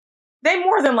time, they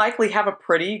more than likely have a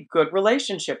pretty good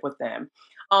relationship with them.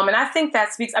 And I think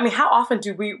that speaks, how often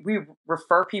do we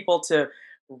refer people to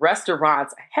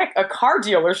restaurants, heck, a car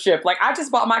dealership? Like, I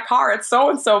just bought my car at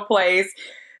so-and-so place.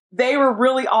 They were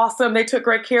really awesome. They took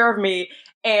great care of me,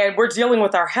 and we're dealing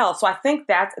with our health. So I think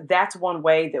that's one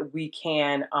way that we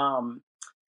can,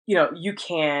 you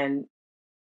can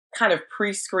kind of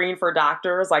pre-screen for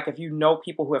doctors, like if you know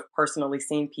people who have personally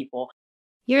seen people.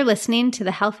 You're listening to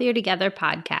the Healthier Together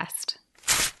podcast.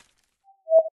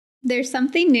 There's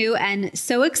something new and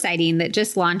so exciting that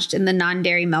just launched in the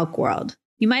non-dairy milk world.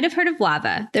 You might have heard of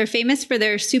Lava. They're famous for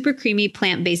their super creamy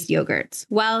plant-based yogurts.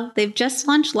 Well, they've just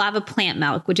launched Lava Plant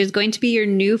Milk, which is going to be your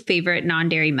new favorite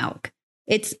non-dairy milk.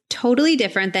 It's totally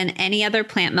different than any other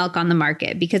plant milk on the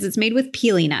market because it's made with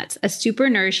pili nuts, a super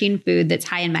nourishing food that's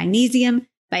high in magnesium,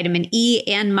 vitamin E,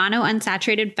 and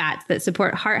monounsaturated fats that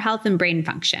support heart health and brain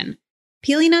function.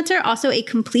 Pili nuts are also a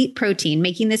complete protein,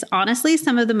 making this honestly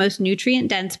some of the most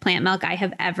nutrient-dense plant milk I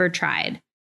have ever tried.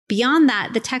 Beyond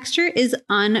that, the texture is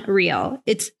unreal.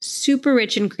 It's super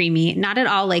rich and creamy, not at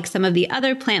all like some of the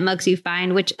other plant milks you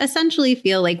find, which essentially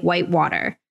feel like white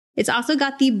water. It's also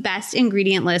got the best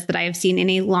ingredient list that I have seen in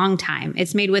a long time.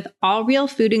 It's made with all real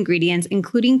food ingredients,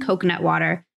 including coconut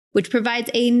water, which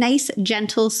provides a nice,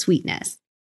 gentle sweetness.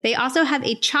 They also have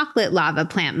a chocolate lava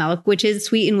plant milk, which is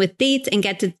sweetened with dates and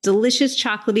gets its delicious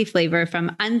chocolatey flavor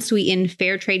from unsweetened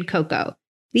fair trade cocoa.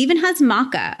 It even has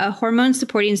maca, a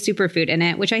hormone-supporting superfood in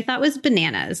it, which I thought was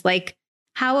bananas. Like,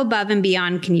 How above and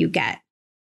beyond can you get?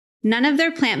 None of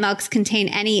their plant milks contain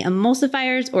any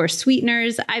emulsifiers or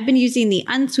sweeteners. I've been using the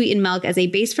unsweetened milk as a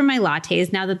base for my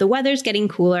lattes now that the weather's getting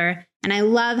cooler, and I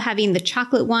love having the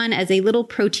chocolate one as a little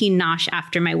protein nosh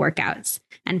after my workouts.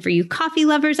 And for you coffee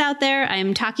lovers out there,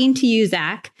 I'm talking to you,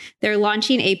 Zach. They're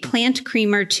launching a plant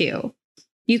creamer too.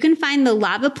 You can find the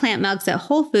Lava plant milks at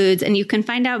Whole Foods, and you can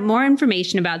find out more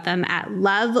information about them at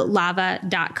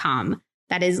lovelava.com.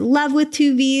 That is love with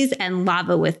 2 V's and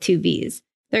lava with 2 V's.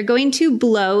 They're going to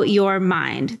blow your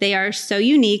mind. They are so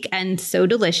unique and so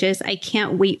delicious. I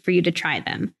can't wait for you to try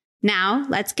them. Now,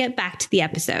 let's get back to the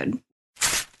episode.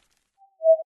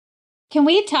 Can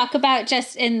we talk about,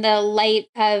 just in the light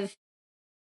of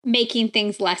making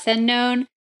things less unknown,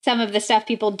 some of the stuff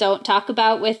people don't talk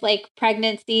about with like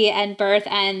pregnancy and birth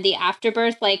and the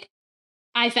afterbirth? Like,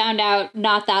 I found out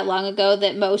not that long ago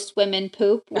that most women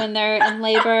poop when they're in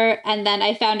labor. And then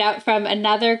I found out from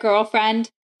another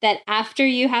girlfriend that after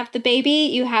you have the baby,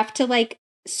 you have to like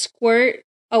squirt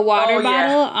a water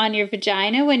bottle on your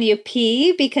vagina when you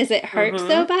pee because it hurts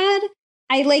so bad.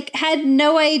 I like had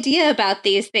no idea about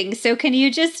these things. So can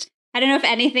you just, I don't know if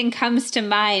anything comes to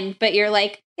mind, but you're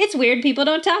like, it's weird people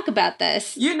don't talk about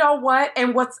this. You know what?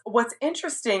 And what's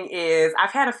interesting is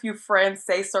I've had a few friends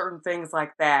say certain things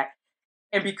like that.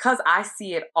 And because I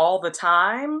see it all the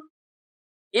time,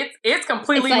 it's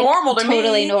completely like normal to me.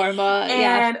 Totally normal.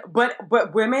 And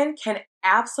but women can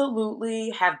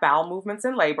absolutely have bowel movements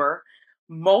in labor.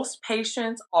 Most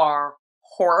patients are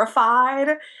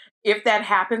horrified if that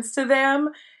happens to them.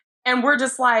 And we're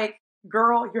just like,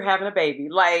 girl, you're having a baby.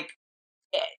 Like,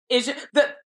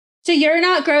 so you're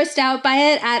not grossed out by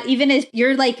it even if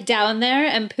you're like down there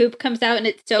and poop comes out and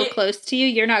it's so close to you,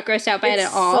 you're not grossed out by it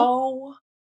at all? So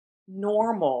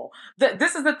normal.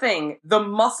 This is the thing. The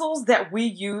muscles that we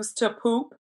use to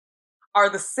poop are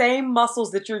the same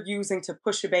muscles that you're using to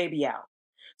push a baby out.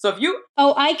 So if you...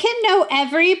 Oh, I can know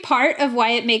every part of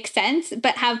why it makes sense,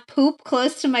 but have poop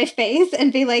close to my face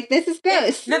and be like, this is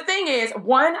gross. The thing is,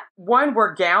 one,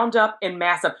 we're gowned up and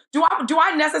massive. Do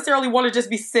I necessarily want to just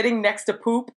be sitting next to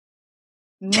poop?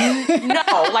 No.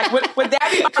 Like, would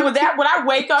I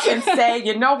wake up and say,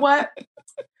 you know what?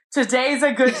 Today's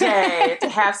a good day to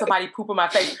have somebody poop in my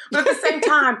face. But at the same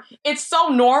time, it's so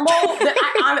normal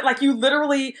that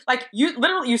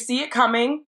you see it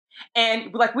coming.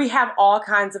 And like, we have all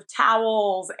kinds of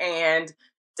towels and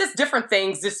just different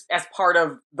things just as part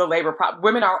of the labor.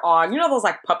 Women are on, those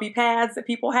like puppy pads that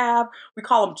people have. We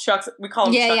call them Chucks. We call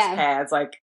them Chucks pads,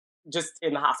 like just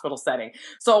in the hospital setting.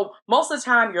 So most of the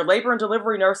time, your labor and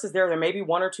delivery nurses there may be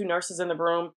 1 or 2 nurses in the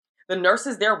room. The nurse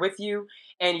is there with you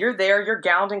and you're there, you're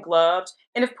gowned and gloved.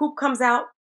 And if poop comes out,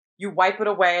 you wipe it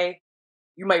away.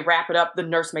 You may wrap it up. The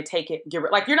nurse may take it and give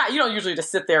it. Like, you don't usually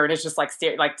just sit there and it's just like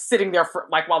sitting there for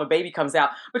like while the baby comes out.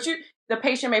 But the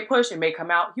patient may push, it may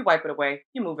come out. You wipe it away.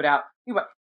 You move it out.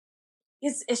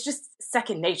 It's just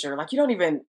second nature. Like, you don't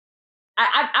even,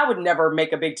 I would never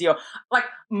make a big deal. Like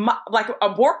a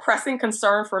more pressing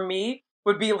concern for me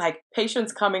would be like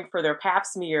patients coming for their pap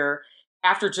smear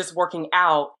after just working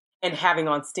out and having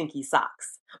on stinky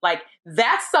socks. Like,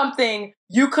 that's something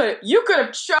you could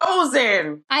have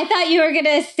chosen. I thought you were going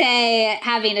to say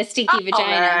having a stinky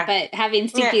vagina, but having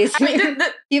stinky...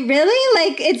 You really?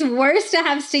 Like, it's worse to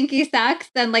have stinky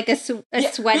socks than like a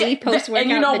sweaty post-workout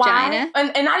and you know vagina?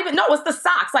 Why? And not even... No, it's the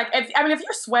socks. Like, if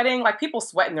you're sweating, like, people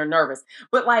sweat and they're nervous.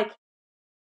 But, like,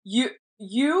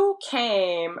 you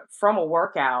came from a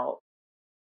workout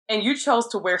and you chose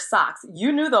to wear socks.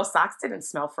 You knew those socks didn't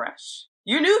smell fresh.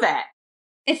 You knew that.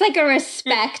 It's like a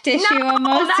respect issue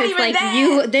almost. Not it's even like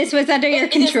that. This was under your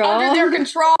control. It is under their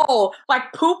control.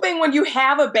 Like, pooping when you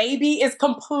have a baby is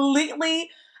completely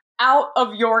out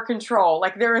of your control.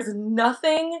 Like, there is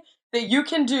nothing that you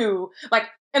can do. Like,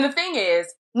 and the thing is,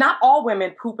 not all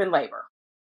women poop in labor.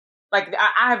 Like,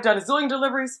 I have done a zillion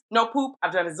deliveries, no poop.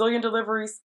 I've done a zillion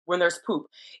deliveries when there's poop.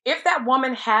 If that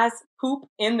woman has poop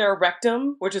in their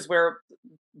rectum, which is where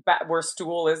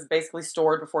stool is basically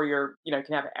stored before you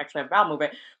can actually have bowel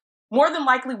movement, more than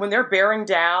likely when they're bearing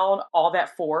down all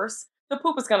that force, the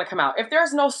poop is going to come out. If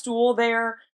there's no stool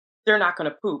there, they're not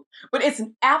going to poop. But it's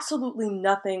absolutely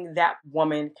nothing that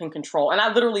woman can control. And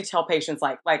I literally tell patients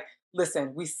like,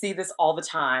 listen, we see this all the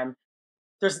time.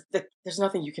 There's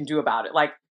nothing you can do about it.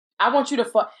 Like, I want you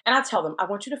to and I tell them, I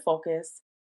want you to focus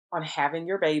on having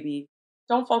your baby.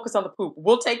 Don't focus on the poop.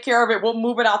 We'll take care of it. We'll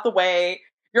move it out the way.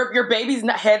 Your baby's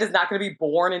head is not going to be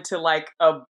born into like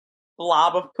a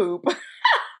blob of poop.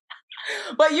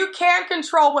 But you can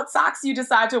control what socks you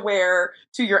decide to wear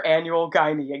to your annual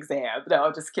gynae exam.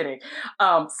 No, just kidding.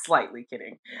 Slightly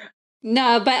kidding.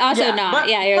 No, but also not.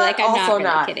 Yeah, you're like, I'm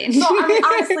not really kidding. So, I mean,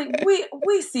 honestly,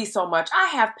 we see so much. I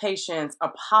have patients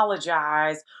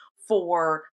apologize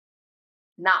for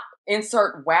not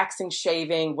insert waxing,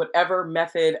 shaving, whatever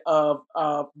method of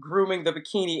grooming the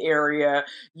bikini area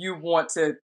you want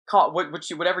to call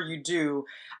whatever you do.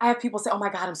 I have people say, "Oh my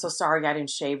God, I'm so sorry I didn't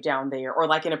shave down there." Or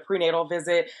like in a prenatal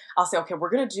visit, I'll say, "Okay,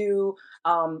 we're gonna do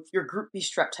your Group B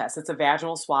strep test. It's a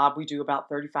vaginal swab. We do about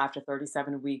 35 to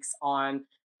 37 weeks on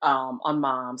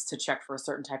moms to check for a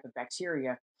certain type of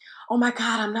bacteria." "Oh my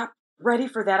God, I'm not ready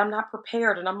for that. I'm not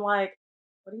prepared." And I'm like,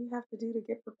 what do you have to do to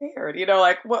get prepared?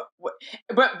 Like what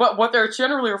but what they're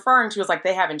generally referring to is like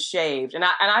they haven't shaved. And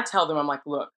I tell them, I'm like,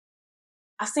 look,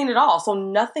 I've seen it all. So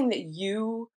nothing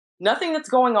that's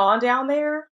going on down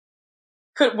there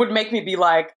would make me be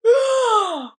like,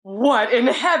 what in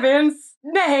heaven's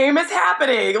name is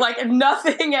happening? Like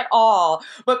nothing at all.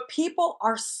 But people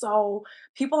are so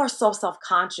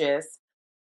self-conscious.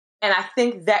 And I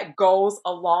think that goes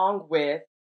along with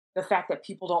the fact that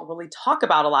people don't really talk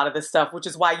about a lot of this stuff, which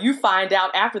is why you find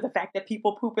out after the fact that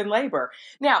people poop in labor.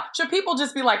 Now, should people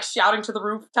just be like shouting to the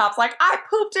rooftops like, I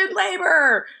pooped in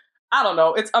labor? I don't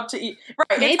know. It's up to each,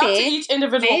 right? Maybe. It's up to each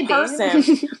individual person.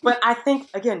 But I think,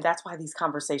 again, that's why these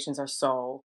conversations are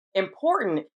so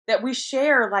important, that we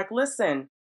share, like, listen,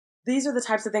 these are the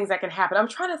types of things that can happen. I'm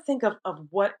trying to think of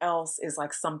what else is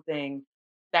like something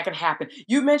that can happen.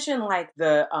 You mentioned like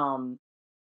the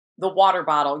water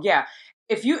bottle. Yeah.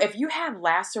 If you have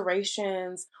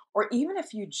lacerations, or even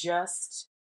if you just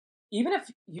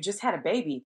had a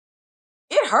baby,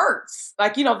 it hurts.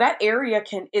 Like, that area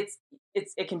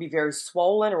it can be very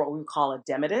swollen, or what we would call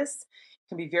edematous. It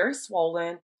can be very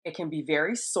swollen. It can be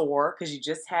very sore because you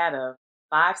just had a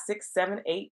 5, 6, 7,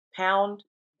 8-pound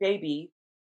baby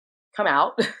come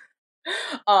out.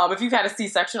 If you've had a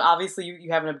C-section, obviously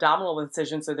you have an abdominal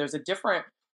incision, so there's a different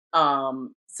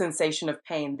sensation of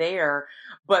pain there.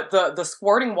 But the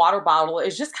squirting water bottle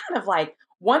is just kind of like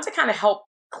one to kind of help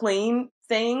clean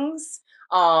things,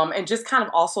 and just kind of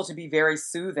also to be very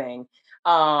soothing.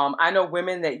 I know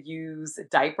women that use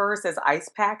diapers as ice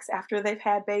packs after they've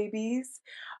had babies.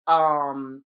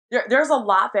 There's a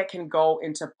lot that can go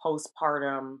into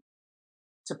postpartum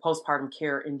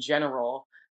care in general,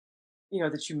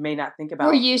 that you may not think about.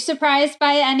 Were you surprised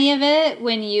by any of it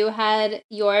when you had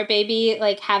your baby,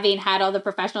 like having had all the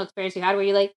professional experience you had? Were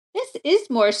you like, this is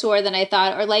more sore than I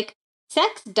thought? Or like,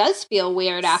 sex does feel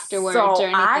weird afterwards, or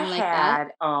anything like that?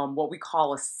 I had what we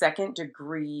call a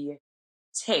second-degree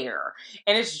tear.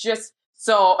 And it's just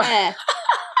so... I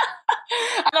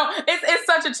know, it's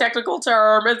such a technical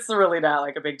term. It's really not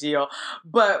like a big deal.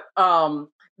 But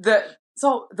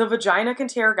So the vagina can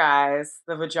tear, guys.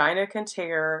 The vagina can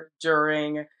tear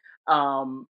during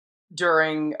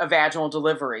a vaginal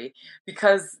delivery,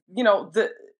 because the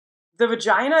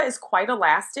vagina is quite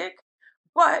elastic,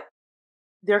 but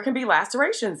there can be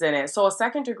lacerations in it. So a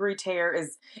second-degree tear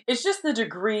it's just the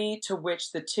degree to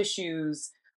which the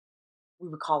tissues, we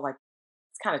would call, like,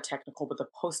 it's kind of technical, but the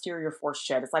posterior force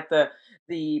shed. It's like the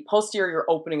posterior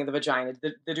opening of the vagina,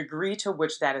 the degree to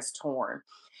which that is torn.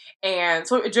 And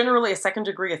so generally a second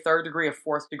degree, a third degree, a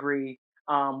fourth degree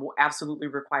will absolutely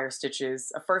require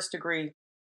stitches. A first degree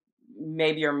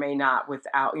maybe or may not,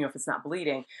 without, if it's not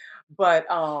bleeding. But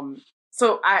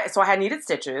so I had needed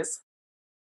stitches,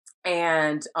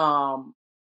 and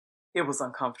it was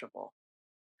uncomfortable.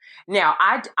 Now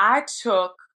I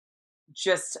took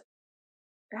just...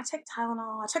 Did I take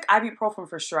Tylenol? I took ibuprofen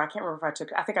for sure. I can't remember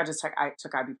if I think I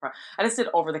took ibuprofen. I just did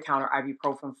over-the-counter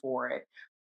ibuprofen for it.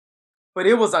 But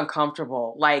it was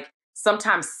uncomfortable. Like,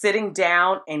 sometimes sitting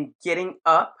down and getting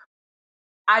up,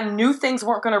 I knew things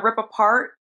weren't going to rip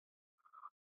apart.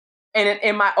 And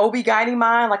in my OB-GYN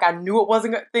mind, like, I knew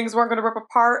things weren't going to rip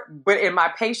apart. But in my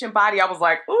patient body, I was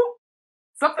like, ooh,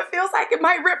 something feels like it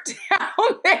might rip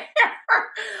down there.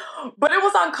 But it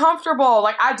was uncomfortable.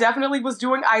 Like, I definitely was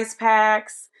doing ice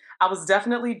packs. I was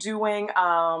definitely doing...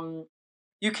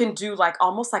 you can do like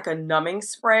almost like a numbing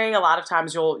spray. A lot of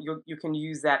times you can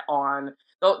use that on...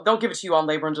 They'll give it to you on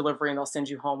labor and delivery, and they'll send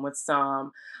you home with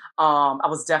some. I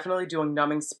was definitely doing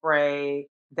numbing spray.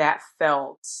 That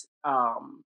felt...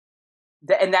 and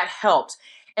that helped.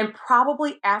 And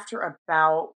probably after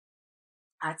about,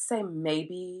 I'd say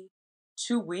maybe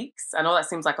 2 weeks, I know that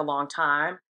seems like a long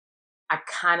time, I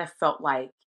kind of felt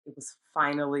like it was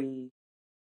finally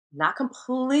not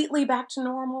completely back to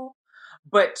normal,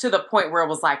 but to the point where it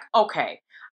was like, okay,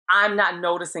 I'm not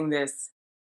noticing this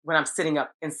when I'm sitting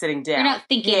up and sitting down. You're not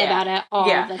thinking about it all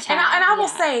the time. And I will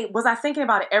say, was I thinking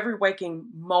about it every waking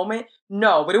moment?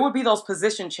 No, but it would be those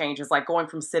position changes, like going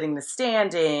from sitting to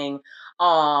standing,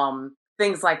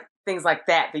 things like things like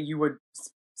that you would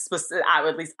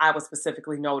at least I would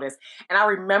specifically notice. And I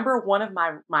remember one of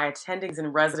my attendings in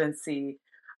residency,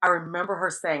 I remember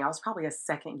her saying, I was probably a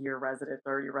second year resident,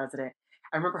 third year resident.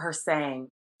 I remember her saying,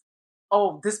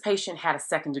 oh, this patient had a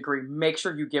second degree. Make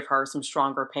sure you give her some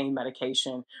stronger pain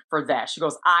medication for that. She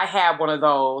goes, I had one of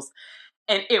those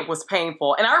and it was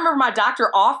painful. And I remember my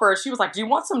doctor offered, she was like, do you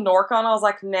want some Norcon? I was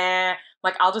like, nah,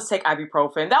 like I'll just take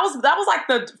ibuprofen. That was like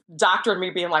the doctor and me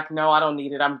being like, no, I don't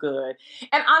need it. I'm good.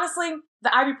 And honestly, the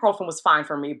ibuprofen was fine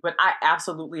for me, but I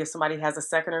absolutely, if somebody has a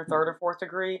second or third or fourth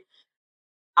degree,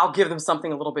 I'll give them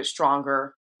something a little bit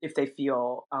stronger if they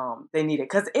feel they need it.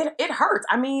 Cause it hurts.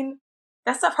 I mean,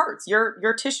 that stuff hurts.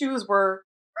 Your tissues were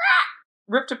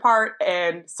ripped apart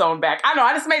and sewn back. I know,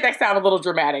 I just made that sound a little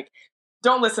dramatic.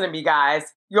 Don't listen to me, guys.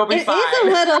 You'll be fine. It is a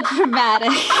little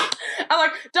dramatic. I'm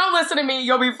like, don't listen to me.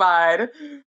 You'll be fine.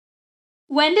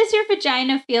 When does your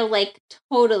vagina feel like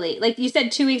totally, like you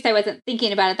said 2 weeks, I wasn't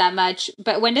thinking about it that much,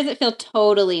 but when does it feel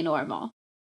totally normal?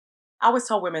 I always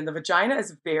tell women the vagina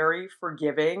is very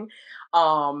forgiving.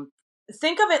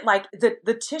 Think of it like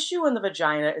the tissue in the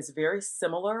vagina is very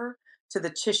similar to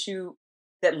the tissue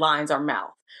that lines our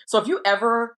mouth. So if you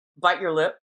ever bite your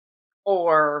lip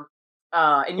or,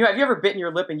 have you ever bitten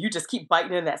your lip and you just keep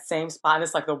biting in that same spot and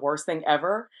it's like the worst thing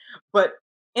ever, but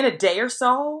in a day or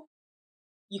so,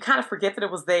 you kind of forget that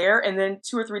it was there. And then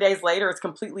 2 or 3 days later, it's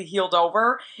completely healed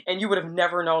over and you would have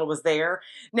never known it was there.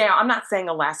 Now, I'm not saying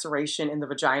a laceration in the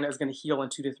vagina is going to heal in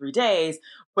 2 to 3 days,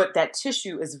 but that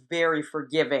tissue is very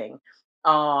forgiving,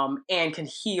 and can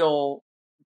heal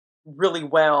really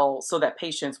well so that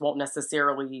patients won't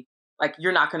necessarily, like,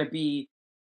 you're not going to be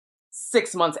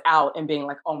 6 months out and being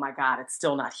like, oh my God, it's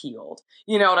still not healed.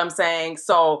 You know what I'm saying?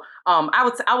 So I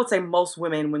would say most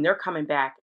women, when they're coming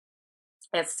back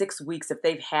at 6 weeks, if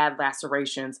they've had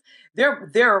lacerations, they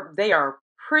are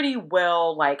pretty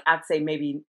well, like I'd say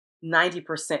maybe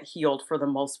 90% healed for the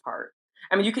most part.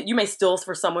 I mean, you may still,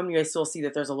 for some women, you may still see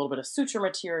that there's a little bit of suture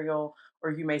material,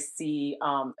 or you may see,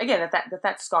 again,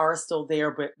 that scar is still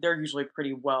there, but they're usually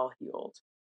pretty well healed.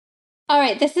 All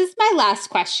right, this is my last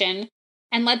question.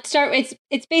 And let's start,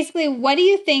 it's basically, what do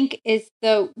you think is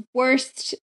the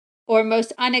worst or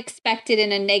most unexpected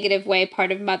in a negative way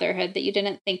part of motherhood that you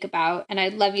didn't think about? And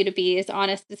I'd love you to be as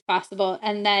honest as possible.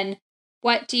 And then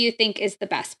what do you think is the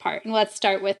best part? And let's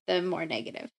start with the more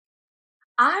negative.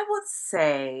 I would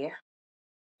say,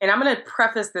 and I'm going to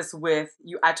preface this with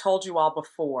you, I told you all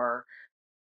before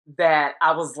that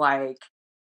I was like,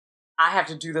 I have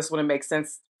to do this when it makes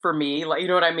sense for me. Like, you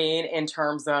know what I mean? In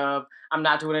terms of, I'm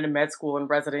not doing it in med school and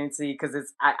residency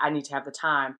because I need to have the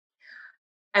time.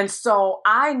 And so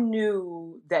I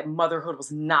knew that motherhood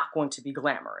was not going to be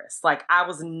glamorous. Like, I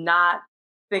was not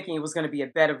thinking it was going to be a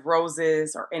bed of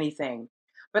roses or anything.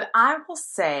 But I will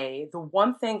say the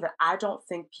one thing that I don't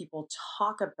think people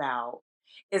talk about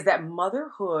is that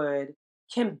motherhood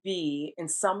can be, in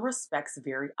some respects,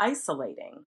 very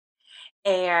isolating.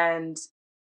 And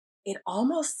it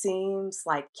almost seems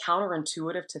like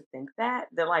counterintuitive to think that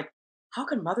like, how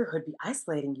can motherhood be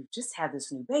isolating? You've just had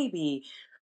this new baby,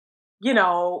 you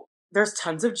know, there's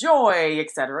tons of joy, et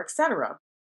cetera, et cetera.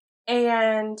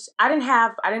 And I didn't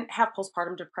have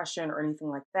postpartum depression or anything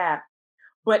like that,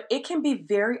 but it can be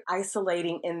very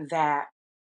isolating in that,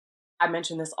 I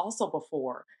mentioned this also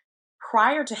before,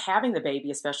 prior to having the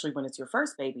baby, especially when it's your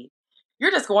first baby,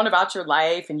 you're just going about your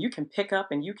life and you can pick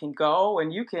up and you can go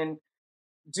and you can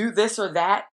do this or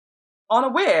that on a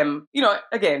whim, you know,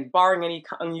 again, barring any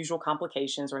unusual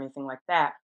complications or anything like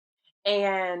that.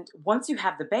 And once you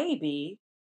have the baby,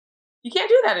 you can't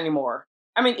do that anymore.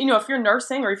 I mean, you know, if you're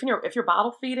nursing or if you're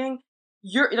bottle feeding,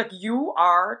 you're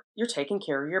taking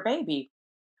care of your baby.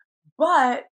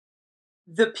 But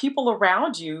the people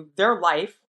around you, their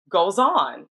life goes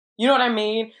on. You know what I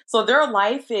mean? So their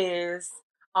life is,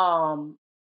 they're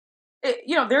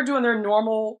doing their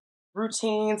normal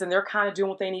routines and they're kind of doing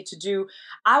what they need to do.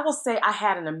 I will say I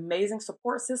had an amazing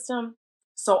support system.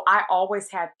 So I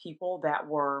always had people that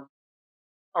were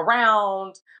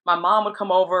around. My mom would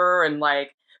come over and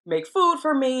like make food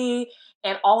for me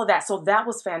and all of that. So that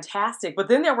was fantastic. But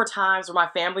then there were times where my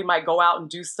family might go out and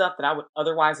do stuff that I would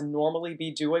otherwise normally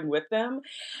be doing with them.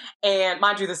 And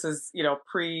mind you, this is, you know,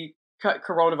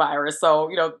 pre-coronavirus. So,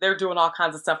 you know, they're doing all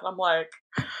kinds of stuff. And I'm like,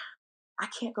 I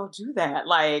can't go do that.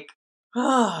 Like,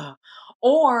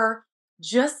 or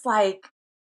just like,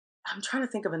 I'm trying to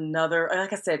think of another,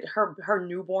 like I said, her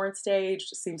newborn stage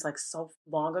seems like so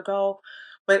long ago,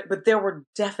 but there were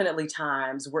definitely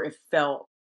times where it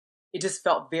just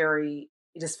felt very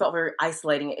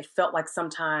isolating. It felt like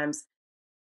sometimes,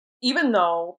 even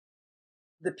though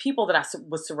the people that I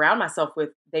would surround myself with,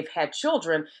 they've had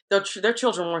children, their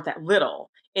children weren't that little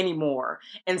anymore.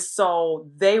 And so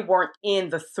they weren't in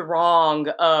the throng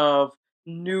of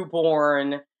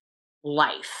newborn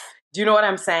life. Do you know what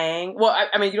I'm saying? Well,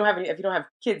 I mean, you don't have any, if you don't have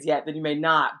kids yet, then you may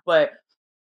not, but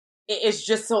it's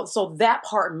just so that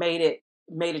part made it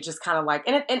just kind of like,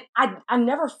 and I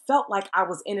never felt like I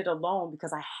was in it alone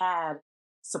because I had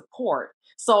support.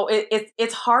 So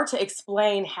it's hard to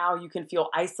explain how you can feel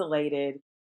isolated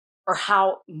or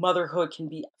how motherhood can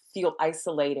feel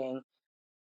isolating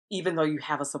even though you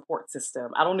have a support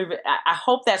system. I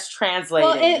hope that's translating.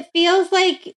 Well,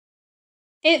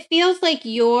 it feels like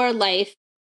your life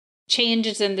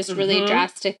changes in this really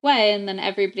drastic way, and then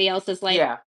everybody else's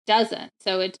life doesn't.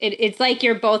 So it's like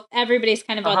you're both, everybody's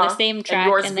kind of on the same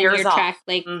track, and then your track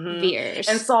like veers.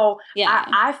 And so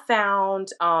I found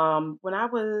when I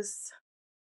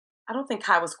don't think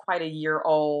Kai was quite a year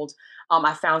old.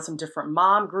 I found some different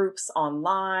mom groups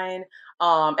online.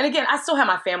 And again, I still have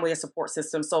my family and support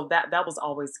system, so that was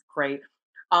always great.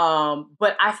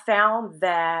 But I found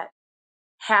that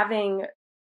having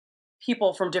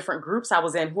people from different groups I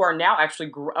was in who are now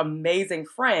actually amazing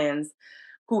friends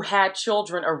who had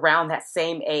children around that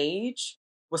same age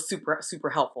was super,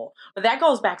 super helpful. But that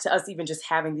goes back to us even just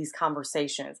having these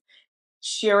conversations,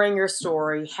 sharing your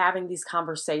story, having these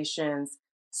conversations,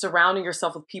 surrounding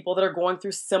yourself with people that are going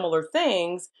through similar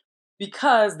things,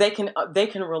 because they can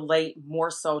relate more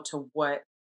so to what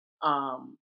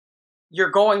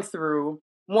you're going through,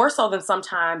 more so than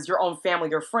sometimes your own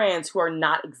family or friends who are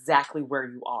not exactly where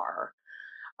you are.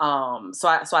 So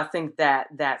I think that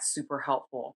that's super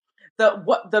helpful.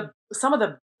 Some of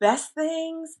the best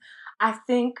things I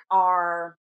think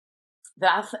are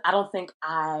that I don't think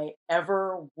I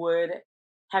ever would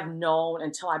have known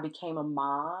until I became a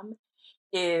mom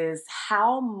is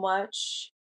how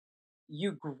much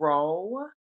you grow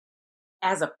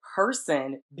as a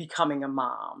person becoming a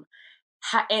mom.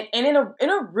 And in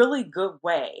a really good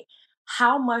way,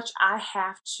 how much I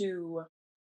have to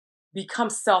become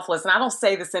selfless. And I don't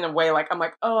say this in a way like, I'm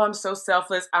like, oh, I'm so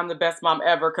selfless, I'm the best mom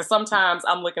ever. Because sometimes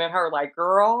I'm looking at her like,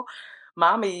 girl,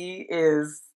 mommy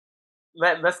is,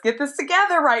 let's get this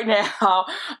together right now.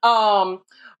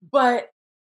 But,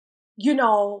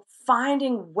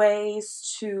 finding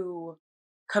ways to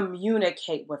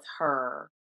communicate with her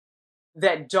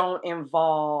that don't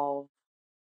involve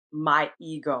my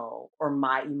ego or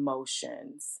my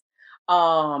emotions.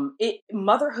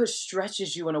 Motherhood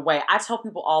stretches you in a way. I tell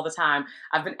people all the time,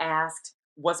 I've been asked,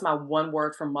 what's my one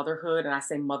word for motherhood? And I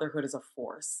say motherhood is a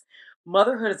force.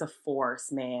 Motherhood is a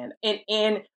force, man. And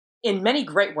in many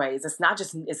great ways. It's not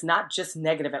just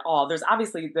negative at all. There's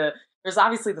obviously the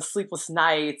sleepless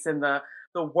nights and the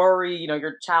worry,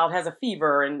 your child has a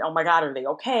fever and oh my God, are they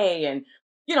okay? And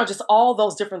just all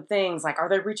those different things, like, are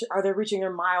they reaching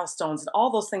their milestones and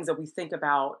all those things that we think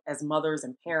about as mothers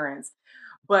and parents.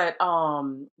 But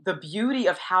the beauty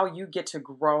of how you get to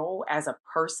grow as a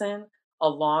person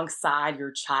alongside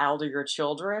your child or your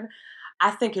children,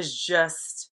 I think is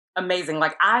just amazing.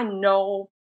 Like, I know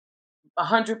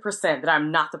 100% that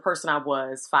I'm not the person I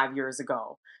was 5 years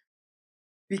ago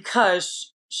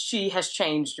because she has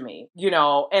changed me,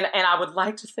 and I would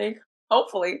like to think,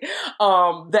 hopefully,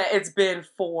 that it's been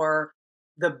for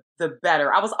the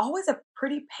better. I was always a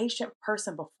pretty patient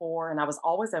person before, and I was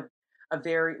always a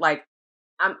very, like,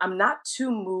 I'm not too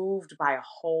moved by a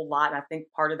whole lot. And I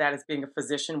think part of that is being a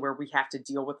physician where we have to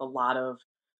deal with a lot of,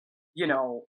 you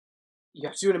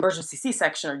have to do an emergency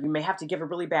C-section, or you may have to give a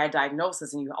really bad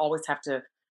diagnosis, and you always have to,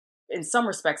 in some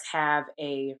respects, have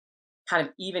a kind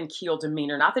of even keeled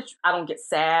demeanor. Not that I don't get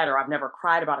sad or I've never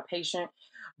cried about a patient,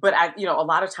 but a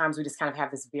lot of times we just kind of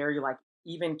have this very like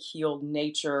even keeled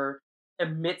nature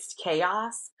amidst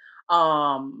chaos.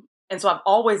 And so I've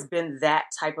always been that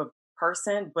type of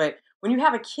person. But when you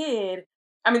have a kid,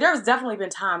 I mean, there's definitely been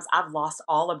times I've lost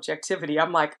all objectivity.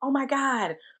 I'm like, oh my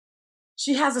God,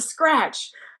 she has a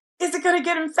scratch. Is it going to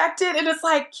get infected? And it's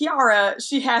like, Kiara,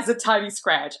 she has a tiny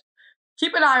scratch.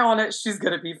 Keep an eye on it. She's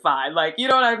going to be fine. Like, you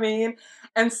know what I mean?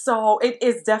 And so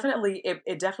it definitely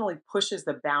pushes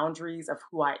the boundaries of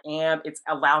who I am. It's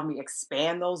allowed me to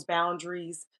expand those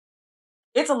boundaries.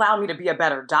 It's allowed me to be a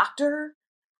better doctor.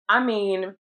 I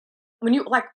mean, when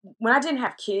I didn't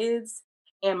have kids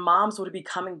and moms would be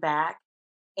coming back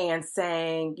and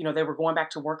saying, they were going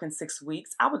back to work in 6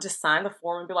 weeks, I would just sign the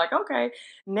form and be like, okay.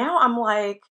 Now I'm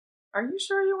like, are you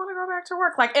sure you want to go back to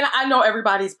work? Like, and I know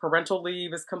everybody's parental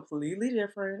leave is completely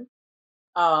different,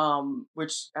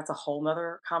 which that's a whole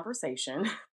nother conversation.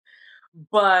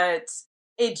 But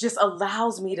it just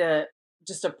allows me to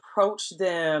just approach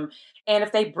them. And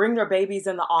if they bring their babies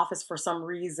in the office for some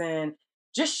reason,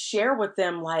 just share with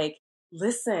them, like,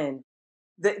 listen,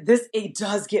 it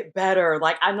does get better.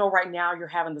 Like, I know right now you're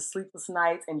having the sleepless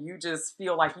nights and you just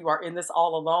feel like you are in this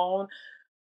all alone,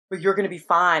 but you're going to be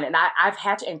fine. And I've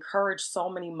had to encourage so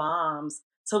many moms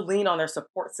to lean on their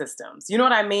support systems. You know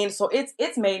what I mean? So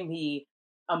it's made me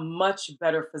a much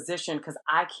better physician because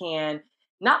I can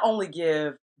not only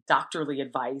give doctorly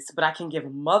advice, but I can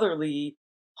give motherly,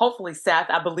 hopefully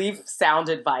I believe sound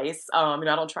advice. I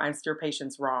don't try and steer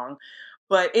patients wrong,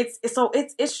 but it's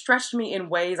stretched me in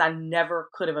ways I never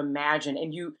could have imagined.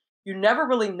 And you never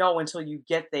really know until you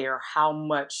get there how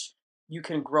much you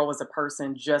can grow as a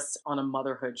person just on a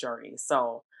motherhood journey.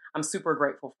 So I'm super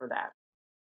grateful for that.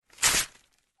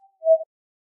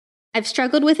 I've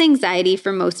struggled with anxiety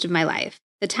for most of my life.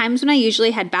 The times when I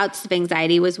usually had bouts of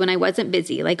anxiety was when I wasn't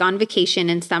busy, like on vacation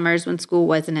in summers when school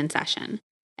wasn't in session.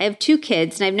 I have 2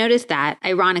 kids, and I've noticed that,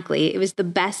 ironically, it was the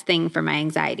best thing for my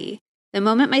anxiety. The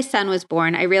moment my son was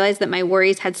born, I realized that my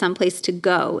worries had someplace to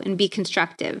go and be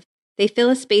constructive. They fill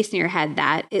a space in your head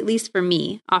that, at least for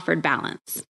me, offered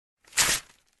balance.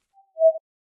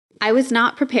 I was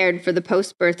not prepared for the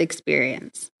post-birth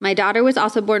experience. My daughter was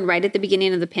also born right at the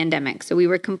beginning of the pandemic, so we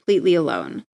were completely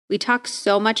alone. We talk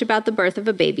so much about the birth of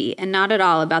a baby and not at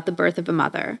all about the birth of a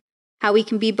mother. How we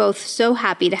can be both so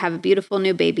happy to have a beautiful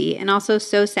new baby and also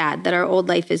so sad that our old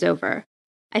life is over.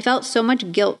 I felt so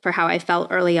much guilt for how I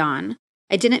felt early on.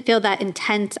 I didn't feel that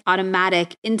intense,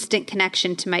 automatic, instant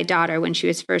connection to my daughter when she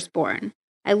was first born.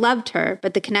 I loved her,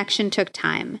 but the connection took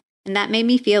time. And that made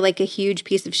me feel like a huge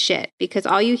piece of shit because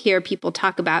all you hear people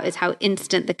talk about is how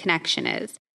instant the connection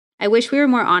is. I wish we were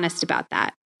more honest about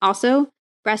that. Also,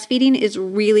 breastfeeding is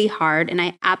really hard and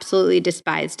I absolutely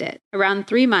despised it. Around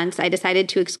 3 months, I decided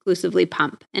to exclusively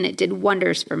pump, and it did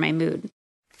wonders for my mood.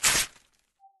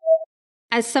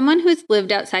 As someone who's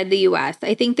lived outside the US,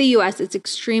 I think the US is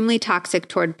extremely toxic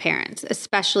toward parents,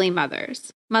 especially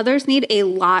mothers. Mothers need a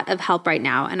lot of help right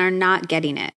now and are not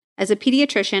getting it. As a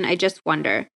pediatrician, I just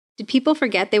wonder, did people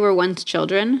forget they were once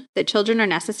children, that children are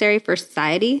necessary for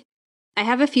society? I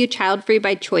have a few child-free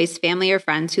by choice family or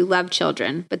friends who love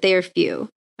children, but they are few.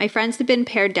 My friends have been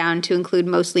pared down to include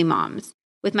mostly moms.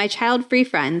 With my child-free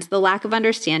friends, the lack of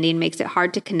understanding makes it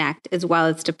hard to connect as well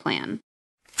as to plan.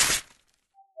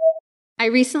 I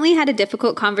recently had a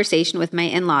difficult conversation with my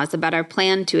in-laws about our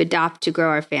plan to adopt to grow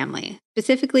our family,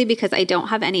 specifically because I don't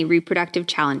have any reproductive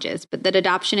challenges, but that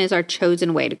adoption is our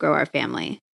chosen way to grow our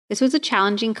family. This was a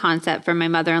challenging concept for my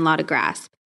mother-in-law to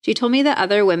grasp. She told me that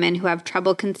other women who have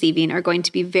trouble conceiving are going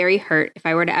to be very hurt if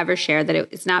I were to ever share that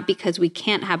it's not because we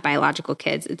can't have biological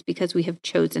kids, it's because we have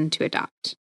chosen to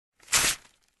adopt.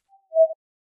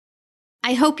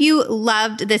 I hope you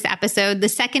loved this episode, the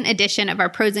second edition of our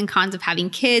pros and cons of having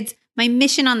kids. My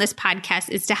mission on this podcast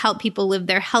is to help people live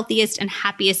their healthiest and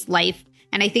happiest life.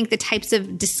 And I think the types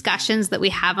of discussions that we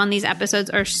have on these episodes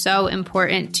are so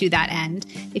important to that end.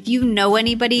 If you know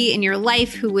anybody in your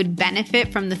life who would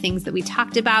benefit from the things that we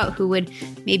talked about, who would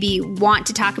maybe want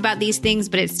to talk about these things,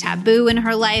 but it's taboo in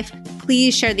her life,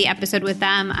 please share the episode with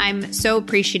them. I'm so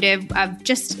appreciative of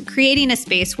just creating a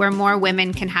space where more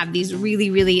women can have these really,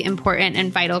 really important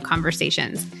and vital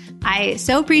conversations. I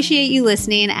so appreciate you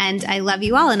listening, and I love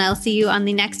you all, and I'll see you on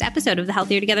the next episode of the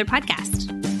Healthier Together podcast.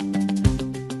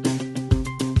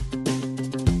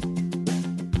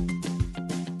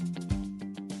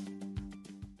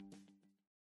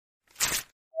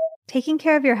 Taking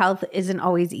care of your health isn't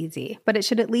always easy, but it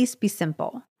should at least be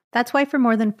simple. That's why for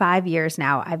more than 5 years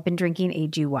now, I've been drinking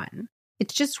AG1.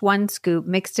 It's just 1 scoop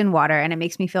mixed in water, and it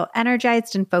makes me feel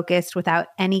energized and focused without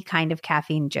any kind of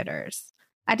caffeine jitters.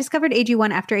 I discovered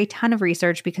AG1 after a ton of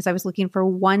research because I was looking for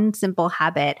one simple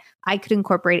habit I could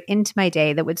incorporate into my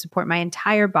day that would support my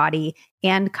entire body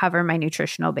and cover my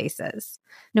nutritional bases.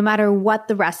 No matter what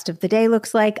the rest of the day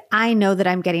looks like, I know that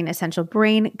I'm getting essential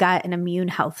brain, gut, and immune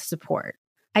health support.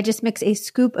 I just mix a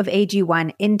scoop of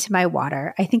AG1 into my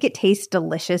water. I think it tastes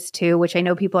delicious too, which I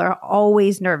know people are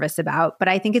always nervous about, but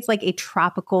I think it's like a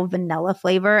tropical vanilla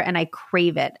flavor and I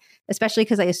crave it, especially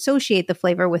because I associate the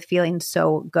flavor with feeling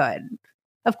so good.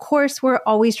 Of course, we're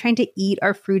always trying to eat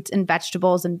our fruits and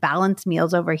vegetables and balance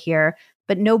meals over here,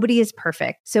 but nobody is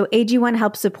perfect. So AG1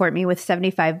 helps support me with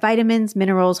 75 vitamins,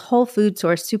 minerals, whole food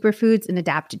source superfoods, and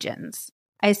adaptogens.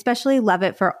 I especially love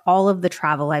it for all of the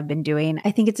travel I've been doing. I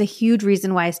think it's a huge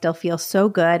reason why I still feel so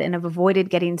good and have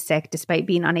avoided getting sick despite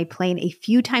being on a plane a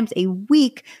few times a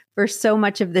week for so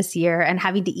much of this year and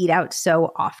having to eat out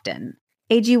so often.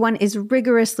 AG1 is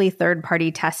rigorously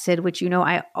third-party tested, which you know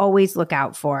I always look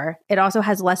out for. It also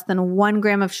has less than 1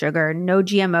 gram of sugar, no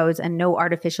GMOs, and no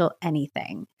artificial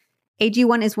anything.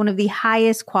 AG1 is one of the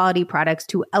highest quality products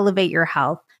to elevate your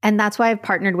health, And that's why I've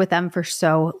partnered with them for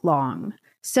so long.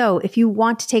 So if you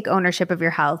want to take ownership of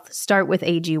your health, start with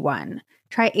AG1.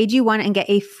 Try AG1 and get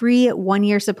a free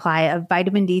 1-year supply of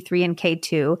vitamin D3 and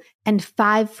K2 and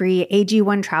 5 free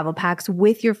AG1 travel packs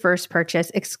with your first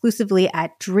purchase exclusively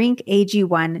at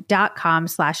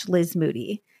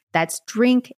drinkag1.com/LizMoody. That's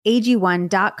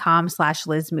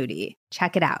drinkag1.com/LizMoody.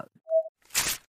 Check it out.